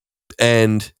cheap.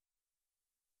 And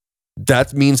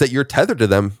that means that you're tethered to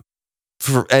them.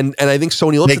 And I think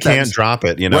Sony looks at that. They can't drop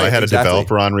it. I had a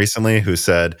developer on recently who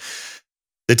said,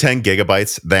 the 10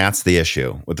 gigabytes, that's the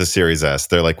issue with the Series S.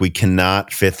 They're like, we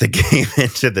cannot fit the game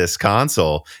into this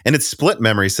console. And it's split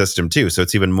memory system too. So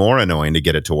it's even more annoying to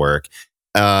get it to work.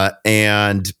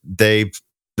 And the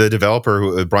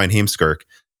developer, Brian Heemskirk,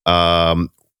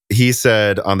 he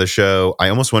said on the show, I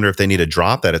almost wonder if they need to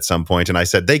drop that at some point. And I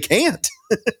said, they can't.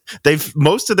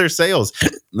 Most of their sales,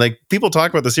 like people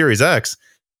talk about the Series X,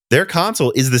 their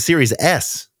console is the Series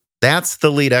S. That's the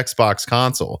lead Xbox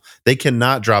console. They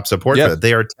cannot drop support for it.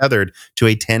 They are tethered to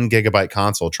a 10 gigabyte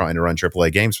console trying to run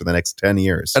AAA games for the next 10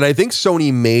 years. And I think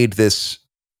Sony made this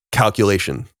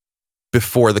calculation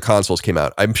before the consoles came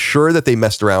out. I'm sure that they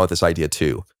messed around with this idea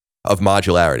too of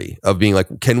modularity, of being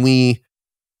like, can we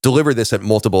deliver this at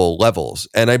multiple levels?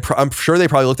 And I'm sure they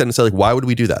probably looked at it and said, like, why would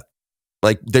we do that?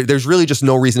 Like, there's really just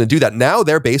no reason to do that. Now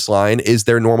their baseline is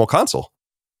their normal console.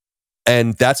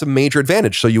 And that's a major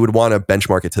advantage. So you would want to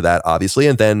benchmark it to that, obviously,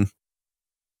 and then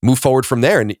move forward from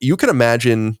there. And you can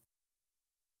imagine,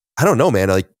 I don't know, man,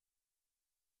 like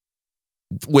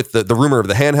with the rumor of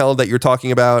the handheld that you're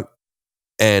talking about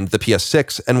and the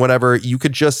PS6 and whatever, you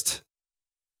could just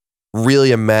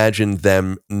really imagine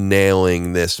them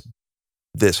nailing this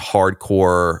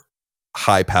hardcore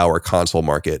high power console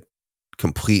market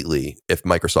completely if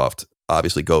Microsoft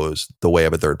obviously goes the way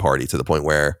of a third party, to the point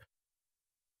where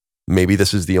maybe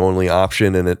this is the only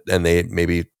option, and they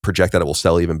maybe project that it will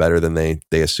sell even better than they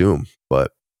assume.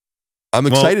 But I'm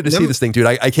excited to see this thing, dude.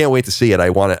 I can't wait to see it. I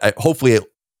want it. Hopefully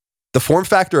the form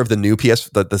factor of the new PS,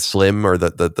 the slim or the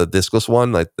discless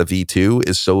one, like the V2,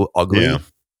 is so ugly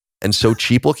and so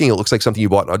cheap looking. It looks like something you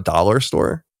bought in a dollar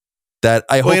store. That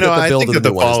I hope that the build of the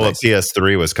new one is nice.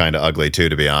 PS3 was kind of ugly too,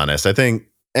 to be honest. I think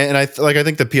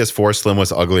the PS4 Slim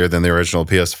was uglier than the original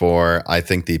PS4. I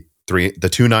think the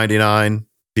 $299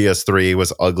 PS3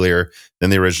 was uglier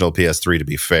than the original PS3, to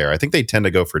be fair. I think they tend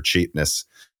to go for cheapness,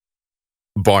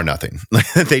 bar nothing.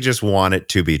 They just want it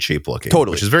to be cheap looking,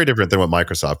 totally, which is very different than what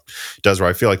Microsoft does, where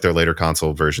I feel like their later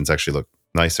console versions actually look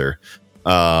nicer.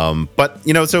 But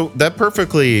so that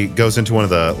perfectly goes into one of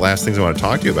the last things I want to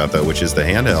talk to you about, though, which is the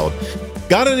handheld.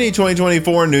 Got any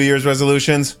 2024 New Year's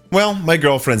resolutions? Well, my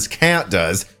girlfriend's cat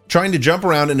does, trying to jump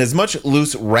around in as much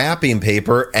loose wrapping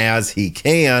paper as he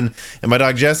can. And my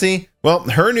dog Jessie, well,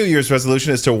 her New Year's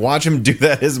resolution is to watch him do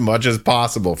that as much as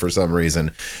possible for some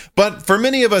reason. But for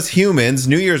many of us humans,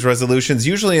 New Year's resolutions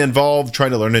usually involve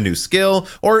trying to learn a new skill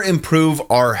or improve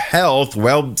our health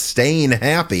while staying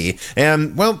happy.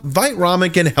 And, well, Vite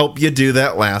Ramen can help you do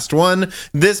that last one.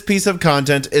 This piece of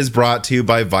content is brought to you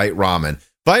by Vite Ramen.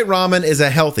 Vite Ramen is a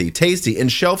healthy, tasty,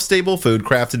 and shelf-stable food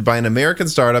crafted by an American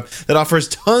startup that offers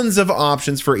tons of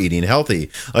options for eating healthy,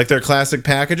 like their classic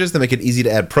packages that make it easy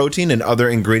to add protein and other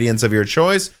ingredients of your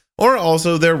choice, or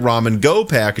also their Ramen Go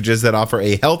packages that offer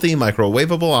a healthy,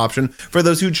 microwavable option for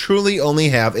those who truly only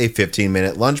have a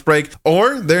 15-minute lunch break,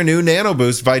 or their new Nano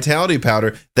Boost Vitality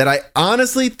Powder that I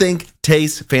honestly think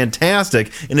tastes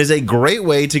fantastic and is a great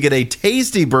way to get a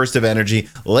tasty burst of energy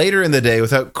later in the day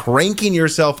without cranking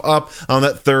yourself up on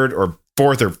that third or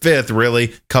fourth or fifth,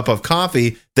 really, cup of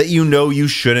coffee that you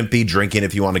shouldn't be drinking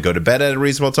if you want to go to bed at a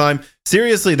reasonable time.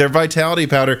 Seriously, their Vitality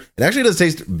Powder, it actually does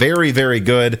taste very, very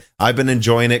good. I've been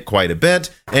enjoying it quite a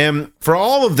bit. And for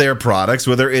all of their products,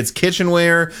 whether it's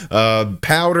kitchenware,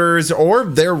 powders, or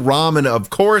their ramen, of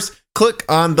course, click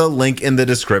on the link in the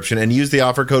description and use the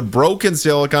offer code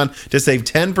BROKENSILICON to save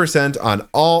 10% on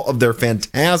all of their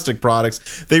fantastic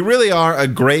products. They really are a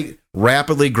great,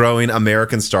 rapidly growing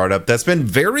American startup that's been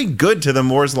very good to the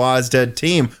Moore's Law is Dead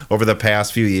team over the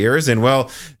past few years. And, well,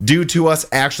 due to us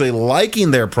actually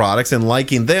liking their products and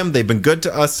liking them, they've been good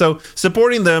to us. So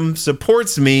supporting them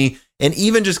supports me. And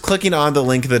even just clicking on the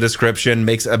link in the description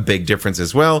makes a big difference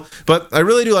as well. But I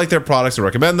really do like their products and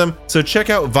recommend them. So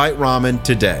check out Vite Ramen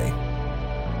today.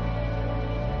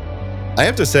 I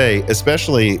have to say,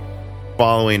 especially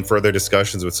following further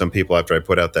discussions with some people after I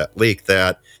put out that leak,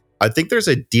 that I think there's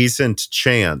a decent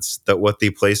chance that what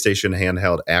the PlayStation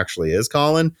handheld actually is,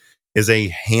 Colin, is a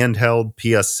handheld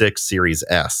PS6 Series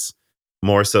S,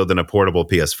 more so than a portable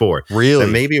PS4. Really?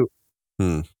 And maybe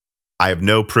I have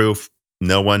no proof.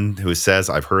 No one who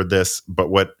says I've heard this, but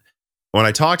when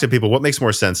I talk to people, what makes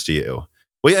more sense to you?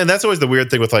 Well, and that's always the weird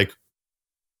thing with like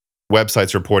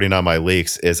websites reporting on my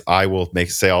leaks is I will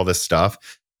say all this stuff,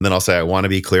 and then I'll say I want to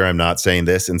be clear, I'm not saying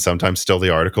this, and sometimes still the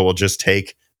article will just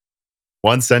take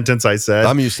one sentence I said.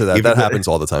 I'm used to that. That happens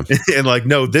all the time. And like,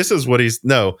 no, this is what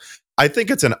I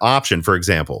think it's an option, for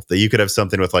example, that you could have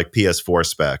something with like PS4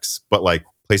 specs, but like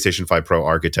PlayStation 5 Pro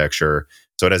architecture,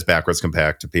 so it has backwards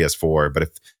compat to PS4.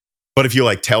 But if you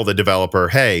like tell the developer,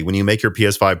 hey, when you make your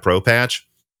PS5 Pro patch,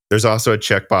 there's also a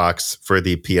checkbox for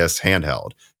the PS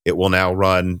handheld. It will now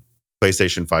run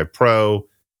PlayStation 5 Pro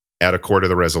at a quarter of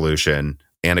the resolution,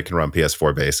 and it can run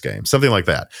PS4 base games, something like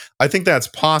that. I think that's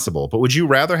possible, but would you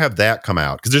rather have that come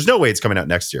out? Because there's no way it's coming out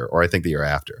next year, or I think the year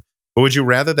after. But would you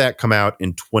rather that come out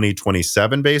in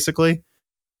 2027, basically?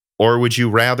 Or would you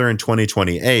rather in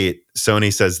 2028,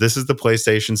 Sony says, this is the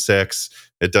PlayStation 6,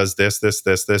 it does this, this,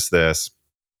 this, this, this,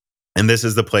 and this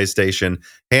is the PlayStation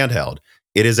handheld.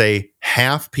 It is a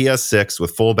half PS6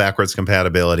 with full backwards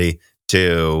compatibility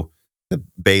to the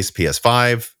base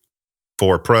PS5,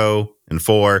 4 Pro, and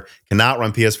 4. Cannot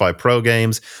run PS5 Pro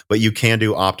games, but you can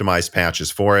do optimized patches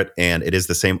for it, and it is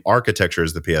the same architecture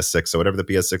as the PS6. So whatever the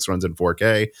PS6 runs in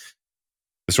 4K,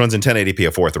 this runs in 1080p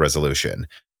at fourth resolution,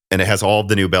 and it has all of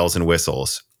the new bells and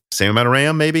whistles. Same amount of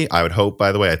RAM, maybe? I would hope,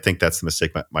 by the way. I think that's the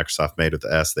mistake Microsoft made with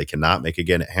the S. They cannot make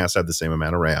again. It has to have the same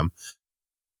amount of RAM.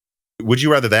 Would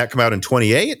you rather that come out in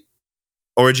 28?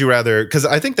 Or would you rather... Because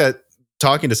I think that,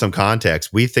 talking to some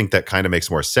context, we think that kind of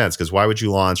makes more sense, because why would you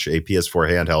launch a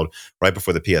PS4 handheld right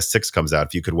before the PS6 comes out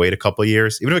if you could wait a couple of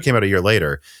years, even if it came out a year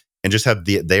later, and just have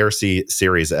their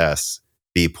Series S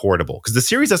be portable? Because the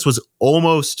Series S was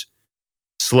almost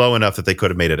slow enough that they could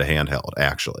have made it a handheld,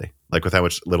 actually, like with how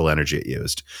much little energy it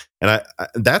used. And I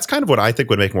that's kind of what I think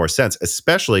would make more sense,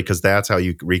 especially because that's how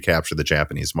you recapture the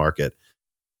Japanese market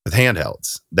with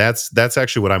handhelds. That's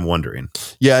actually what I'm wondering.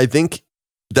 Yeah, I think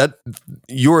that I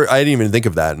didn't even think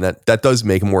of that, and that does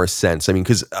make more sense. I mean,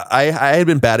 because I had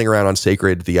been batting around on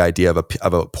Sacred the idea of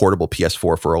a portable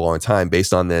PS4 for a long time,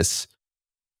 based on this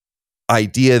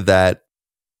idea that,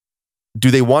 do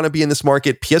they want to be in this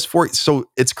market? PS4, so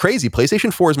it's crazy.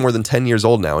 PlayStation 4 is more than 10 years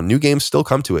old now, and new games still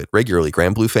come to it regularly.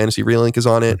 Grand Blue Fantasy Relink is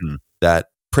on it. Mm-hmm. That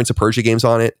Prince of Persia game's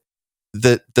on it.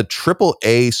 The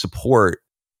AAA support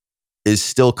is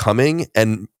still coming,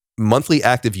 and monthly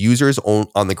active users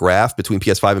on the graph between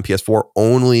PS5 and PS4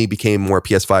 only became more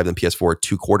PS5 than PS4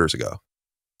 2 quarters ago.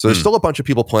 So there's still a bunch of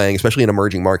people playing, especially in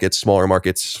emerging markets, smaller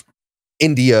markets,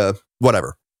 India,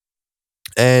 whatever.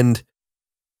 And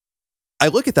I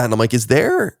look at that and I'm like, it's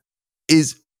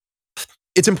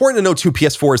important to know too,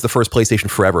 PS4 is the first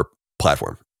PlayStation Forever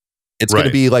platform. It's going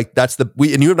to be like,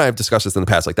 and you and I have discussed this in the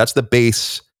past, like that's the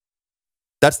baseline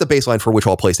for which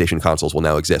all PlayStation consoles will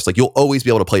now exist. Like you'll always be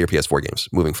able to play your PS4 games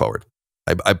moving forward.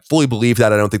 I fully believe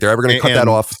that. I don't think they're ever going to cut that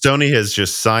off. Sony has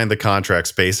just signed the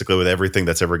contracts basically with everything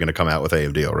that's ever going to come out with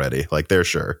AMD already. Like they're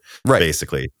sure, right?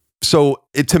 Basically. So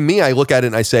to me, I look at it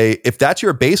and I say, if that's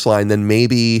your baseline, then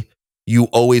maybe you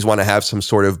always want to have some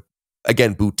sort of,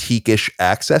 again, boutique-ish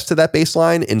access to that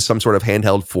baseline in some sort of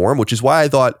handheld form, which is why I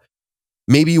thought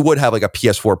maybe you would have like a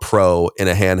PS4 Pro in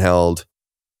a handheld,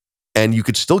 and you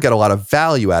could still get a lot of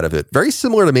value out of it. Very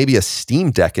similar to maybe a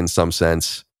Steam Deck in some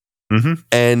sense. Mm-hmm.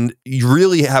 And you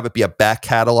really have it be a back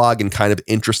catalog and kind of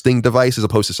interesting device, as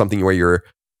opposed to something where you're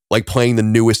like playing the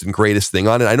newest and greatest thing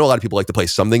on it. I know a lot of people like to play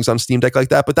some things on Steam Deck like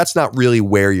that, but that's not really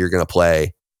where you're going to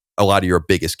play a lot of your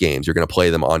biggest games. You're going to play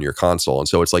them on your console. And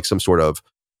so it's like some sort of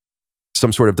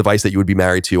device that you would be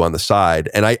married to on the side.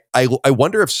 And I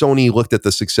wonder if Sony looked at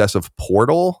the success of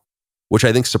Portal, which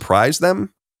I think surprised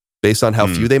them based on how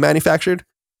few they manufactured,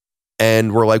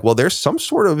 and were like, well, there's some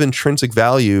sort of intrinsic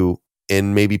value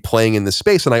in maybe playing in this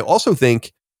space. And I also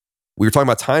think, we were talking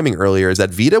about timing earlier, is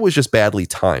that Vita was just badly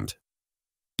timed.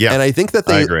 Yeah. And I think that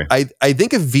I agree. I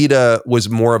think if Vita was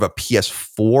more of a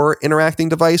PS4 interacting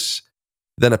device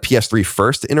than a PS3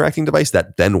 first interacting device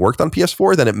that then worked on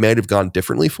PS4, then it might have gone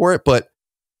differently for it. But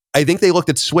I think they looked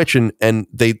at Switch and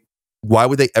why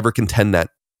would they ever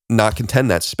not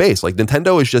contend that space? Like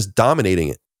Nintendo is just dominating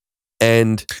it.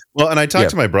 And I talked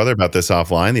to my brother about this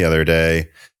offline the other day.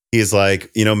 He's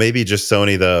like, maybe just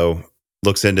Sony though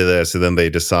looks into this and then they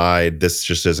decide this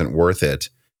just isn't worth it.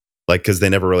 Like, because they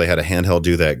never really had a handheld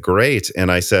do that great.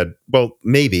 And I said, well,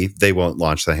 maybe they won't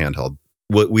launch the handheld.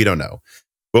 We don't know.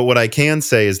 But what I can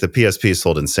say is the PSP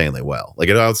sold insanely well. Like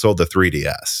it outsold the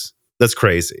 3DS. That's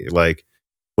crazy. Like,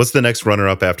 what's the next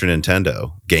runner-up after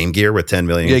Nintendo? Game Gear with 10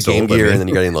 million sold. Game Gear, and then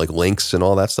you got in like Lynx and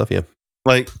all that stuff. Yeah,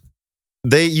 like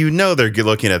they're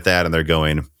looking at that and they're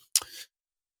going,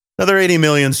 another 80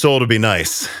 million sold would be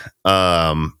nice.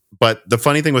 But the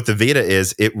funny thing with the Vita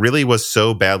is it really was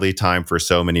so badly timed for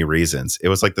so many reasons. It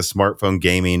was like the smartphone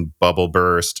gaming bubble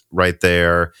burst right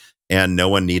there. And no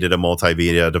one needed a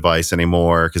multimedia device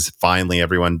anymore because finally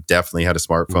everyone definitely had a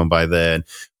smartphone by then.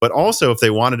 But also, if they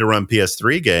wanted to run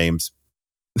PS3 games,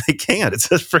 they can't. It's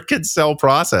a freaking cell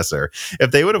processor.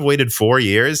 If they would have waited 4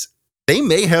 years, they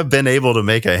may have been able to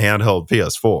make a handheld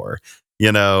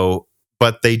PS4,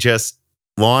 but they just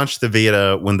launched the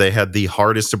Vita when they had the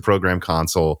hardest to program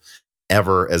console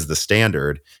ever as the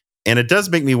standard. And it does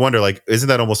make me wonder, like, isn't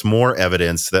that almost more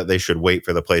evidence that they should wait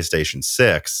for the PlayStation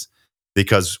 6?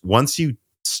 Because once you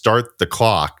start the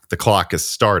clock is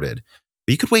started.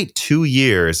 But you could wait 2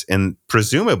 years, and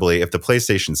presumably, if the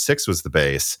PlayStation 6 was the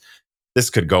base, this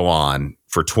could go on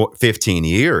for 15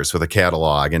 years with a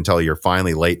catalog until you're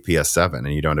finally late PS7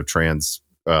 and you don't have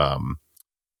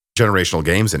generational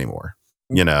games anymore.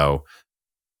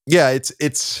 Yeah, it's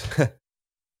it's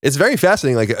very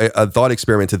fascinating, like a thought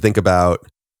experiment to think about.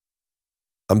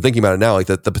 I'm thinking about it now, like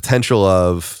the potential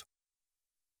of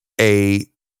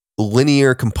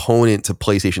linear component to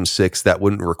PlayStation 6 that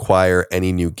wouldn't require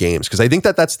any new games. Because I think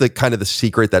that that's the kind of the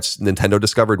secret that's Nintendo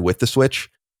discovered with the Switch,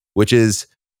 which is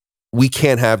we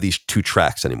can't have these two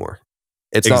tracks anymore.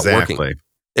 It's not working.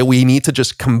 And we need to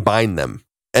just combine them.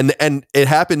 And it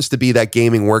happens to be that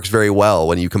gaming works very well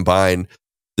when you combine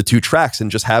the two tracks,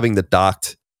 and just having the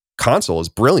docked console is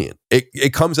brilliant.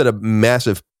 It comes at a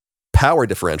massive power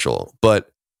differential,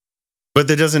 but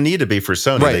there doesn't need to be for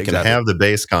Sony. Right, they can have the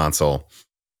base console,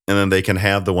 and then they can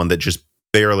have the one that just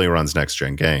barely runs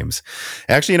next-gen games.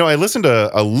 Actually, I listened to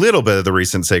a little bit of the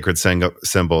recent Sacred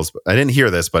Symbols. I didn't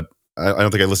hear this, but I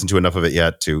don't think I listened to enough of it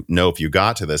yet to know if you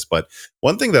got to this. But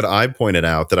one thing that I pointed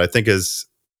out that I think is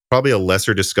probably a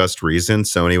lesser discussed reason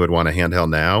Sony would want a handheld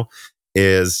now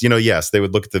is, yes, they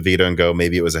would look at the Vita and go,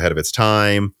 maybe it was ahead of its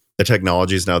time. The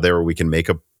technology is now there where we can make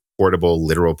a portable,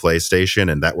 literal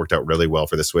PlayStation, and that worked out really well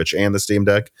for the Switch and the Steam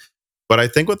Deck. But I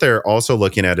think what they're also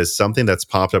looking at is something that's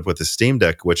popped up with the Steam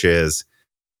Deck, which is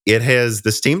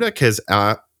the Steam Deck has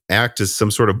act as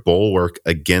some sort of bulwark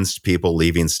against people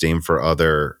leaving Steam for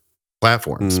other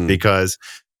platforms, because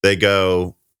they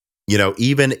go,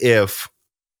 even if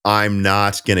I'm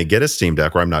not going to get a Steam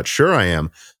Deck, or I'm not sure I am,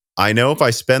 I know if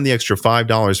I spend the extra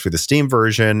 $5 for the Steam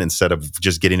version instead of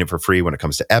just getting it for free when it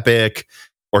comes to Epic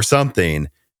or something,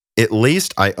 at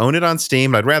least I own it on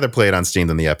Steam. I'd rather play it on Steam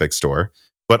than the Epic Store.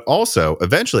 But also,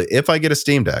 eventually, if I get a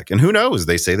Steam Deck, and who knows,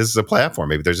 they say this is a platform,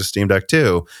 maybe there's a Steam Deck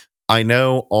too, I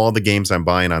know all the games I'm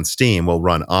buying on Steam will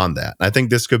run on that. I think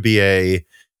this could be a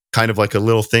kind of like a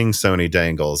little thing Sony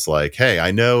dangles, like, hey,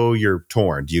 I know you're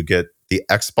torn. Do you get the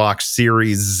Xbox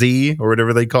Series Z or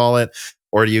whatever they call it?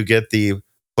 Or do you get the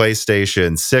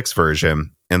PlayStation 6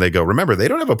 version? And they go, remember, they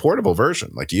don't have a portable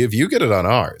version. Like, if you get it on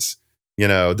ours,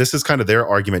 this is kind of their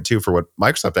argument too for what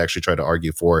Microsoft actually tried to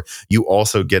argue for. You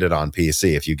also get it on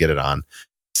PC if you get it on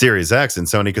Series X. And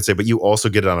Sony could say, but you also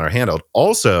get it on our handheld.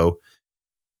 Also,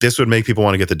 this would make people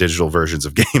want to get the digital versions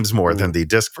of games more than the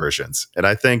disc versions. And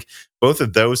I think both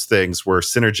of those things were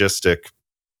synergistic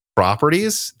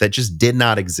properties that just did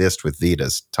not exist with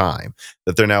Vita's time,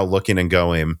 that they're now looking and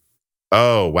going,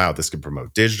 oh, wow, this could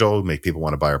promote digital, make people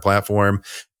want to buy our platform.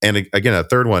 And again, a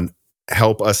third one,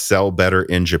 help us sell better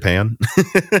in Japan.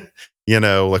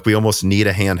 Like we almost need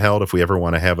a handheld if we ever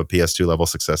want to have a PS2 level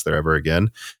success there ever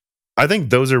again. I think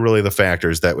those are really the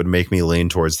factors that would make me lean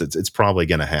towards that it's probably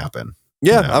going to happen.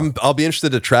 Yeah, I'll be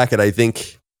interested to track it. I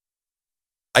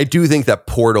do think that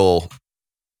Portal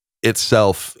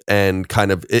itself, and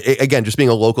kind of again, just being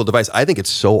a local device, I think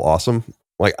it's so awesome.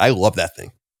 Like, I love that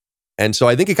thing. And so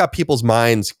I think it got people's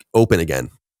minds open again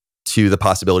to the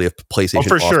possibility of PlayStation.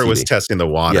 For sure, it was testing the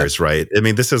waters, right? I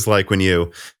mean, this is like when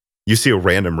you see a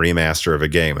random remaster of a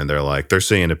game and they're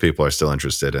seeing if people are still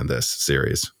interested in this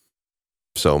series.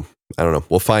 So I don't know.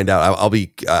 We'll find out.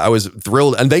 I was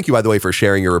thrilled, and thank you, by the way, for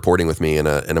sharing your reporting with me in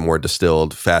a more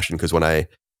distilled fashion. Because when I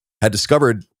had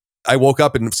discovered, I woke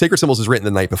up and Sacred Symbols was written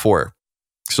the night before,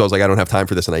 so I was like, I don't have time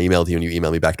for this, and I emailed you, and you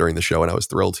emailed me back during the show, and I was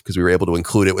thrilled because we were able to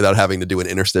include it without having to do an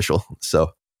interstitial.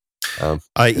 So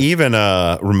I even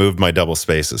removed my double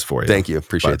spaces for you. Thank you,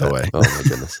 appreciate that. Way. Oh my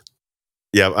goodness.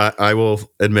 Yeah, I will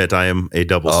admit I am a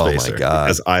double spacer. My God.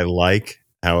 Because I like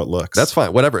how it looks. That's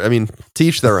fine. Whatever. I mean, to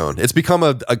each their own. It's become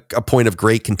a point of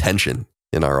great contention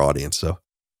in our audience. So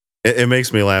it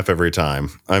makes me laugh every time.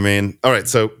 I mean, all right.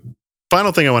 So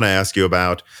final thing I want to ask you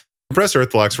about. Compressor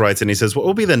Earthblocks writes, and he says, what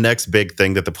will be the next big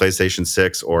thing that the PlayStation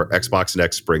 6 or Xbox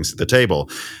Next brings to the table?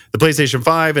 The PlayStation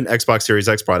 5 and Xbox Series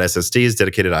X brought SSDs,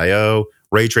 dedicated I.O.,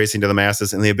 ray tracing to the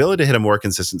masses, and the ability to hit a more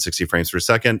consistent 60 frames per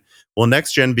second. Will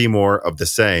next gen be more of the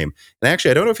same? And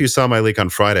actually, I don't know if you saw my leak on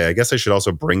Friday. I guess I should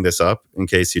also bring this up in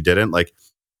case you didn't. Like,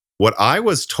 what I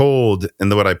was told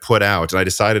and what I put out, and I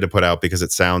decided to put out because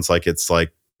it sounds like it's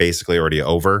like basically already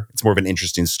over. It's more of an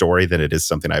interesting story than it is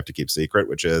something I have to keep secret,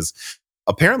 which is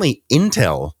apparently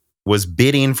Intel was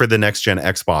bidding for the next gen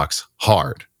Xbox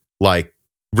hard, like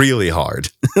really hard.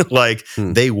 Like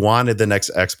they wanted the next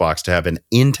Xbox to have an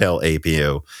Intel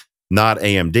APU, not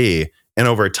AMD. And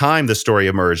over time, the story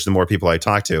emerged, the more people I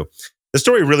talked to. The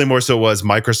story really more so was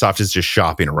Microsoft is just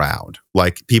shopping around.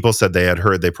 Like people said they had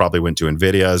heard they probably went to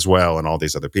NVIDIA as well and all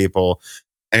these other people.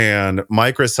 And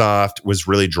Microsoft was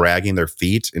really dragging their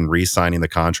feet in re-signing the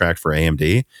contract for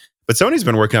AMD. But Sony's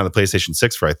been working on the PlayStation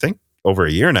 6 for, I think, over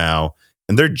a year now,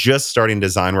 and they're just starting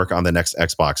design work on the next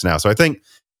Xbox now. So I think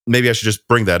maybe I should just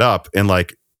bring that up. And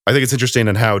like, I think it's interesting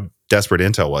in how desperate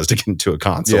Intel was to get into a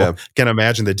console. Yeah. Can't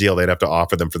imagine the deal they'd have to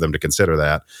offer them for them to consider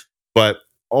that. But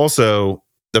also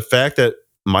the fact that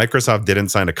Microsoft didn't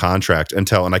sign a contract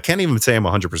until, and I can't even say I'm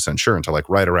 100% sure until like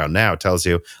right around now, tells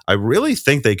you, I really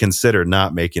think they considered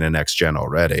not making a next gen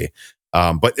already.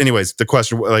 But anyways, the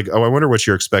question, like, I wonder what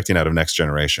you're expecting out of next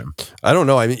generation. I don't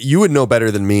know. I mean, you would know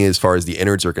better than me as far as the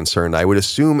innards are concerned. I would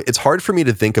assume it's hard for me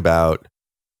to think about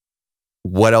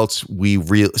what else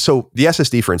so the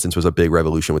SSD, for instance, was a big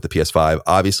revolution with the PS5.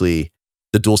 Obviously,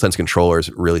 the DualSense controller is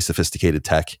really sophisticated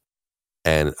tech,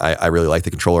 and I really like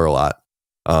the controller a lot.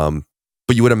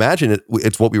 But you would imagine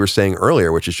it's what we were saying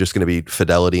earlier, which is just going to be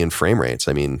fidelity and frame rates.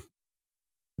 I mean,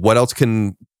 what else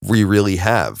can we really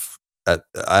have?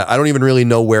 I don't even really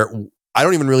know I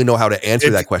don't even really know how to answer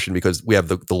that question, because we have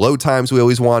the load times we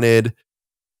always wanted,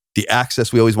 the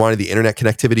access we always wanted, the internet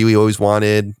connectivity we always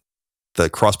wanted, the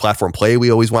cross-platform play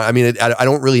we always want. I mean, I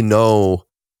don't really know.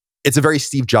 It's a very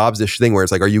Steve Jobs-ish thing where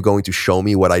it's like, are you going to show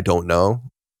me what I don't know,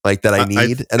 like that I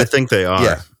need? I think they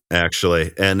are,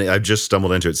 actually. And I've just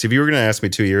stumbled into it. See, if you were going to ask me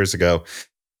 2 years ago,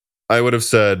 I would have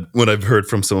said, when I've heard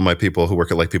from some of my people who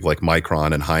work at people like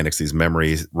Micron and Hynix, these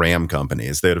memory RAM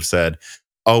companies, they would have said,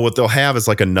 oh, what they'll have is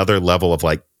like another level of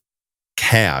like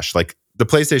cache. Like the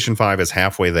PlayStation 5 is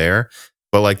halfway there,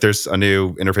 but like there's a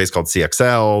new interface called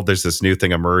CXL. There's this new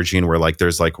thing emerging where like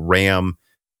there's like RAM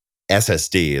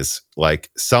SSDs, like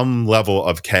some level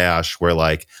of cache where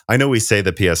like, I know we say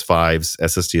the PS5's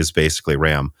SSD is basically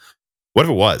RAM. What if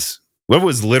it was? What if it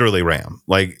was literally RAM?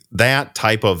 Like that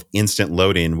type of instant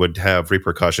loading would have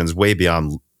repercussions way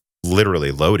beyond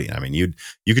literally loading. I mean, you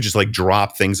could just like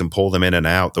drop things and pull them in and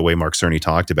out the way Mark Cerny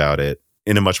talked about it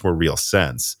in a much more real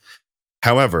sense.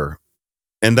 However,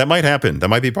 and that might happen. That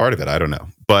might be part of it. I don't know.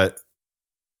 But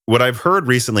what I've heard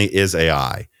recently is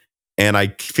AI. And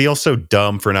I feel so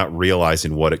dumb for not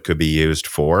realizing what it could be used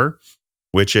for,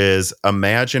 which is,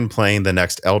 imagine playing the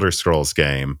next Elder Scrolls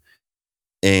game,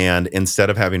 and instead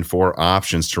of having 4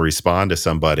 options to respond to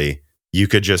somebody, you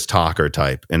could just talk or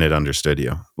type and it understood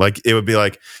you. Like it would be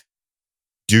like,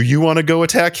 do you want to go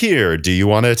attack here? Do you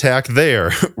want to attack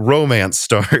there? Romance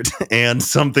start and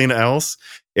something else.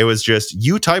 It was just,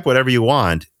 you type whatever you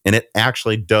want and it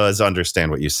actually does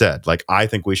understand what you said. Like, I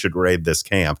think we should raid this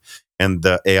camp. And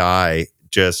the AI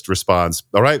just responds,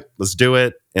 all right, let's do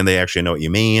it. And they actually know what you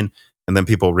mean. And then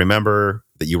people remember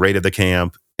that you raided the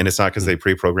camp. And it's not because they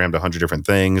pre-programmed 100 different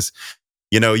things.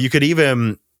 You know, you could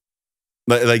even,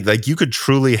 like you could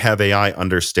truly have AI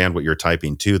understand what you're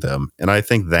typing to them. And I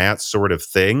think that sort of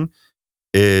thing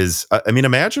is, I mean,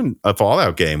 imagine a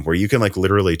Fallout game where you can like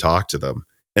literally talk to them.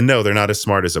 And no, they're not as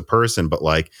smart as a person, but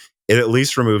like it at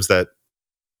least removes that.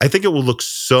 I think it will look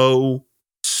so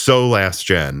last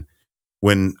gen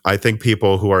when I think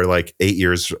people who are like 8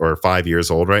 years or 5 years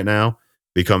old right now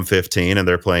become 15 and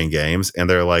they're playing games and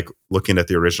they're like looking at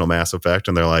the original Mass Effect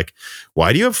and they're like,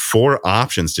 why do you have 4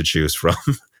 options to choose from?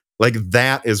 Like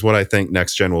that is what I think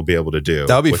next gen will be able to do.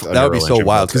 That would be so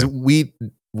wild, because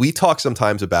we talk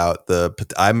sometimes about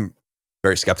I'm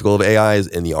very skeptical of AIs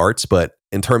in the arts, but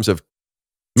in terms of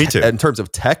me too. In terms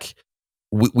of tech,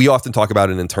 we often talk about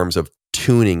it in terms of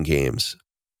tuning games,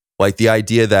 like the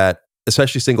idea that,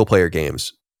 especially single player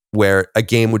games, where a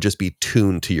game would just be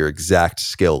tuned to your exact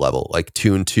skill level, like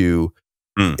tuned to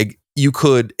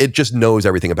it just knows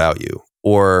everything about you,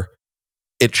 or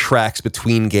it tracks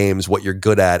between games what you're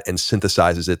good at and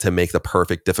synthesizes it to make the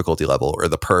perfect difficulty level or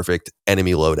the perfect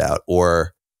enemy loadout.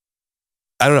 Or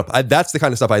I don't know. That's the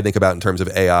kind of stuff I think about in terms of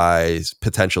AI's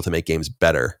potential to make games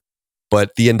better.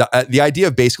 But the idea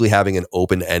of basically having an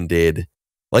open-ended,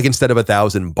 like instead of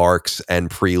 1,000 barks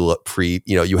and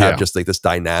you have just like this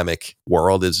dynamic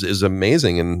world is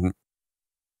amazing, and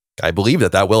I believe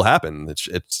that will happen. It's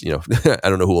I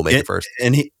don't know who will make it first.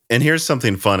 And here's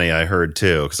something funny I heard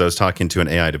too, because I was talking to an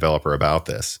AI developer about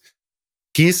this.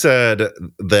 He said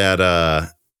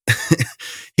that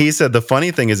he said the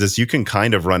funny thing is you can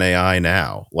kind of run AI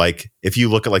now. Like if you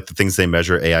look at like the things they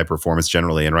measure AI performance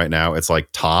generally, and right now it's like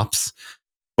tops.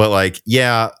 But like,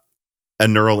 yeah, a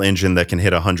neural engine that can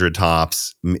hit 100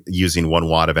 tops using 1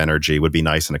 watt of energy would be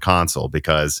nice in a console,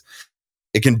 because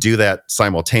it can do that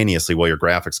simultaneously while your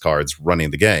graphics card's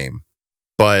running the game.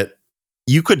 But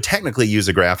you could technically use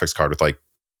a graphics card with like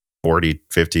 40,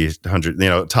 50,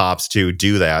 100, tops to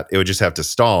do that. It would just have to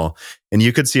stall. And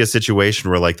you could see a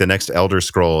situation where like the next Elder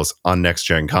Scrolls on next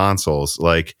gen consoles,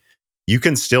 like you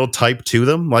can still type to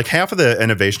them. Like half of the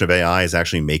innovation of AI is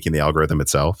actually making the algorithm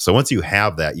itself. So once you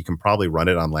have that, you can probably run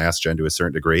it on last gen to a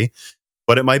certain degree.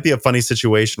 But it might be a funny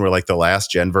situation where like the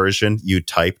last gen version, you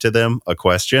type to them a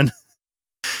question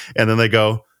and then they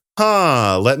go,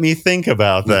 let me think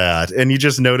about that. And you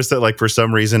just notice that like for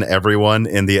some reason, everyone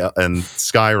in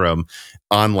Skyrim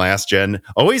on last gen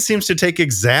always seems to take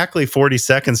exactly 40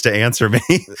 seconds to answer me.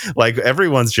 Like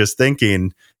everyone's just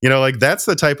thinking, like that's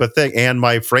the type of thing. And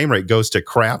my frame rate goes to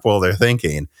crap while they're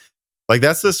thinking. Like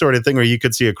that's the sort of thing where you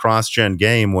could see a cross-gen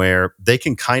game where they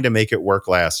can kind of make it work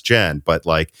last gen, but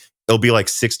like it'll be like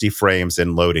 60 frames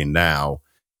in loading now.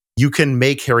 You can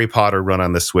make Harry Potter run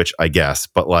on the Switch, I guess,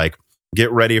 but like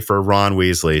get ready for Ron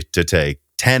Weasley to take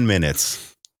 10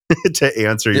 minutes to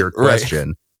answer your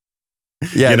question.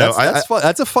 Yeah, that's fun.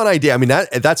 That's a fun idea. I mean,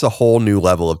 that's a whole new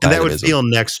level of dynamism. And that would feel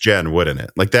next gen, wouldn't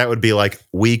it? Like that would be like,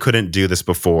 we couldn't do this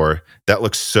before. That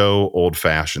looks so old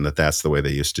fashioned that's the way they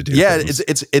used to do things.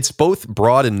 It's both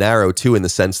broad and narrow too, in the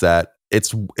sense that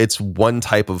it's one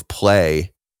type of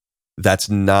play that's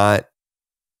not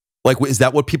like, is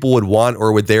that what people would want,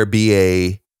 or would there be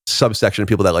a subsection of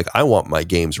people that like, I want my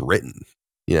games written,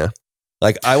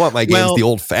 like I want my games the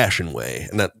old fashioned way,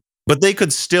 and that. But they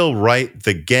could still write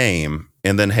the game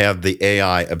and then have the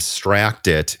AI abstract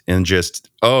it and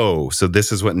just, so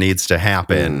this is what needs to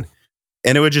happen.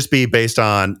 And it would just be based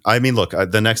on, I mean, look,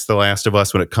 The Last of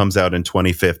Us, when it comes out in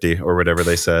 2050 or whatever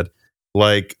they said,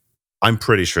 like, I'm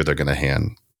pretty sure they're going to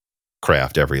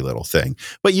handcraft every little thing.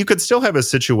 But you could still have a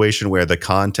situation where the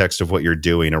context of what you're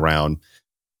doing around,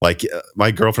 like,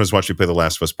 my girlfriend was watching me play The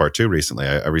Last of Us Part 2 recently.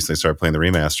 I recently started playing the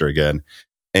remaster again.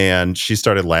 And she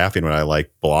started laughing when I like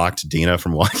blocked Dina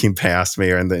from walking past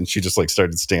me, and then she just like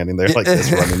started standing there like this,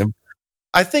 running him.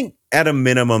 I think at a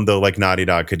minimum, though, like Naughty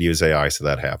Dog could use AI so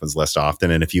that happens less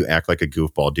often. And if you act like a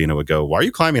goofball, Dina would go, "Why are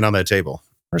you climbing on that table?"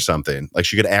 or something. Like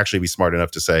she could actually be smart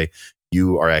enough to say,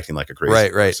 "You are acting like a crazy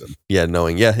person." Yeah,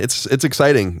 knowing. Yeah, it's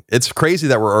exciting. It's crazy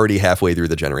that we're already halfway through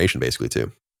the generation, basically,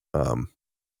 too,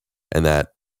 and that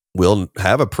we'll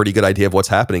have a pretty good idea of what's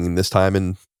happening this time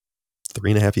in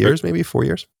 3.5 years, maybe 4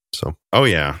 years. So,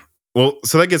 yeah. Well,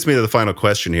 so that gets me to the final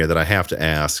question here that I have to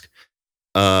ask.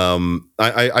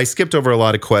 I skipped over a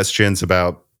lot of questions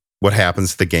about what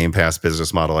happens to the Game Pass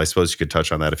business model. I suppose you could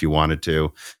touch on that if you wanted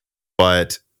to,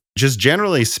 but just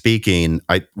generally speaking,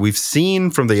 we've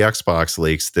seen from the Xbox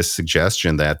leaks this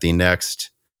suggestion that the next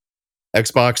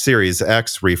Xbox Series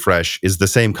X refresh is the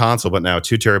same console, but now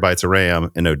 2 terabytes of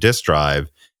RAM and no disk drive.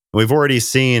 We've already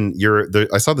seen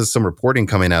I saw there's some reporting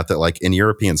coming out that like in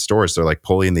European stores, they're like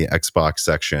pulling the Xbox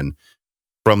section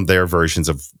from their versions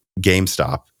of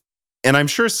GameStop. And I'm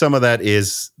sure some of that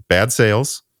is bad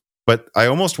sales, but I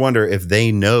almost wonder if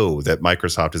they know that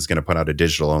Microsoft is going to put out a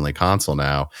digital only console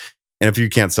now. And if you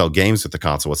can't sell games with the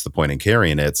console, what's the point in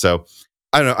carrying it? So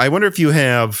I don't know. I wonder if you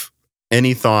have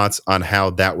any thoughts on how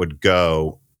that would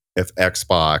go if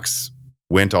Xbox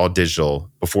went all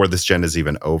digital before this gen is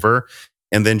even over.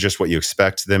 And then just what you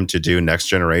expect them to do next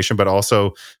generation. But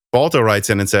also, Balto writes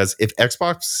in and says, if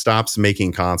Xbox stops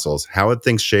making consoles, how would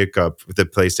things shake up with the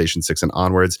PlayStation 6 and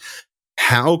onwards?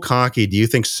 How cocky do you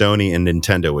think Sony and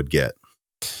Nintendo would get?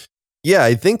 Yeah,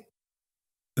 I think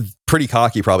pretty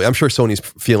cocky, probably. I'm sure Sony's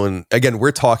feeling, again,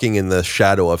 we're talking in the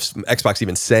shadow of Xbox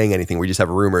even saying anything. We just have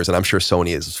rumors, and I'm sure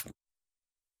Sony is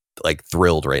like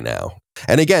thrilled right now.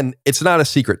 And again, it's not a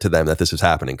secret to them that this is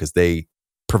happening because they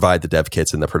provide the dev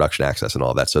kits and the production access and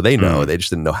all that. So they know, they just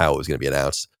didn't know how it was going to be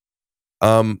announced.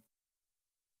 I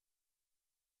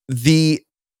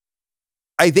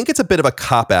think it's a bit of a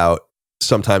cop-out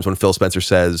sometimes when Phil Spencer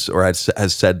says, or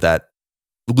has said that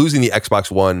losing the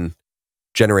Xbox One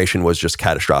generation was just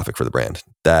catastrophic for the brand.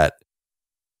 That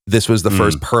this was the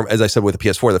first, as I said with the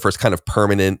PS4, the first kind of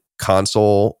permanent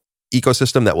console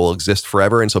ecosystem that will exist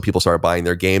forever. And so people started buying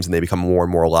their games and they become more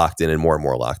and more locked in and more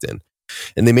locked in.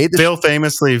 And they made this. Phil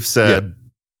famously said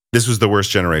this was the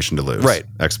worst generation to lose. Right.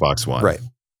 Xbox One. Right.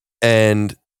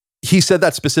 And he said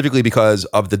that specifically because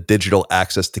of the digital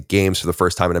access to games for the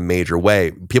first time in a major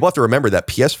way. People have to remember that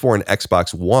PS4 and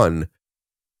Xbox One,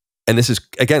 and this is,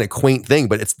 again, a quaint thing,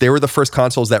 but they were the first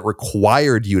consoles that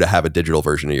required you to have a digital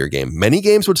version of your game. Many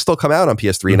games would still come out on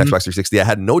PS3 and Xbox 360 that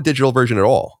had no digital version at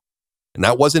all. And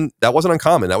that wasn't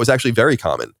uncommon. That was actually very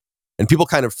common. And people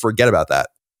kind of forget about that.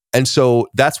 And so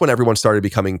that's when everyone started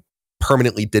becoming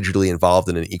permanently digitally involved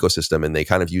in an ecosystem, and they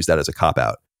kind of used that as a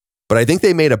cop-out. But I think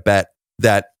they made a bet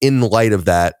that in light of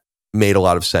that made a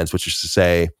lot of sense, which is to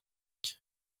say,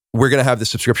 we're going to have the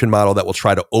subscription model that will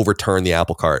try to overturn the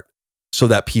apple cart so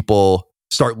that people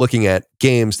start looking at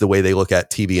games the way they look at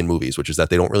TV and movies, which is that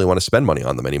they don't really want to spend money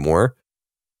on them anymore.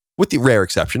 With the rare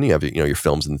exception, you have your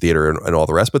films in theater and all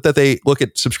the rest, but that they look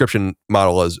at subscription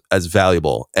model as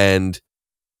valuable. And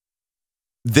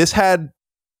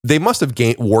they must have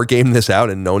war gamed this out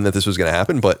and known that this was going to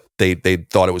happen, but they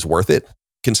thought it was worth it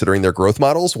considering their growth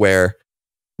models, where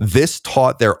this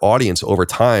taught their audience over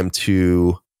time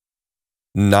to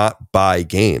not buy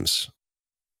games.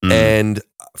 And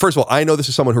first of all, I know this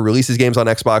is someone who releases games on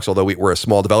Xbox, although we're a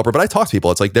small developer, but I talk to people.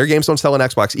 It's like their games don't sell on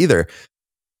Xbox either.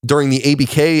 during the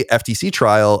ABK FTC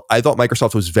trial, I thought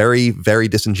Microsoft was very, very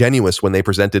disingenuous when they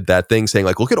presented that thing saying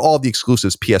like, look at all the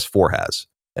exclusives PS4 has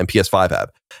and PS5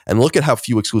 have, and look at how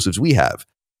few exclusives we have.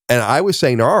 And I was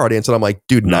saying to our audience, and I'm like,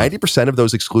 dude, 90% of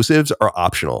those exclusives are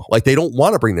optional. Like they don't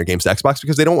want to bring their games to Xbox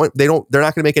because they're not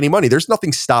going to make any money. There's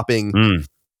nothing stopping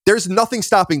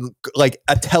like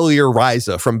Atelier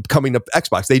Ryza from coming to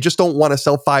Xbox. They just don't want to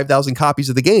sell 5,000 copies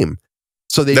of the game.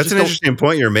 So that's an interesting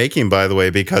point you're making, by the way,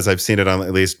 because I've seen it on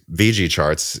at least VG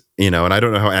charts, and I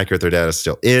don't know how accurate their data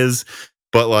still is,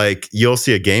 but like you'll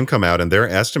see a game come out and their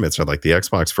estimates are like the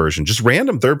Xbox version. Just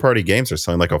random third-party games are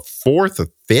selling like a fourth, a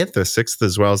fifth, a sixth,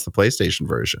 as well as the PlayStation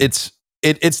version. It's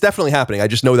definitely happening. I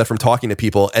just know that from talking to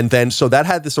people. And then, so that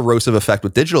had this erosive effect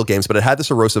with digital games, but it had this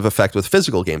erosive effect with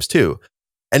physical games too.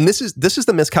 And this is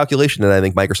the miscalculation that I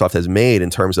think Microsoft has made in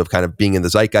terms of kind of being in the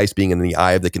zeitgeist, being in the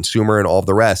eye of the consumer and all of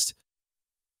the rest.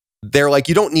 They're like,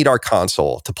 you don't need our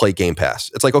console to play Game Pass.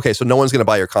 It's like, okay, so no one's going to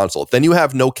buy your console. Then you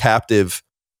have no captive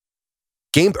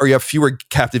game, or you have fewer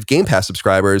captive Game Pass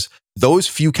subscribers. Those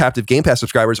few captive Game Pass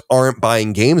subscribers aren't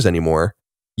buying games anymore.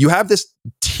 You have this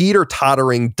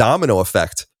teeter-tottering domino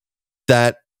effect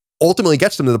that ultimately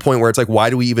gets them to the point where it's like, why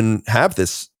do we even have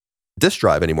this disk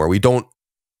drive anymore? We don't.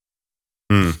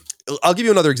 I'll give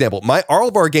you another example. All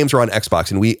of our games are on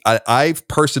Xbox, and I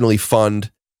personally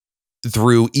fund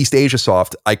through East Asia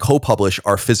Soft. I co-publish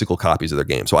our physical copies of their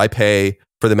games. So I pay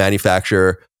for the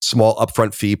manufacturer, small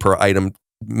upfront fee per item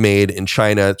made in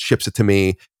China, ships it to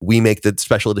me. We make the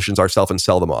special editions ourselves and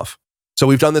sell them off. So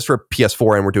we've done this for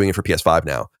PS4 and we're doing it for PS5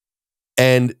 now.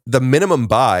 And the minimum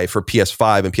buy for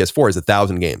PS5 and PS4 is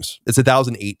 1,000 games. It's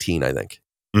 1,018, I think,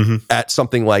 at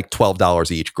something like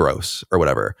 $12 each gross or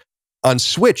whatever. On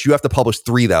Switch, you have to publish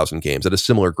 3,000 games at a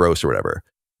similar gross or whatever.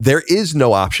 There is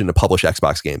no option to publish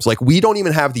Xbox games. Like we don't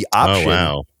even have the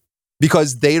option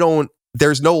because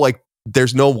there's no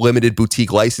limited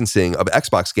boutique licensing of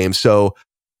Xbox games. So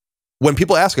when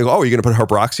people ask, like, oh, are you going to put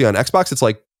Herboxia on Xbox? It's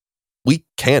like, we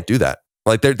can't do that.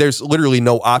 Like there's literally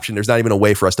no option. There's not even a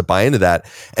way for us to buy into that.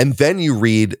 And then you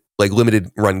read like limited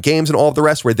run games and all of the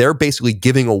rest where they're basically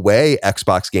giving away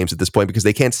Xbox games at this point because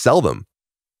they can't sell them.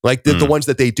 Like the ones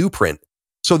that they do print.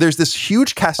 So there's this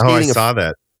huge cascading. I saw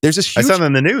that. There's this huge. I saw that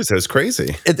in the news. It was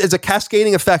crazy. It's a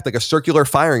cascading effect, like a circular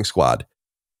firing squad.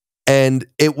 And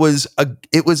it was.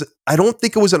 I don't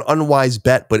think it was an unwise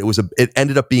bet, but it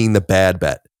ended up being the bad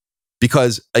bet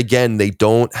because again, they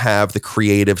don't have the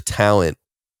creative talent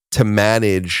to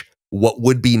manage what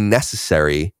would be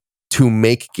necessary to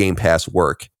make Game Pass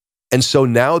work. And so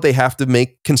now they have to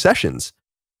make concessions.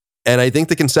 And I think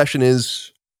the concession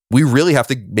is, we really have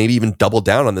to maybe even double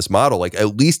down on this model, like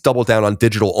at least double down on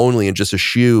digital only and just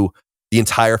eschew the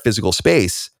entire physical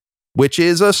space, which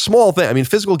is a small thing. I mean,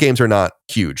 physical games are not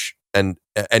huge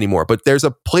anymore, but there's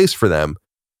a place for them.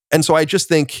 And so I just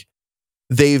think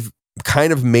they've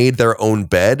kind of made their own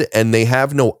bed and they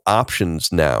have no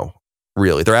options now,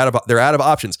 really. They're out of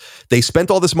options. They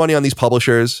spent all this money on these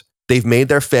publishers. They've made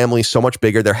their family so much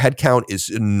bigger. Their headcount is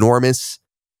enormous.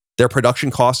 Their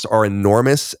production costs are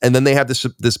enormous. And then they have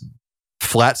this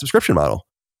flat subscription model.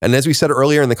 And as we said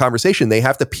earlier in the conversation, they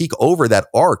have to peak over that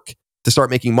arc to start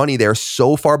making money. They're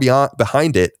so far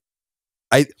behind it.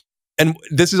 And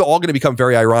this is all going to become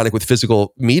very ironic with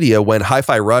physical media when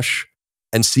Hi-Fi Rush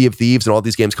and Sea of Thieves and all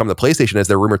these games come to PlayStation, as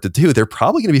they're rumored to do. They're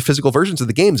probably going to be physical versions of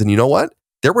the games. And you know what?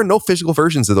 There were no physical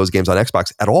versions of those games on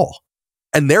Xbox at all.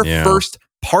 And they're first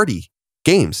party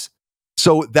games.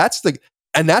 So that's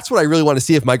what I really want to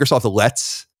see, if Microsoft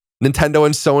lets Nintendo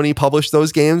and Sony publish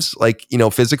those games, like,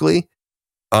 physically.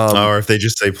 Or if they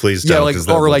just say, please don't.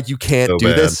 Or like, you can't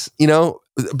do this,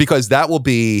 because that'd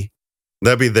be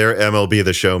their MLB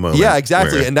The Show moment. Yeah,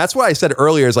 exactly. And that's what I said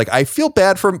earlier is like, I feel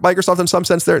bad for Microsoft in some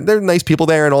sense. They're nice people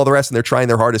there and all the rest, and they're trying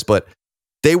their hardest, but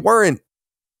they weren't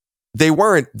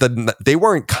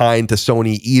kind to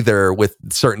Sony either with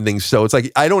certain things. So it's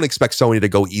like, I don't expect Sony to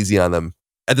go easy on them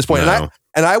at this point. No.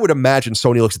 And I would imagine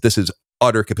Sony looks at this as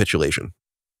utter capitulation,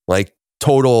 like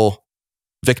total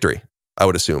victory. I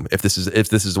would assume if this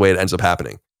is the way it ends up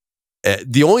happening.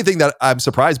 The only thing that I'm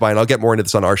surprised by, and I'll get more into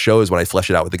this on our shows when I flesh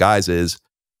it out with the guys, is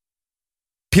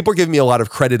people are giving me a lot of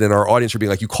credit in our audience for being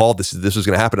like, you called this was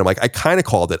going to happen. I'm like, I kind of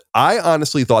called it. I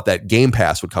honestly thought that Game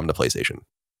Pass would come to PlayStation.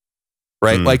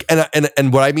 Right. Like,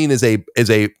 and what I mean is a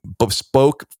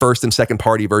bespoke first and second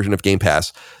party version of Game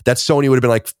Pass that Sony would have been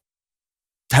like,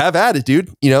 have at it,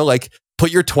 dude. Like, put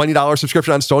your $20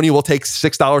 subscription on Sony. We'll take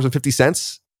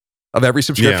 $6.50 of every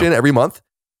subscription every month.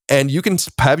 And you can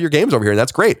have your games over here. And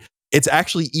that's great. It's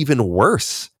actually even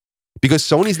worse because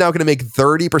Sony's now going to make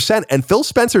 30%. And Phil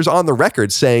Spencer's on the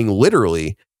record saying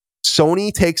literally,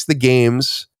 Sony takes the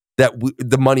games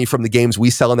the money from the games we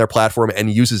sell on their platform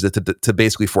and uses it to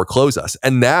basically foreclose us.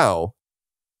 And now,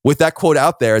 with that quote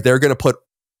out there, they're going to put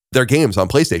their games on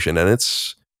PlayStation, and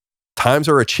times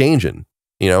are a-changing,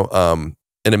 in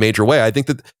a major way. I think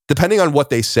that depending on what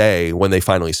they say when they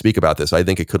finally speak about this, I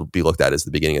think it could be looked at as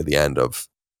the beginning of the end of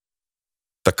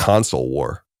the console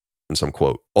war in some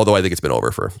quote. Although I think it's been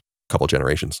over for a couple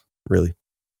generations, really.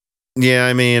 Yeah,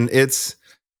 I mean, it's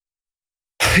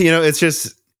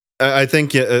just, I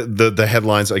think the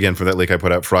headlines, again, for that leak I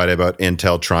put out Friday about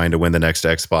Intel trying to win the next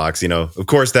Xbox, of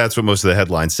course, that's what most of the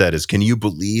headlines said is, can you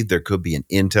believe there could be an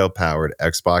Intel-powered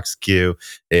Xbox Q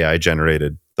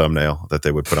AI-generated thumbnail that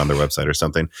they would put on their website or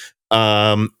something?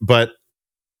 But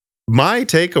my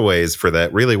takeaways for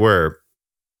that really were,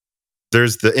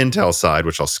 there's the Intel side,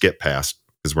 which I'll skip past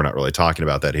because we're not really talking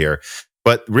about that here.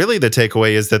 But really the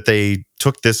takeaway is that they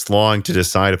took this long to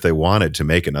decide if they wanted to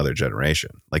make another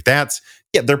generation. Like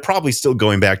they're probably still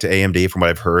going back to AMD from what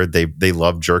I've heard. They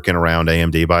love jerking around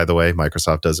AMD, by the way.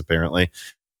 Microsoft does apparently.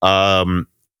 But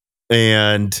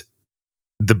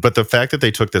the fact that they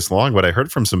took this long, what I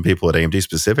heard from some people at AMD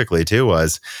specifically too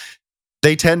was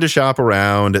they tend to shop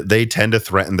around. They tend to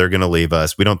threaten they're going to leave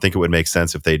us. We don't think it would make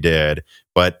sense if they did.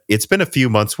 But it's been a few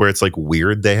months where it's like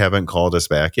weird they haven't called us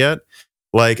back yet.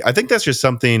 Like, I think that's just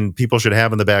something people should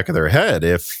have in the back of their head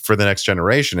if for the next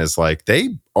generation is like, they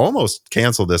almost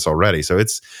canceled this already. So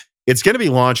it's going to be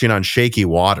launching on shaky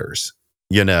waters,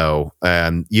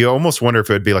 and you almost wonder if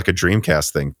it would be like a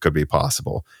Dreamcast thing could be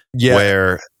possible. Yeah.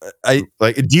 Where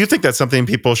do you think that's something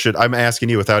people should, I'm asking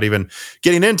you without even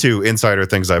getting into insider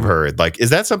things I've heard, like, is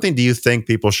that something do you think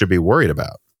people should be worried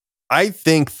about? I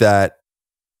think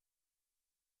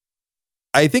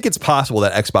it's possible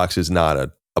that Xbox is not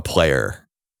a player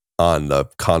on the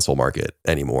console market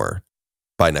anymore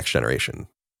by next generation,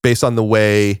 based on the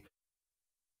way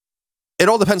it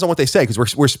all depends on what they say,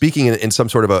 because we're speaking in some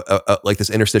sort of a like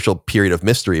this interstitial period of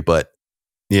mystery. But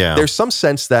yeah, there's some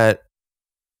sense that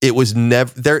it was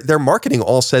never their marketing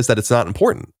all says that it's not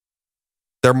important.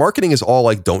 Their marketing is all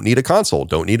like, don't need a console,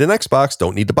 don't need an Xbox,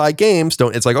 don't need to buy games,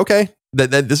 it's like, okay,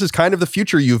 that this is kind of the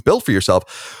future you've built for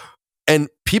yourself. And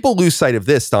people lose sight of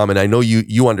this, Tom, and I know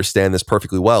you understand this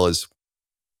perfectly well, is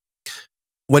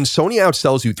when Sony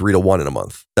outsells you 3-1 in a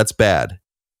month, that's bad.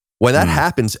 When that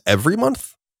happens every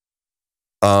month,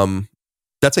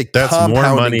 that's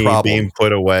more money problem being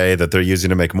put away that they're using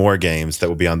to make more games that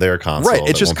will be on their console. Right.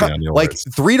 It's just like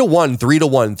 3-1, 3-1,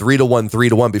 3-1,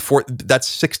 3-1 before that's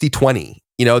 60-20.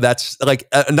 That's like,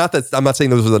 not that I'm not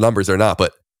saying those are the numbers, they're not,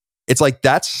 but it's like,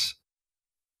 that's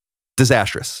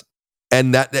disastrous.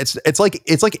 And that it's like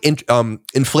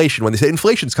inflation. When they say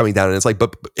inflation's coming down, and it's like,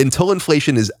 but until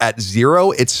inflation is at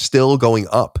zero, it's still going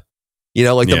up.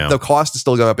 The cost is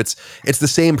still going up. It's the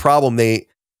same problem.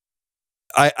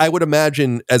 I would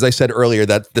imagine, as I said earlier,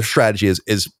 that the strategy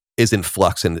is in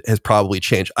flux and has probably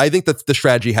changed. I think that the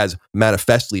strategy has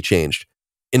manifestly changed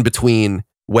in between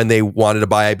when they wanted to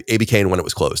buy ABK and when it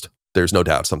was closed. There's no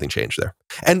doubt something changed there.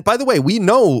 And by the way, we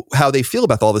know how they feel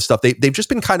about all this stuff. They've just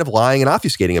been kind of lying and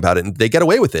obfuscating about it, and they get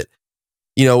away with it.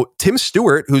 Tim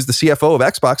Stewart, who's the CFO of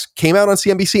Xbox, came out on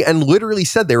CNBC and literally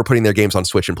said they were putting their games on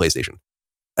Switch and PlayStation.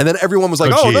 And then everyone was like,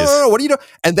 no, what are you doing?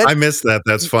 And then I missed that.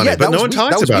 That's funny. Yeah, but no one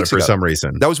talks about it for some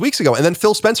reason. That was weeks ago. And then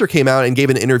Phil Spencer came out and gave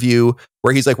an interview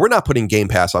where he's like, we're not putting Game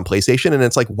Pass on PlayStation. And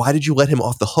it's like, why did you let him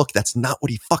off the hook? That's not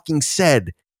what he fucking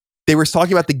said. They were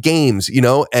talking about the games,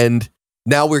 and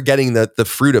now we're getting the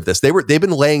fruit of this. They've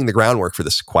been laying the groundwork for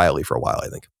this quietly for a while, I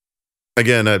think.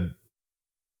 Again,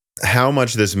 how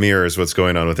much this mirrors what's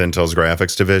going on with Intel's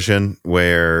graphics division,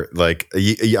 where like,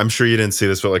 I'm sure you didn't see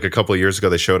this, but like a couple of years ago,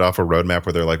 they showed off a roadmap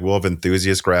where they're like, we'll have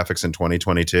enthusiast graphics in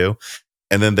 2022.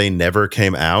 And then they never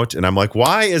came out. And I'm like,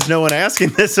 why is no one asking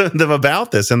them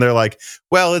about this? And they're like,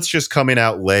 well, it's just coming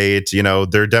out late.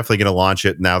 They're definitely going to launch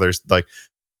it. Now there's like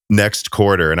next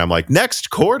quarter. And I'm like, next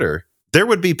quarter? There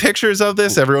would be pictures of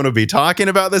this. Everyone would be talking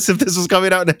about this if this was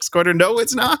coming out next quarter. No,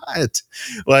 it's not.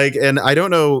 And I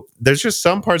don't know. There's just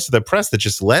some parts of the press that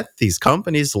just let these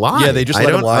companies lie. Yeah, they just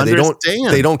let them lie.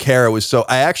 They don't care. It was so.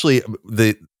 I've spoken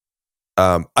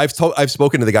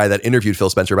to the guy that interviewed Phil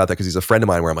Spencer about that because he's a friend of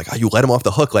mine. Where I'm like, you let him off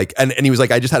the hook, and he was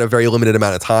like, I just had a very limited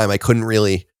amount of time. I couldn't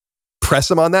really press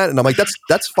him on that, and I'm like,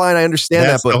 that's fine. I understand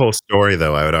that's that. But the whole story,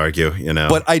 though. I would argue,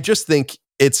 But I just think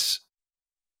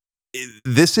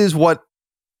this is what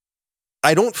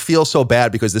I don't feel so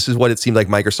bad, because this is what it seemed like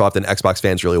Microsoft and Xbox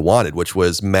fans really wanted, which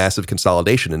was massive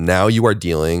consolidation. And now you are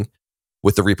dealing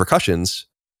with the repercussions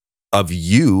of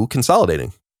you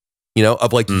consolidating,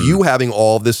 of like you having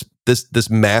all this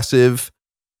massive,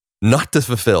 not to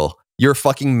fulfill your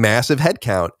fucking massive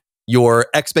headcount, your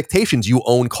expectations. You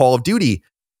own Call of Duty.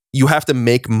 you have to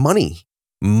make money.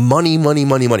 Money.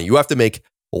 You have to make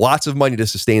lots of money to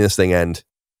sustain this thing. And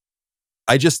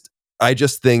I just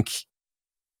think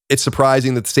it's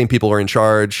surprising that the same people are in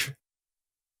charge.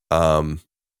 And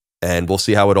we'll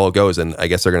see how it all goes. And I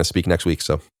guess they're going to speak next week.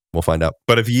 So we'll find out.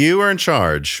 But if you were in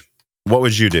charge, what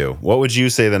would you do? What would you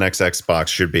say the next Xbox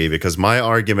should be? Because my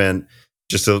argument,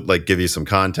 just to like give you some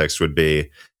context, would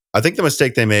be, I think the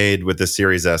mistake they made with the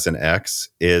Series S and X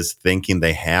is thinking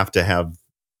they have to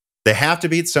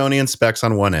beat Sony in specs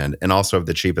on one end and also have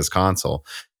the cheapest console.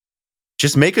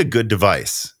 Just make a good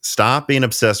device. Stop being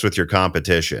obsessed with your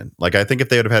competition. Like, I think if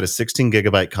they would have had a 16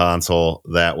 gigabyte console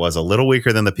that was a little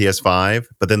weaker than the PS5,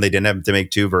 but then they didn't have to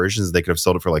make two versions, they could have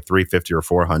sold it for like $350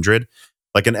 or $400.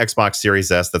 Like an Xbox Series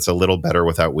S that's a little better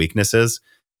without weaknesses.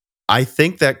 I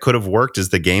think that could have worked as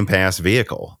the Game Pass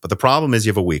vehicle. But the problem is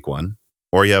you have a weak one,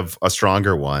 or you have a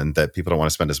stronger one that people don't want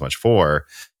to spend as much for.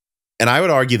 And I would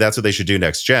argue that's what they should do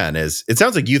next gen. Is it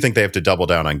sounds like you think they have to double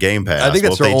down on Game Pass. I think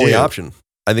that's their only option.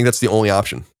 I think that's the only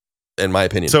option, in my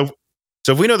opinion. So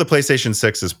if we know the PlayStation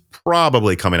 6 is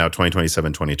probably coming out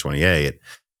 2027, 2028,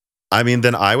 I mean,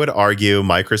 then I would argue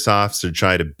Microsoft should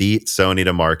try to beat Sony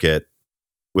to market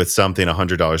with something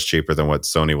 $100 cheaper than what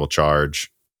Sony will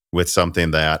charge, with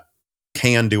something that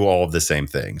can do all of the same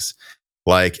things.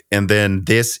 Like, and then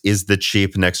this is the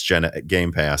cheap next gen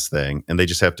Game Pass thing, and they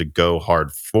just have to go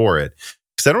hard for it.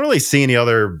 Because I don't really see any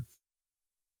other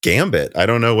gambit. I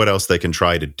don't know what else they can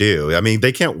try to do. I mean,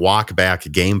 they can't walk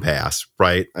back Game Pass,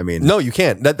 right? I mean, no, you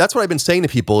can't. That's what I've been saying to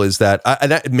people is that,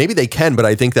 maybe they can, but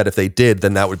I think that if they did,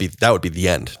 then that would be the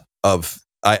end of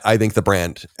I think the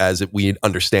brand as we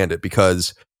understand it,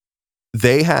 because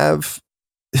they have.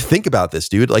 Think about this,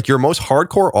 dude. Like, your most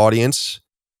hardcore audience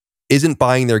isn't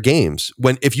buying their games.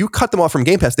 If you cut them off from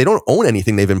Game Pass, they don't own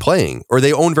anything they've been playing, or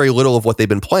they own very little of what they've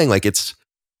been playing. Like,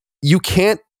 you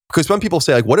can't. Because when people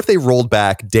say, like, what if they rolled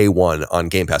back day one on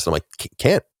Game Pass? And I'm like,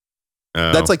 can't.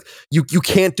 Oh. That's like, you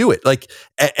can't do it. Like,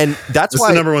 and that's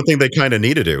why the number one thing they kind of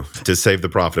need to do to save the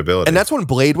profitability. And that's when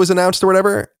Blade was announced or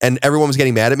whatever, and everyone was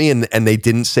getting mad at me, and they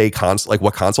didn't say like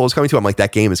what console is coming to. I'm like,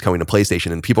 that game is coming to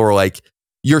PlayStation, and people were like,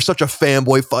 you're such a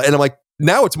fanboy. And I'm like,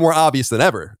 now it's more obvious than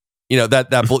ever. You know,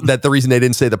 that the reason they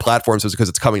didn't say the platforms was because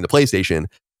it's coming to PlayStation.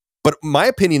 But my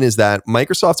opinion is that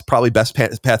Microsoft's probably best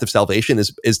path of salvation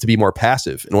is to be more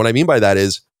passive. And what I mean by that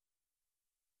is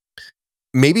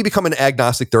maybe become an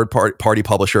agnostic third-party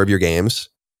publisher of your games.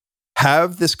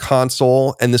 Have this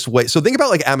console and this way. So think about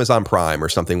like Amazon Prime or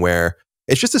something where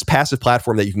it's just this passive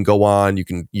platform that you can go on, you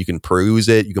can peruse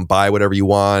it, you can buy whatever you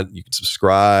want, you can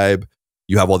subscribe,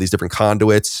 you have all these different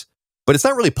conduits, but it's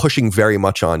not really pushing very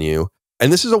much on you.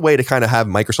 And this is a way to kind of have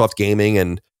Microsoft Gaming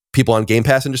and people on Game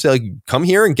Pass and just say, like, come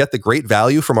here and get the great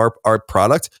value from our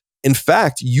product. In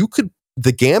fact,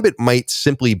 the gambit might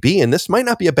simply be, and this might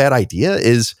not be a bad idea,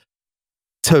 is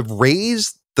to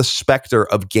raise the specter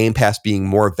of Game Pass being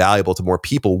more valuable to more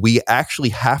people. We actually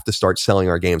have to start selling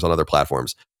our games on other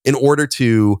platforms in order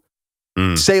to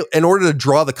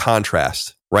draw the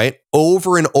contrast, right?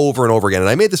 Over and over and over again. And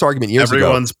I made this argument years ago.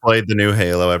 Everyone's played the new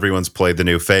Halo. Everyone's played the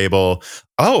new Fable.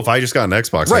 Oh, if I just got an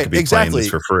Xbox, I could be playing this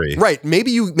for free. Right.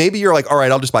 Maybe you're like, all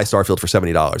right, I'll just buy Starfield for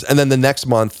 $70. And then the next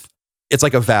month, it's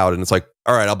like Avowed, and it's like,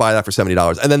 all right, I'll buy that for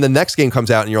 $70. And then the next game comes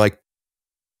out, and you're like,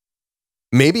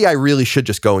 maybe I really should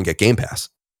just go and get Game Pass,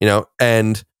 you know?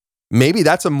 And maybe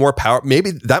that's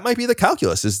maybe that might be the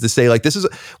calculus, is to say, like,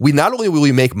 we not only will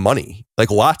we make money, like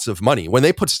lots of money. When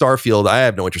they put Starfield, I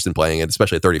have no interest in playing it,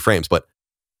 especially at 30 frames, but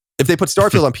if they put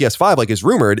Starfield on PS5, like is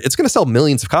rumored, it's going to sell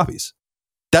millions of copies.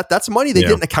 That's money they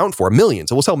didn't account for. Millions.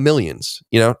 It will sell millions,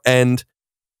 you know? And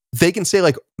they can say,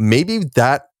 like, maybe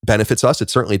that benefits us. It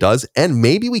certainly does. And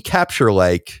maybe we capture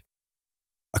like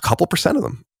a couple % of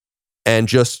them and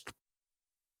just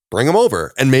bring them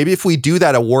over. And maybe if we do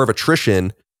that, a war of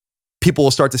attrition, people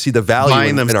will start to see the value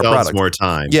in our product. More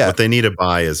time. Yeah. What they need to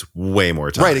buy is way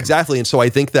more time. Right, exactly. And so I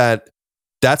think that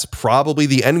that's probably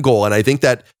the end goal. And I think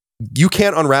that you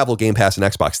can't unravel Game Pass and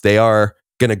Xbox. They are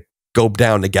going to go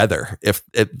down together. If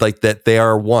like that, they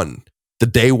are one. The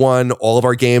day one, all of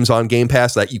our games on Game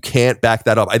Pass, that you can't back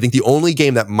that up. I think the only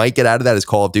game that might get out of that is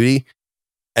Call of Duty.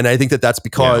 And I think that that's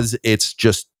because it's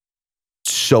just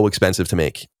so expensive to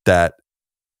make that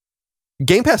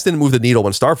Game Pass didn't move the needle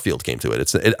when Starfield came to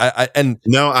it.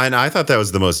 I thought that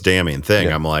was the most damning thing.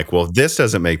 Yeah. I'm like, well, this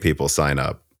doesn't make people sign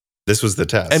up. This was the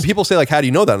test. And people say, like, how do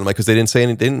you know that? I'm like, because they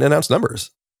didn't announce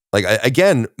numbers. Like,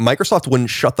 again, Microsoft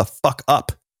wouldn't shut the fuck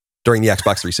up during the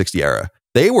Xbox 360 era.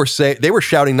 They were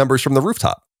shouting numbers from the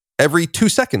rooftop every 2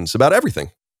 seconds about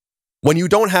everything. When you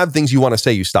don't have things you want to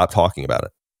say, you stop talking about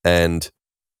it. And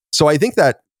so I think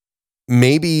that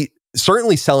maybe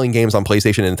certainly selling games on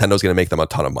PlayStation and Nintendo's going to make them a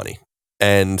ton of money.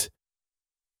 And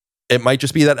it might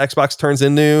just be that Xbox turns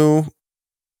into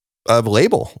a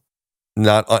label, and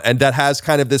that has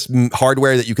kind of this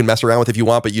hardware that you can mess around with if you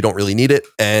want, but you don't really need it.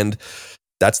 And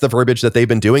that's the verbiage that they've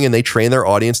been doing, and they train their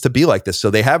audience to be like this. So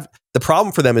they have, the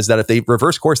problem for them is that if they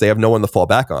reverse course, they have no one to fall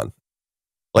back on.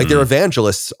 Like their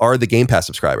evangelists are the Game Pass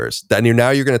subscribers. Then now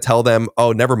you're going to tell them,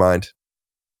 oh, never mind.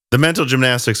 The mental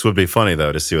gymnastics would be funny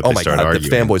though to see what they start arguing.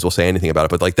 The fanboys will say anything about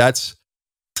it, but like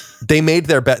they made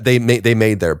their bet. They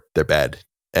made their bed,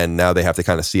 and now they have to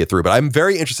kind of see it through. But I'm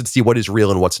very interested to see what is real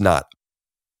and what's not.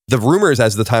 The rumors,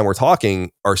 as the time we're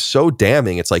talking, are so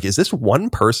damning. It's like, is this one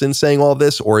person saying all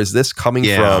this, or is this coming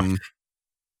from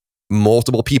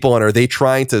multiple people? And are they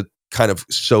trying to kind of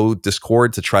sow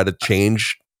discord to try to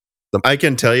change them? I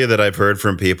can tell you that I've heard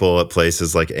from people at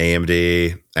places like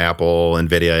AMD, Apple,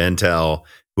 Nvidia, Intel,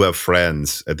 who have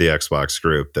friends at the Xbox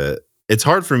group, that it's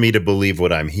hard for me to believe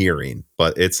what I'm hearing,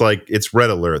 but it's like, it's red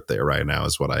alert there right now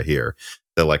is what I hear.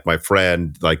 That like my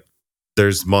friend, like,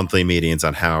 there's monthly meetings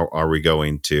on how are we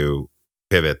going to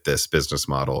pivot this business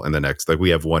model in the next, like we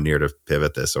have 1 year to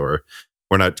pivot this, or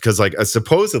we're not, because like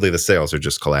supposedly the sales are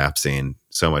just collapsing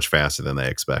so much faster than they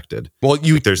expected. Well,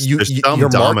 there's some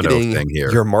domino thing here.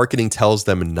 Your marketing tells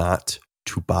them not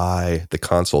to buy the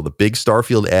console. The big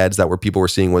Starfield ads that people were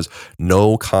seeing was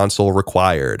no console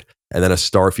required, and then a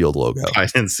Starfield logo. I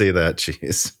didn't see that.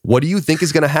 Jeez. What do you think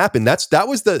is going to happen? That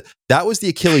was the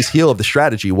Achilles heel of the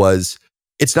strategy. Was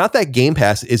it's not that Game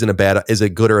Pass is a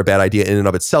good or a bad idea in and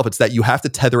of itself. It's that you have to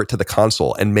tether it to the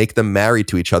console and make them married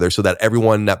to each other so that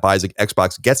everyone that buys an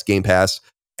Xbox gets Game Pass,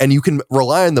 and you can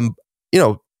rely on them,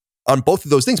 on both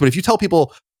of those things. But if you tell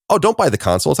people, oh, don't buy the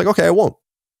console, it's like, okay, I won't.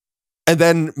 And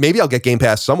then maybe I'll get Game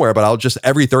Pass somewhere, but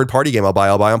every third party game I'll buy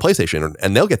on PlayStation,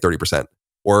 and they'll get 30%,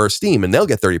 or Steam and they'll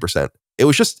get 30%. It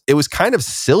was kind of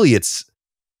silly.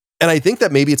 And I think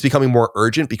that maybe it's becoming more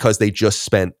urgent because they just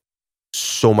spent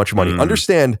so much money.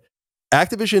 Understand,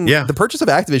 Activision, the purchase of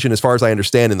Activision, as far as I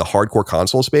understand, in the hardcore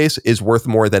console space is worth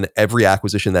more than every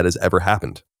acquisition that has ever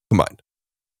happened combined.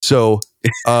 So,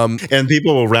 and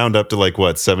people will round up to like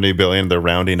what, 70 billion. They're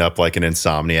rounding up like an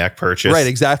Insomniac purchase. Right,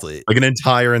 exactly. Like an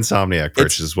entire Insomniac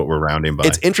purchase is what we're rounding by.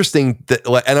 It's interesting that,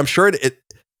 and I'm sure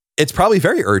it's probably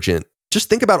very urgent. Just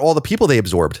think about all the people they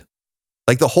absorbed.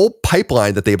 Like the whole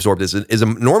pipeline that they absorbed is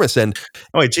enormous. And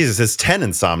oh wait, Jesus, it's 10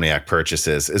 Insomniac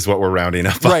purchases is what we're rounding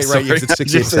up. Right. Yes, it's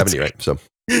 68 to 70, right? So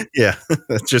yeah,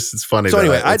 it's funny. So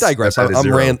anyway, I digress.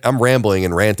 I'm rambling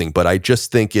and ranting, but I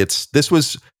just think it's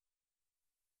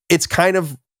kind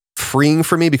of freeing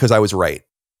for me because I was right.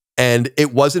 And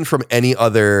it wasn't from any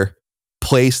other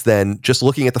place than just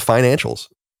looking at the financials.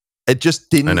 It just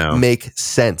didn't make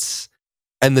sense.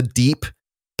 And the deep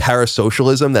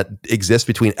parasocialism that exists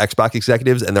between Xbox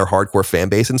executives and their hardcore fan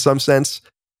base in some sense,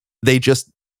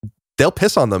 they'll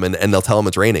piss on them and they'll tell them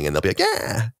it's raining and they'll be like,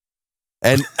 yeah.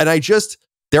 And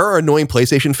there are annoying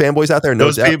PlayStation fanboys out there.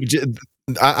 No doubt.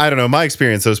 I don't know. My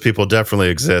experience, those people definitely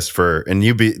exist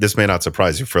this may not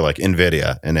surprise you, for like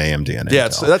Nvidia and AMD and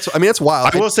Intel. That's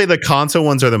wild. I will say the console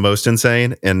ones are the most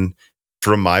insane. And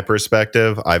from my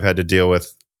perspective, I've had to deal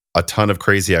with a ton of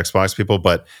crazy Xbox people,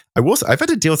 but I've had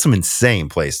to deal with some insane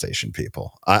PlayStation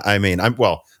people.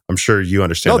 I'm sure you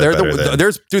understand. No,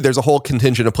 there's a whole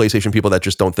contingent of PlayStation people that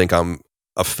just don't think I'm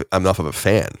enough of a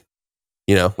fan.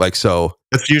 So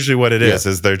that's usually what it is.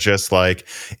 Is they're just like,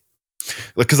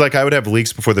 because like I would have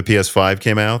leaks before the PS5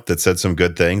 came out that said some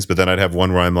good things, but then I'd have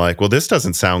one where I'm like, well, this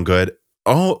doesn't sound good.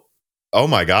 Oh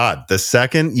my God. The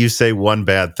second you say one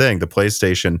bad thing, the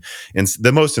PlayStation, and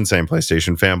the most insane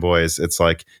PlayStation fanboys, it's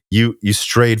like you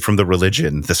strayed from the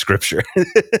religion, the scripture.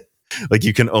 Like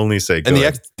you can only say good.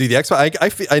 And the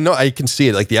Xbox, I know I can see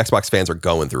it. Like the Xbox fans are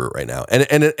going through it right now. And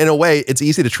in a way, it's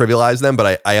easy to trivialize them,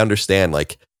 but I understand,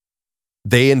 like,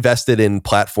 they invested in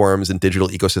platforms and digital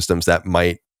ecosystems that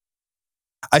might.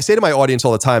 I say to my audience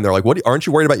all the time, they're like, "What? Aren't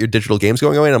you worried about your digital games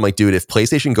going away?" And I'm like, "Dude, if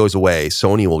PlayStation goes away,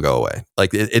 Sony will go away." Like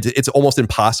it's almost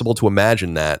impossible to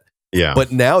imagine that. Yeah.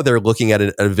 But now they're looking at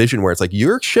a vision where it's like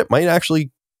your ship might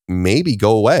actually maybe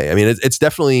go away. I mean, it's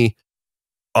definitely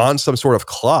on some sort of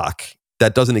clock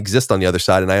that doesn't exist on the other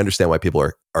side, and I understand why people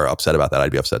are upset about that.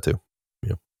 I'd be upset too.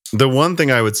 Yeah. The one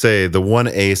thing I would say, the one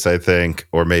ace I think,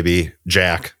 or maybe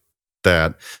Jack,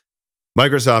 that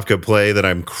Microsoft could play that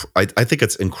I think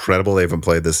it's incredible they haven't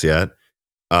played this yet.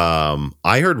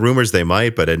 I heard rumors they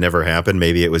might, but it never happened.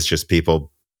 Maybe it was just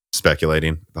people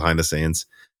speculating behind the scenes.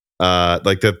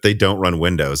 Like that they don't run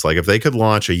Windows. Like if they could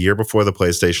launch a year before the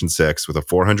PlayStation 6 with a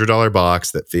 $400 box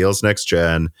that feels next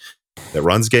gen, that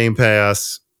runs Game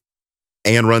Pass,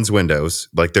 and runs Windows.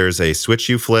 Like there's a switch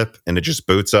you flip and it just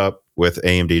boots up with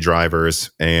AMD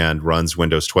drivers and runs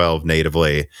Windows 12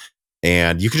 natively.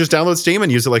 And you can just download Steam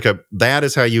and use it that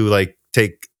is how you like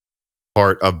take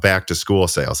part of back to school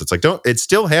sales. It's like, it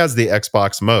still has the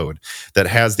Xbox mode that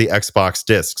has the Xbox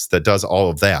discs that does all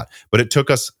of that. But it took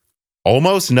us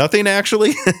almost nothing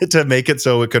actually to make it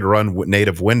so it could run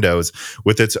native Windows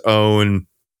with its own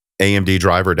AMD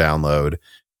driver download.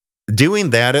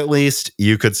 Doing that, at least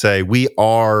you could say we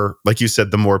are, like you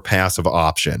said, the more passive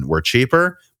option. We're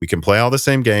cheaper. We can play all the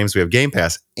same games. We have Game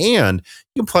Pass, and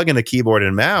you can plug in a keyboard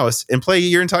and mouse and play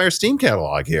your entire Steam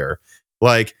catalog here.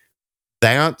 Like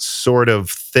that sort of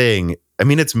thing. I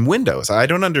mean, it's Windows. I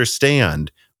don't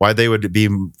understand why they would be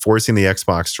forcing the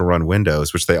Xbox to run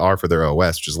Windows, which they are for their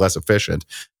OS, which is less efficient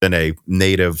than a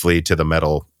natively to the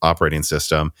metal operating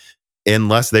system,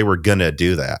 unless they were going to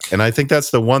do that. And I think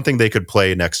that's the one thing they could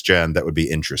play next gen that would be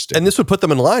interesting. And this would put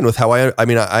them in line with how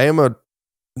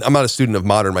I'm not a student of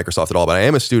modern Microsoft at all, but I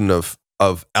am a student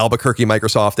of Albuquerque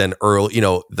Microsoft and early,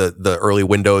 the early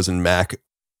Windows and Mac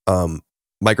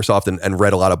Microsoft and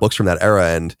read a lot of books from that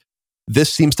era. And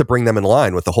this seems to bring them in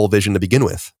line with the whole vision to begin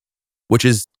with, which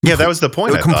is that was the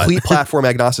point. Complete platform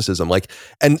agnosticism. Like,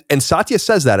 and Satya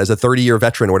says that as a 30-year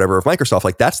veteran or whatever of Microsoft,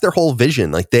 like that's their whole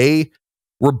vision. Like they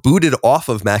were booted off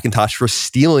of Macintosh for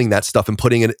stealing that stuff and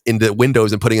putting it into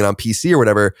Windows and putting it on PC or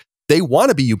whatever. They want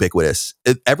to be ubiquitous.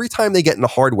 Every time they get into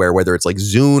hardware, whether it's like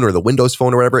Zune or the Windows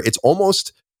Phone or whatever, it's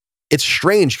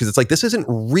strange because it's like, this isn't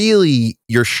really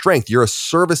your strength. You're a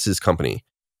services company.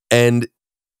 And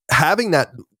having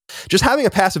that, just having a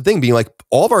passive thing being like,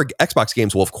 all of our Xbox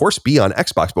games will of course be on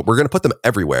Xbox, but we're going to put them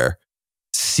everywhere,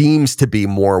 seems to be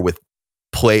more with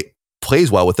plays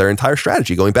well with their entire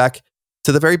strategy going back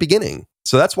to the very beginning.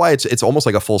 So that's why it's almost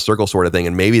like a full circle sort of thing.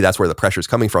 And maybe that's where the pressure is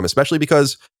coming from, especially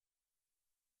because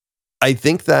I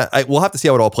think that we'll have to see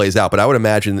how it all plays out, but I would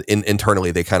imagine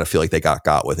internally they kind of feel like they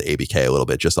got with ABK a little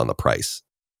bit just on the price.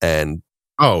 And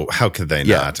how could they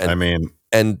not?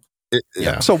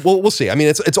 So we'll see. I mean,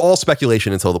 it's all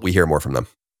speculation until we hear more from them.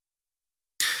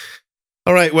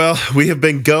 All right. Well, we have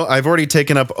been I've already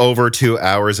taken up over 2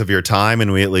 hours of your time,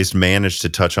 and we at least managed to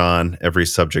touch on every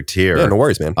subject here. Yeah, no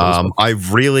worries, man.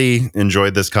 I've really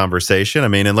enjoyed this conversation. I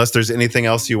mean, unless there's anything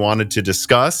else you wanted to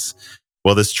discuss,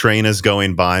 well, this train is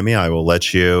going by me. I will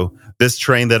let you. This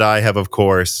train that I have, of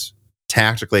course,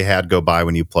 tactically had go by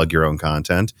when you plug your own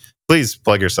content. Please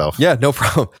plug yourself. Yeah, no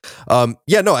problem.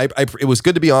 It was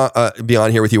good to be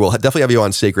on here with you. We'll definitely have you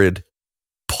on Sacred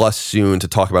Plus soon to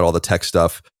talk about all the tech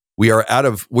stuff. We have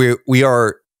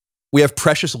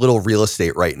precious little real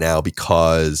estate right now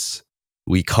because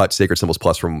we cut Sacred Symbols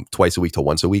Plus from twice a week to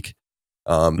once a week.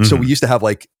 So we used to have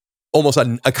like almost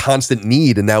a constant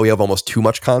need, and now we have almost too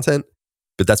much content.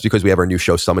 But that's because we have our new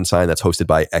show Summon Sign that's hosted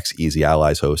by ex-Easy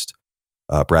Allies host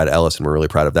Brad Ellis, and we're really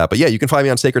proud of that. But yeah, you can find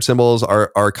me on Sacred Symbols.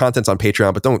 Our content's on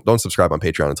Patreon, but don't subscribe on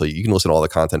Patreon until you can listen to all the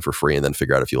content for free and then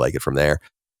figure out if you like it from there.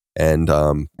 And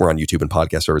we're on YouTube and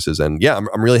podcast services. And yeah,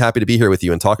 I'm really happy to be here with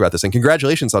you and talk about this. And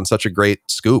congratulations on such a great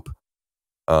scoop.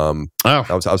 I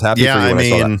was happy for you when I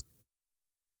saw that.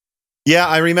 Yeah,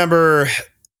 I remember.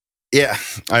 Yeah,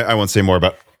 I won't say more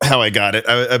about how I got it,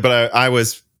 but I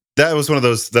was. That was one of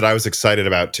those that I was excited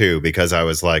about too, because I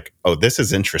was like, "Oh, this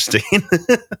is interesting.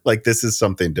 Like this is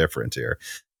something different here."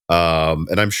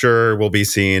 And I'm sure we'll be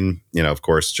seeing, of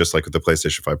course, just like with the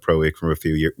PlayStation 5 Pro Week from a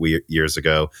few years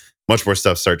ago, much more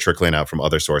stuff start trickling out from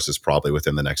other sources probably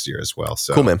within the next year as well.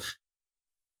 So cool, man.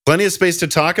 Plenty of space to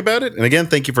talk about it. And again,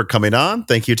 thank you for coming on.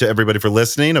 Thank you to everybody for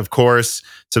listening. Of course,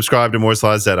 subscribe to Moore's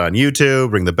Law is Dead on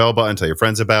YouTube. Ring the bell button. Tell your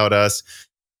friends about us.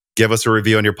 Give us a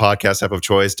review on your podcast app of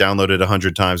choice. Download it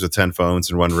 100 times with 10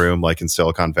 phones in one room, like in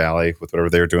Silicon Valley with whatever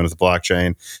they were doing with the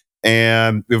blockchain.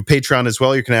 And we have Patreon as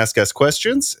well. You can ask us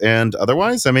questions. And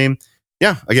otherwise, again,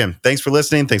 thanks for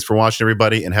listening. Thanks for watching,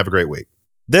 everybody, and have a great week.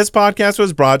 This podcast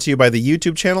was brought to you by the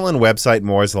YouTube channel and website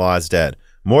Moore's Law is Dead.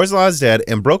 Moore's Law is Dead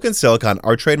and Broken Silicon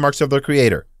are trademarks of their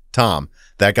creator, Tom.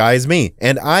 That guy is me,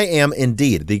 and I am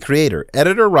indeed the creator,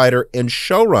 editor, writer, and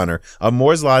showrunner of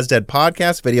Moore's Law is Dead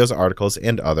podcasts, videos, articles,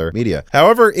 and other media.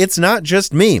 However, it's not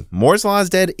just me. Moore's Law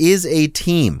is Dead is a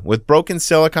team, with Broken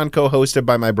Silicon co-hosted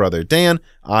by my brother Dan,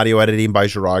 audio editing by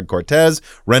Gerard Cortez,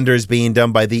 renders being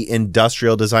done by the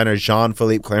industrial designer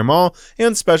Jean-Philippe Clermont,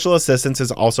 and special assistance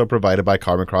is also provided by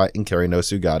Carmen Cry and Carrie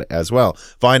Nosugada as well.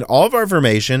 Find all of our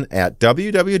information at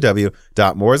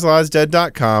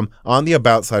www.mooreslawsdead.com on the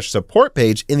About/Support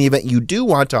page. In the event you do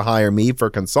want to hire me for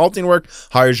consulting work,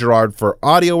 hire Gerard for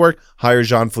audio work, hire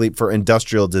Jean-Philippe for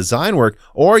industrial design work,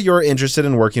 or you're interested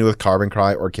in working with Carbon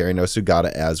Cry or Carrie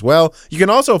Nosugada as well. You can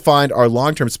also find our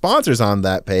long-term sponsors on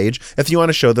that page if you want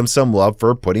to show them some love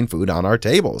for putting food on our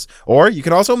tables. Or you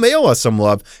can also mail us some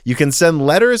love. You can send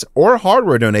letters or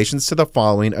hardware donations to the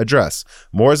following address: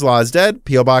 Moore's Law is Dead,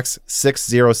 P.O. Box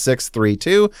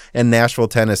 60632 in Nashville,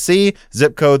 Tennessee,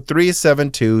 zip code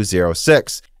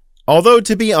 37206. Although,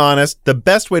 to be honest, the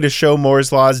best way to show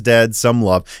Moore's Law is Dead some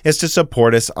love is to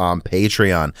support us on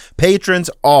Patreon. Patrons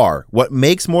are what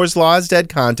makes Moore's Law is Dead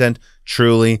content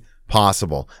truly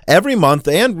possible. Every month,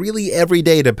 and really every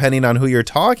day, depending on who you're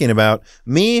talking about,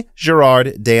 me,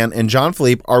 Gerard, Dan, and John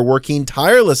Philippe are working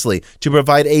tirelessly to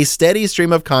provide a steady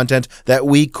stream of content that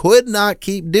we could not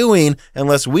keep doing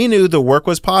unless we knew the work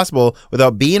was possible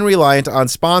without being reliant on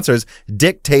sponsors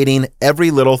dictating every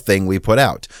little thing we put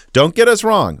out. Don't get us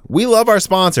wrong, we love our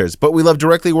sponsors, but we love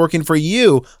directly working for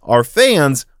you, our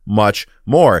fans, much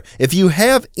more. If you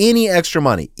have any extra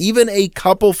money, even a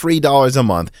couple free dollars a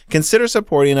month, consider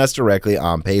supporting us directly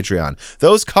on Patreon.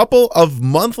 Those couple of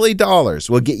monthly dollars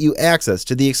will get you access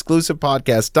to the exclusive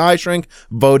podcast Die Shrink,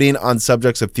 voting on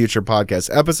subjects of future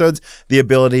podcast episodes, the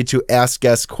ability to ask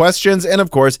guest questions, and of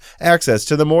course, access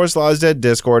to the Moore's Law is Dead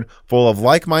Discord full of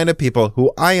like-minded people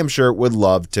who I am sure would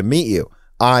love to meet you.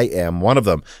 I am one of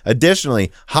them.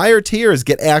 Additionally, higher tiers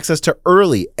get access to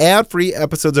early, ad-free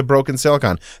episodes of Broken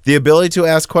Silicon, the ability to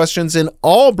ask questions in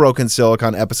all Broken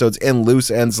Silicon episodes and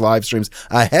Loose Ends live streams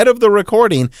ahead of the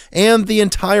recording, and the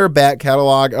entire back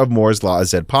catalog of Moore's Law is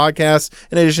Dead podcasts,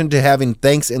 in addition to having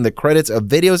thanks in the credits of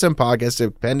videos and podcasts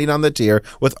depending on the tier,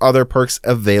 with other perks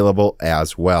available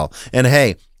as well. And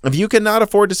hey, if you cannot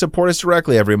afford to support us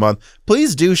directly every month,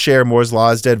 please do share Moore's Law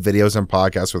is Dead videos and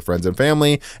podcasts with friends and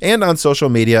family, and on social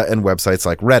media and websites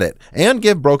like Reddit, and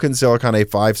give Broken Silicon a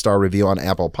 5-star review on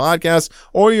Apple Podcasts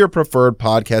or your preferred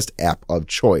podcast app of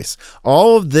choice.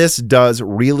 All of this does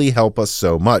really help us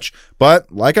so much.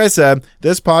 But like I said,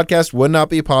 this podcast would not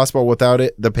be possible without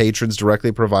the patrons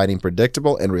directly providing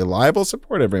predictable and reliable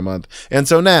support every month. And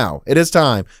so now it is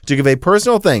time to give a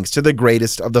personal thanks to the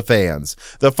greatest of the fans.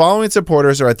 The following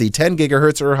supporters are at the 10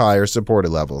 gigahertz or higher supported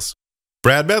levels: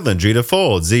 Brad Medlin, Drita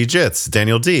Fold, Z Jits,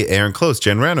 Daniel D, Aaron Close,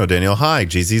 Jen Rano, Daniel Haig,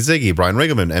 GZ Ziggy, Brian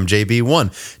Riggleman,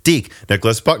 MJB1, Deke,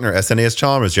 Nicholas Buckner, SNES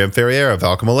Chalmers, Jem Ferriera,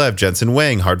 Valcom Alev, Jensen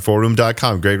Wang,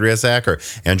 Hard4Room.com, Gregory S. Acker,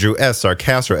 Andrew S.,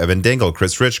 Sarcastro, Evan Dingle,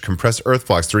 Chris Rich, Compressed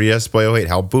Earthblocks, 3DS Boy08,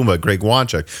 Hal Boomba, Greg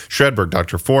Wanchuk, Shredberg,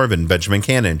 Dr. Forvin, Benjamin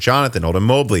Cannon, Jonathan, Holden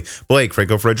Mobley, Blake,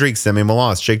 Franco Frederic, Semi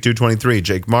Malas, Jake223,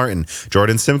 Jake Martin,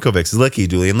 Jordan Simkovic, Licky,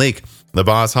 Julian Leak, The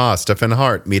Boss Haas, Stefan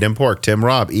Hart, Meat and Pork, Tim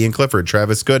Robb, Ian Clifford,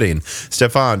 Travis Gooding,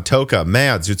 Stefan, Toka,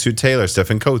 Mad, Zutsu Taylor,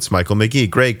 Stephen Coates, Michael McGee,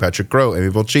 Greg, Patrick Groh,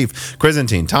 Amiable Chief,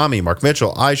 Chrysantine, Tommy, Mark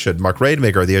Mitchell, I Should, Mark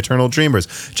Raidmaker, The Eternal Dreamers,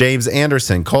 James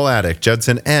Anderson, Cole Addict,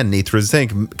 Judson N, Nithra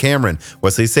Zink, Cameron,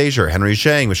 Wesley Sager, Henry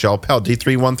Shang, Michelle Pell,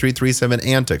 D31337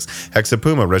 Antics,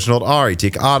 Hexapuma, Reginald R,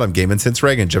 Etik Autumn, Game Since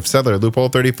Reagan, Jeff Settler, Loophole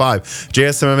 35,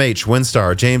 JSMMH,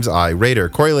 Windstar, James I, Raider,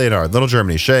 Corey Leonard, Little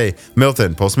Germany, Shay,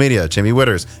 Milton, Pulse Media, Jimmy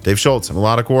Witters, Dave Schultz,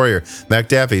 Melodic Warrior, Mac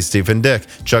Daffy, Stephen Dick,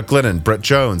 Chuck Glennon, Brett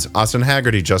Jones, Austin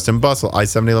Haggerty, Justin Bustle,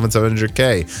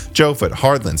 I-7011700K, Joe Foot,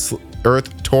 Hardland,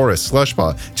 Earth, Taurus,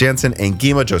 Slushpaw, Jansen,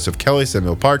 Angima, Joseph Kelly,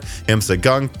 Samuel Park, Imsa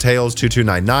Gung, Tails,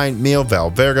 2299, Meal,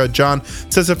 Val Verga, John,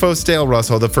 Sisyphos, Dale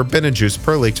Russell, The Forbidden Juice,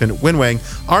 Per Leakton, Winwang,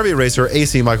 RV Racer,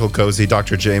 AC Michael Cozy,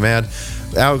 Dr. J Mad,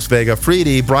 Alex Vega,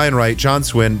 Freedy, Brian Wright, John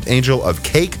Swin, Angel of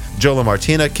Cake, Jola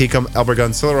Martina, Kikum,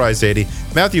 Elbergun, Solarized 80,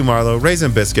 Matthew Marlowe,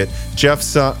 Raisin Biscuit, Jeff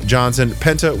Johnson,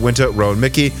 Penta, Winter, Rowan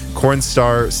Mickey,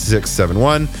 Cornstar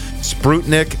 671,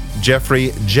 Sprutnik, Jeffrey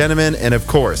Jenneman, and of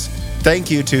course,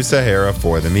 thank you to Sahara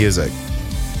for the music.